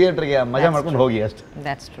 ಬನ್ನಿ ಥಿಯೇಟರ್ಗೆ ಮಜಾ ಮಾಡ್ಕೊಂಡು ಹೋಗಿ ಅಷ್ಟೇ.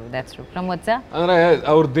 That's true. ಪ್ರಮೋದ್ ಸರ್, ಅಂದ್ರೆ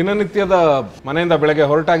ಅವ್ರ ದಿನನಿತ್ಯದ ಮನೆಯಿಂದ ಬೆಳಗ್ಗೆ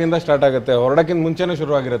ಹೊರಟಾಗಿಂದ ಸ್ಟಾರ್ಟ್ ಆಗುತ್ತೆ, ಹೊರಡಕ್ಕಿಂತ ಮುಂಚೆನೇ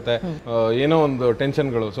ಶುರು ಆಗಿರುತ್ತೆ ಏನೋ ಒಂದು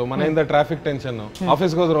ಟೆನ್ಷನ್ಗಳು. ಸೊ ಮನೆಯಿಂದ ಟ್ರಾಫಿಕ್ ಟೆನ್ಷನ್,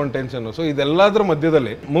 ಆಫೀಸ್ಗೆ ಹೋದ್ರೆ ಒಂದು ಟೆನ್ಷನ್. ಸೊ ಇದೆಲ್ಲದ್ರ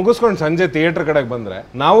ಮಧ್ಯದಲ್ಲಿ ಮುಗಿಸ್ಕೊಂಡು ಸಂಜೆ ಥಿಯೇಟರ್ ಕಡೆಗೆ ಬಂದ್ರೆ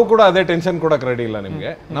ನಾವು ಕೂಡ ಅದೇ ಟೆನ್ಷನ್ ಕೊಡಕ್ ರೆಡಿ ಇಲ್ಲ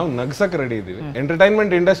ನಿಮ್ಗೆ. ನಾವು ನಗ್ಸಕ್ ರೆಡಿ ಇದೀವಿ.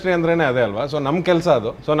 ಎಂಟರ್ಟೈನ್ಮೆಂಟ್ ಇಂಡಸ್ಟ್ರಿ ಅಂದ್ರೇನೆ ಅದೇ ಅಲ್ವಾ? ಸೊ ನಮ್ ಕೆಲಸ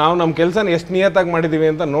ಅದು. ಸೊ ನಾವು ನಮ್ ಕೆಲಸನ ಎಷ್ಟು ನಿಯತ್ತಾಗಿ ಮಾಡಿದೀವಿ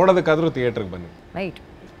ಅಂತ ನೋಡೋದಕ್ಕಾದ್ರೂ ಥಿಯೇಟರ್ಗೆ ಬನ್ನಿ. ರೈಟ್.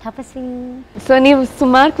 ಸೊ ನೀವು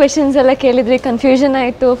ಸುಮಾರು ಕ್ವೆಶನ್ಸ್ ಎಲ್ಲ ಕೇಳಿದ್ರಿ, ಕನ್ಫ್ಯೂಷನ್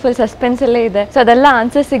ಆಯಿತು, ಫುಲ್ ಸಸ್ಪೆನ್ಸ್ ಎಲ್ಲ ಇದೆ. ಸೊ ಅದೆಲ್ಲ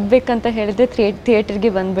ಆನ್ಸರ್ ಸಿಗ್ಬೇಕಂತ ಹೇಳಿದ್ರೆ ಥಿಯೇಟರ್ಗೆ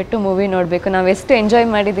ಬಂದ್ಬಿಟ್ಟು ಮೂವಿ ನೋಡಬೇಕು. ನಾವು ಎಷ್ಟು ಎಂಜಾಯ್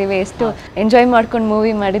ಮಾಡಿದ್ದೀವಿ, ಎಷ್ಟು ಎಂಜಾಯ್ ಮಾಡ್ಕೊಂಡು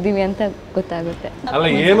ಮೂವಿ ಮಾಡಿದ್ದೀವಿ ಅಂತ ಗೊತ್ತಾಗುತ್ತೆ. ಅಲ್ಲ,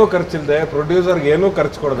 ಏನು ಖರ್ಚಿಲ್ದೆ, ಪ್ರೊಡ್ಯೂಸರ್ಗೆ ಏನು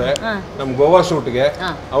ಖರ್ಚು ಕೊಡದೆ ನಮ್ ಗೋವಾ ಶೂಟ್ಗೆ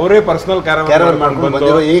ಅವರೇ ಪರ್ಸನಲ್ ಕ್ಯಾರವನ್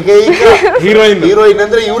ಮಾಡ್ಕೊಂಡು ಹೀರೋಯಿನ್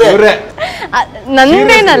ಅಂದ್ರೆ ಇವರೇ.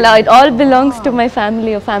 ನಂದೇನಲ್ಲ, it all belongs to my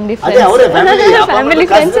family friends.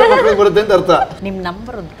 ನಿಮ್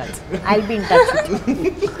ನಂಬರ್ ಒಂದು ಕಳ್ಸಿ, I will be in touch.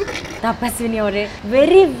 ತಪಸ್ವಿನಿ ಅವರೇ,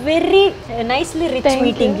 very very nicely rich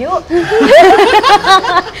meeting you.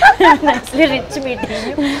 Nicely rich meeting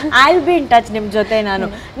you. I will be in touch ನಿಮ್ಮ ಜೊತೆ. ನಾನು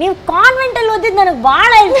ನೀವು ಕಾನ್ವೆಂಟ್ ಅಲ್ಲಿ ಓದಿದ್ದು ನನಗೆ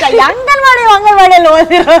ಬಹಳ ಇಷ್ಟ. ಅಂಗನವಾಡಿಯಲ್ಲಿ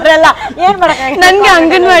ಓದಿರೋರೆಲ್ಲ ಏನ್ ಮಾಡಕ್ಕೆ, ನನ್ಗೆ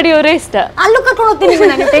ಅಂಗನವಾಡಿ ಅವರೇ ಇಷ್ಟ. ಅಲ್ಲೂ ಕರ್ಕೊಂಡು ಹೋಗ್ತೀನಿ,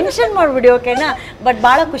 ನನಗೆ ಟೆನ್ಷನ್ ಮಾಡ್ಬಿಡಿ, ಓಕೆನಾ? ಬಟ್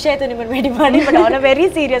ಬಹಳ ಖುಷಿ ಆಯ್ತು ನಿಮ್ಮನ್ನು ಭೇಟಿ ಮಾಡಿ. But on a very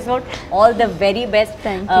serious note, all the very best.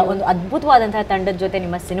 ಒಂದು ಅದ್ಭುತವಾದಂತಹ ತಂಡದ ಜೊತೆ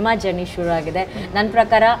ನಿಮ್ಮ ಸಿನಿಮಾ ಜರ್ನಿ ಶುರು ಆಗಿದೆ. ನನ್ನ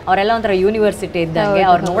ಪ್ರಕಾರ ಅವರೆಲ್ಲ ಒಂಥರ ಯೂನಿವರ್ಸಿಟಿ ಇದ್ದಂಗೆ.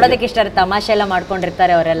 ಅವ್ರು ನೋಡೋದಕ್ಕೆ ಇಷ್ಟ, ತಮಾಷೆ ಎಲ್ಲ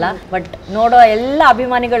ಮಾಡ್ಕೊಂಡಿರ್ತಾರೆ ಅವರೆಲ್ಲ. ಬಟ್ ನೋಡೋ ಎಲ್ಲ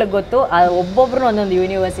ಅಭಿಮಾನಿಗಳಿಗೆ ಗೊತ್ತು, ಒಬ್ಬೊಬ್ರು ಒಂದೊಂದು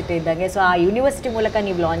ಯೂನಿವರ್ಸಿಟಿ ಇದ್ದಂಗೆ. ಸೊ ಆ ಯೂನಿವರ್ಸಿಟಿ ಮೂಲಕ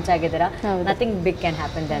ನೀವು ಲಾಂಚ್ ಆಗಿದ್ದೀರಾ. Nothing big can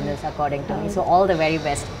happen then this according to me. So all the very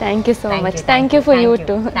best. Thank you so much. Thank you for you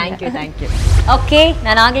to. Thank you. Okay,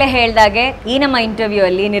 ನಾನು ಆಗ್ಲೇ ಹೇಳ್ದಾಗೆ ಈ ನಮ್ಮ ಇಂಟರ್ವ್ಯೂ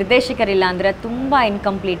ಅಲ್ಲಿ ನಿರ್ದೇಶಕರಿಲ್ಲ ಅಂದ್ರೆ ತುಂಬಾ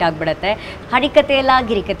ಇನ್ಕಂಪ್ಲೀಟ್ ಆಗ್ಬಿಡತ್ತೆ. ಹರಿಕಥೆ ಅಲ್ಲ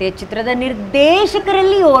ಗಿರಿಕಥೆ ಚಿತ್ರದ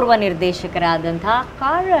ನಿರ್ದೇಶಕರಲ್ಲಿ ಓರ್ವ ನಿರ್ದೇಶಕರಾದಂತಹ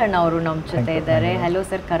ಕರಣ್ ಅವರು ನಮ್ಮ ಜೊತೆ ಇದ್ದಾರೆ. Hello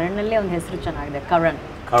sir. ಕರಣ್ ಅಲ್ಲೇ ಒಂದು ಹೆಸರು ಚೆನ್ನಾಗಿದೆ, ಕರಣ್.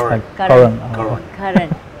 Karan,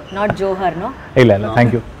 not Johar, no? ಇಲ್ಲ,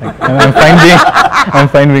 thank you. I am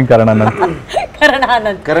fine being Karan Ananth. Karan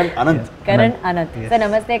Ananth sir,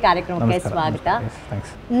 ನಮಸ್ತೆ. ಕಾರ್ಯಕ್ರಮಕ್ಕೆ ಸ್ವಾಗತ.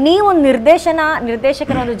 ನೀವೊಂದು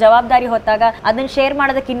ನಿರ್ದೇಶಕರ ಒಂದು ಜವಾಬ್ದಾರಿ ಹೊತ್ತಾಗ ಅದನ್ನ ಶೇರ್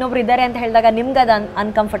ಮಾಡೋದಕ್ಕೆ ಇನ್ನೊಬ್ರು ಇದ್ದಾರೆ ಅಂತ ಹೇಳಿದಾಗ ನಿಮ್ಗೆ ಅದು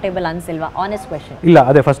ಅನ್ಕಂಫರ್ಟೇಬಲ್ ಅನ್ಸಿಲ್ವಾ? Honest question. ಇಲ್ಲ,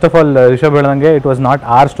 ಅದೇ ಫಸ್ಟ್ ಆಫ್ ಆಲ್ ರಿಷಬ್ ಹೇಳ್ದಂಗೆ it was not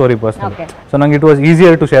R story personal. So ನಂಗೆ it was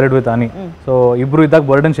easier to share it with any. So ಇಬ್ರು ಇದ್ದಾಗ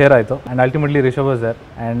ಬರ್ಡನ್ ಶೇರ್ ಆಯಿತು and ultimately Rishabh was there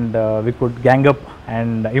and we could gang up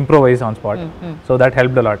and improvise on spot. So that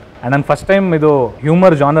helped a lot. And then first time ಇದು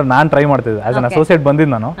humour genre ನಾನು try ಮಾಡ್ತಿದ್ದೆ as an associate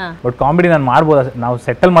ಬಂದಿದ್ದು ನಾನು. But comedy ನಾನು ಮಾಡ್ಬೋದು, ನಾವು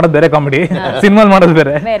settle ಮಾಡೋದು ಬೇರೆ, ಕಾಮಿಡಿ ಸಿನಿಮಾ ಮಾಡೋದು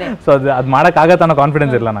ಬೇರೆ. ಸೊ ಅದು ಮಾಡೋಕ್ಕಾಗತ್ತೆ ಅನ್ನೋ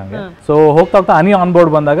ಕಾನ್ಫಿಡೆನ್ಸ್ ಇಲ್ಲ ನನಗೆ. ಸೊ ಹೋಗ್ತಾ ಹೋಗ್ತಾ ಅನಿ ಆನ್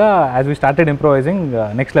ಬೋರ್ಡ್ ಬಂದಾಗ ಆಸ್ ವಿ ಸ್ಟಾರ್ಟೆಡ್ ಇಂಪ್ರೂವೈಸಿಂಗ್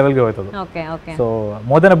ನೆಕ್ಸ್ಟ್ ಲೆವೆಲ್ಗೆ ಹೋಯ್ತದು. So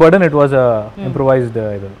more than a burden it was improvised.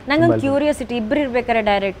 ಇದು ನಂಗೊಂದು ಕ್ಯೂರಿಯಾಸಿಟಿ, ಇಬ್ರು ಇರ್ಬೇಕಾದ್ರೆ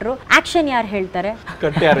ಡೈರೆಕ್ಟ್ರು ಆಕ್ಷನ್ ಯಾರು ಹೇಳ್ತಾರೆ?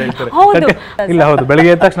 ಕಟ್ಟಿ ಯಾರು ಹೇಳ್ತಾರೆ? ಇಲ್ಲ, ಹೌದು.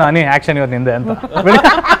 ಬೆಳಿಗ್ಗೆ ಎದ್ದ ತಕ್ಷಣ ಅನಿ ಆಕ್ಷನ್ ಇವತ್ತು ನಿಂದೆ ಅಂತ,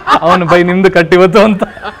 ಅವನು ಬೈ ನಿಮ್ದು ಕಟ್ಟಿ ಇವತ್ತು ಅಂತ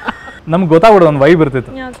ನಮ್ಗೆ ಗೊತ್ತಾಗ್ಬಿಡೋದು, ಒಂದು ವೈಬ್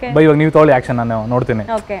ಇರ್ತಿತ್ತು. ಬೈ ಇವಾಗ ನೀವು ತೊಗೊಳ್ಳಿ ಆಕ್ಷನ್, ನಾನು ನೋಡ್ತೀನಿ,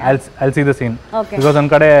 I'll C the scene. Because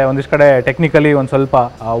ಒಂದಿಷ್ಟು ಕಡೆ ಟೆಕ್ನಿಕಲಿ ಒಂದು ಸ್ವಲ್ಪ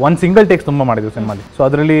ಒಂದು ಸಿಂಗಲ್ ಟೇಕ್ಸ್ ತುಂಬ ಮಾಡಿದ್ವಿ ಸಿನಿಮಾಲಿ. ಸೊ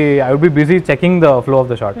ಅದರಲ್ಲಿ I would be busy checking the flow of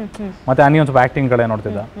the shot. ಮತ್ತೆ ಅನಿ ಒಂದು ಸ್ವಲ್ಪ ಆಕ್ಟಿಂಗ್ ಕಡೆ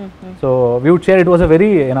ನೋಡ್ತಿದ್ದ. So we would share. It was a very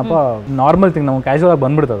ಏನಪ್ಪ ನಾರ್ಮಲ್ ಥಿಂಗ್, ನಮ್ಗೆ ಕ್ಯಾಶುವಲ್ ಆಗಿ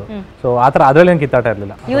ಬಂದ್ಬಿಡ್ತದೆ. ಸೊ ಆ ಥರ ಅದರಲ್ಲಿ ಏನು ಕಿತ್ತಾಟ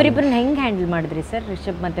ಇರಲಿಲ್ಲ. ಇವರಿಬ್ಬರನ್ನ ಹೆಂಗೆ ಹ್ಯಾಂಡಲ್ ಮಾಡಿದ್ರಿ ಸರ್,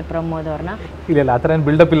 ರಿಷಬ್ ಮತ್ತೆ ಪ್ರಮೋದ್ ಅವ್ರನ್ನ? ಇಲ್ಲ, ಆ ಥರ ಏನು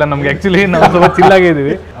ಬಿಲ್ಡಪ್ ಇಲ್ಲ ನಮ್ಗೆ. ಆ್ಯಕ್ಚುಲಿ ನಾವು ಸ್ವಲ್ಪ ಚಿಲ್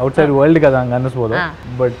ಆಗಿದ್ದೀವಿ. ಔಟ್ಸೈಡ್ ವರ್ಲ್ಡ್ಗೆ ಅದು ಹಂಗೆ ಅನ್ನಿಸ್ಬೋದು.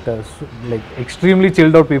 But like extremely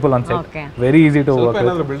chilled out people onsite. Very easy to work.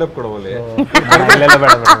 ಏನಾದರೂ ಬಿಲ್ಡಪ್ ಕೊಡೋವಲ್ಲಿ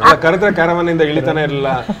ಕರೆದ್ರೆ ಕ್ಯಾರವಾನ್ ಇಂದ ಇಳಿತಾನೆ ಇರಲಿಲ್ಲ.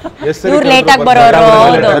 ಇವ್ರು ಲೇಟ್ ಆಗಿ ಬರೋರು,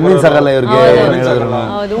 ಕನ್ವಿನ್ಸ್ ಆಗಲ್ಲ ಇವ್ರಿಗೆ.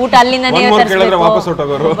 ಹೌದು, ಊಟ ಅಲ್ಲಿಂದನೇ ವಾಪಸ್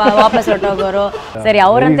ಹೊಟ್ಟೋಗೋರು. ಸರಿ,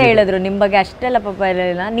 ಅವ್ರಂತ ಹೇಳಿದ್ರು ನಿಮ್ಮ ಬಗ್ಗೆ ಅಷ್ಟೆಲ್ಲ ಪಾಪ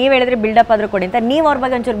ಇರಲಿಲ್ಲ. ನೀವ್ ಹೇಳಿದ್ರೆ ಬಿಲ್ಡಪ್ ಆದ್ರೂ ಕೊಡಿ ಅಂತ. ನೀವ್ ಅವ್ರ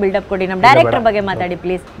ಬಗ್ಗೆ ಒಂಚೂರು ಬಿಲ್ಡಪ್ ಕೊಡಿ. ನಮ್ಮ ಡೈರೆಕ್ಟರ್ ಬಗ್ಗೆ ಮಾತಾಡಿ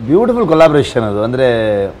ಪ್ಲೀಸ್. ಬ್ಯೂಟಿಫುಲ್ ಕೊಲಾಬ್ರೇಷನ್ ಅದು. ಅಂದ್ರೆ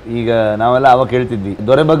ಈಗ ನಾವೆಲ್ಲ ಅವಾಗ ಕೇಳ್ತಿದ್ವಿ,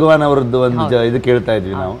 ದೊರೆ ಭಗವಾನ್ ಅವರದ್ದು ಒಂದು ಇದು ಕೇಳ್ತಾ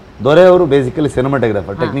ಇದ್ವಿ ನಾವು. ದೊರೆ ಅವರು basically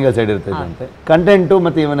cinematographer, technical side ಇರ್ತಿದ್ದಂತೆ. Content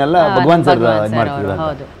ಮತ್ತೆ ಇವನ್ನೆಲ್ಲ ಭಗವಾನ್ ಸರ್ ಮಾಡ್ತಿದ್ರು.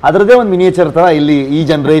 ಅದರದೇ ಒಂದು ಮಿನಿಯೇಚರ್ ತರ ಇಲ್ಲಿ ಈ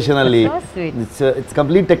ಜನರೇಷನ್ ಅಲ್ಲಿ it's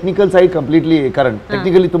complete technical side, completely Karan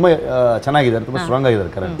technically ತುಂಬಾ ಚೆನ್ನಾಗಿದ್ದಾರೆ, ತುಂಬಾ ಸ್ಟ್ರಾಂಗ್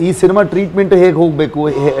ಆಗಿದ್ದಾರೆ ಕರಣ್. ಈ ಸಿನಿಮಾ ಟ್ರೀಟ್ಮೆಂಟ್ ಹೇಗೆ ಹೋಗ್ಬೇಕು,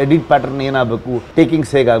 ಎಡಿಟ್ ಪ್ಯಾಟರ್ನ್ ಏನಾಗಬೇಕು,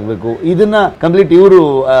 ಟೇಕಿಂಗ್ಸ್ ಹೇಗಾಗಬೇಕು, ಇದನ್ನ ಕಂಪ್ಲೀಟ್ ಇವರು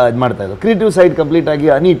ಇದು ಮಾಡ್ತಾ ಇದ್ರು. ಕ್ರಿಯೇಟಿವ್ ಸೈಡ್ ಕಂಪ್ಲೀಟ್ ಆಗಿ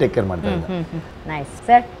ಅನಿ ಟೇಕ್ ಕೇರ್ ಮಾಡ್ತಾ ಇದ್ದಾರೆ. Nice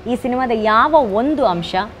sir. ಈ ಸಿನಿಮಾದ ಯಾವ ಒಂದು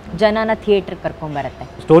ಅಂಶ ಜನನ ಥಿಯೇಟರ್ ಕರ್ಕೊಂಡ್ ಬರುತ್ತೆ?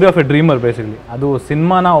 Story of A dreamer basically. ಅದು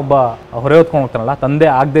ಸಿನಿಮಾನ ಒಬ್ಬ ಹೊರೆ ಹೊತ್ಕೊಂಡು ಹೋಗ್ತಾನಲ್ಲ,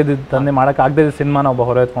 ತಂದೆ ಮಾಡಕ್ ಆಗದೆ ಸಿನಿಮಾನ ಒಬ್ಬ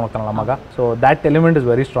ಹೊರೆ ಹೊತ್ಕೊಂಡು ಹೋಗ್ತಾನಲ್ಲ ಮಗ. So that element is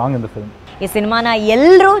very strong in the film. ಈ ಸಿನಿಮಾನ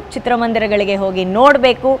ಎಲ್ಲರೂ ಚಿತ್ರಮಂದಿರಗಳಿಗೆ ಹೋಗಿ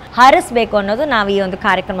ನೋಡಬೇಕು, ಹರಿಸ್ಬೇಕು ಅನ್ನೋದು ನಾವು ಈ ಒಂದು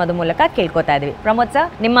ಕಾರ್ಯಕ್ರಮದ ಮೂಲಕ ಕೇಳ್ಕೊತಾ ಇದ್ವಿ. ಪ್ರಮೋದ್ ಸರ್,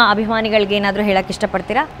 ನಿಮ್ಮ ಅಭಿಮಾನಿಗಳಿಗೆ ಏನಾದರೂ ಹೇಳಕ್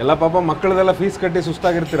ಇಷ್ಟಪಡ್ತೀರಾ? ಎಲ್ಲ ಪಾಪ ಮಕ್ಕಳದೆಲ್ಲ ಫೀಸ್ ಕಟ್ಟಿ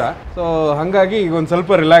ಸುಸ್ತಾಗಿರ್ತೀರಾ. ಸೊ ಹಂಗಾಗಿ ಈಗ ಒಂದ್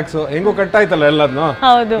ಸ್ವಲ್ಪ ರಿಲ್ಯಾಕ್ಸ್, ಹೆಂಗೋ ಕಟ್ಟಾಯ್ತಲ್ಲ ಎಲ್ಲದನ್ನು,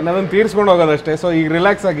 ಅದನ್ನ ತೀರ್ಸ್ಕೊಂಡು ಹೋಗೋದಷ್ಟೇ. ಸೊ ಈಗ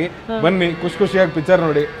ರಿಲ್ಯಾಕ್ಸ್ ಆಗಿ ಬನ್ನಿ, ಖುಷಿಯಾಗಿ ಪಿಕ್ಚರ್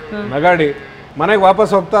ನೋಡಿ, ನಗಾಡಿ ಮನೆಗೆ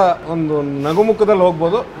ವಾಪಸ್ ಹೋಗ್ತಾ ಒಂದು ನಗುಮುಖದಲ್ಲಿ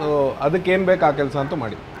ಹೋಗ್ಬೋದು. ಅದಕ್ಕೆ ಏನ್ ಬೇಕು ಆ ಕೆಲಸ ಅಂತೂ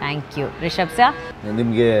ಮಾಡಿ. Thank you. ರಿಷಬ್ ಸರ್,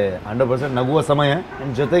 ನಿಮಗೆ 100% ನಗುವ ಸಮಯ.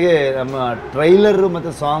 ಜೊತೆಗೆ ನಮ್ಮ ಟ್ರೈಲರ್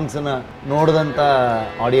ಮತ್ತು ಸಾಂಗ್ಸನ್ನ ನೋಡಿದಂಥ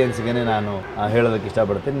ಆಡಿಯನ್ಸ್ಗೆ ನಾನು ಹೇಳೋದಕ್ಕೆ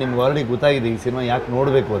ಇಷ್ಟಪಡ್ತೀನಿ. ನಿಮ್ಗೆ ಆಲ್ರೆಡಿ ಗೊತ್ತಾಗಿದೆ ಈ ಸಿನಿಮಾ ಯಾಕೆ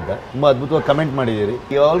ನೋಡಬೇಕು ಅಂತ. ತುಂಬ ಅದ್ಭುತವಾಗಿ ಕಮೆಂಟ್ ಮಾಡಿದ್ದೀರಿ.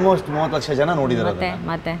 ಆಲ್ಮೋಸ್ಟ್ 30 ಲಕ್ಷ ಜನ ನೋಡಿದ್ದಾರೆ.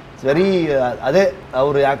 ಮತ್ತೆ ವೆರಿ ಅದೇ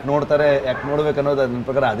ಅವರು ಯಾಕೆ ನೋಡ್ತಾರೆ, ಯಾಕೆ ನೋಡ್ಬೇಕು ಅನ್ನೋದು ನನ್ನ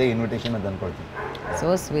ಪ್ರಕಾರ ಅದೇ ಇನ್ವಿಟೇಷನ್ ಅಂತ ಅನ್ಕೊಳ್ತೀನಿ. So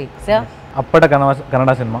sweet sir. ಅಪ್ಪಟ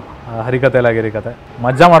ಕನ್ನಡ ಸಿನಿಮಾ ಹರಿಕಥೆ ಅಲ್ಲ ಗಿರಿಕಥೆ.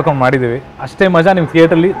 ಮಜಾ ಮಾಡ್ಕೊಂಡು ಮಾಡಿದ್ದೀವಿ. ಅಷ್ಟೇ ಮಜಾ ನಿಮ್ಮ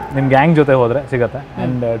ಥಿಯೇಟ್ರಲ್ಲಿ ನಿಮ್ಮ ಗ್ಯಾಂಗ್ ಜೊತೆ ಹೋದರೆ ಸಿಗುತ್ತೆ.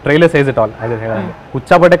 And trailer says it all. ಅದೇ ಹೇಳಂಗೆ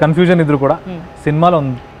ಹುಚ್ಚಾಪಟ್ಟೆ ಕನ್ಫ್ಯೂಷನ್ ಇದ್ರೂ ಕೂಡ ಸಿನಿಮಾಲಿ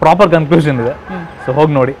ಒಂದು ಪ್ರಾಪರ್ ಕನ್ಕ್ಲೂಷನ್ ಇದೆ. ಸೊ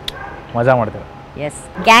ಹೋಗಿ ನೋಡಿ, ಮಜಾ ಮಾಡ್ತೀರಾ. ಎಸ್,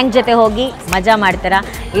 ಗ್ಯಾಂಗ್ ಜೊತೆ ಹೋಗಿ ಮಜಾ ಮಾಡ್ತಾರಾ.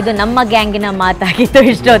 ಇದು ನಮ್ಮ ಗ್ಯಾಂಗಿನ ಮಾತಾಗಿತ್ತು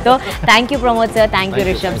ಇಷ್ಟೊತ್ತು. Thank you Pramod sir, thank you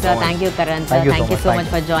Rishabh sir, thank you Karan sir, thank you so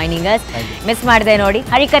much for joining us. Miss ಮಾಡಿದೆ ನೋಡಿ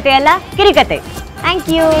ಹರಿಕಥೆ ಅಲ್ಲ ಗಿರಿಕಥೆ. Thank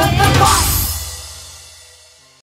you.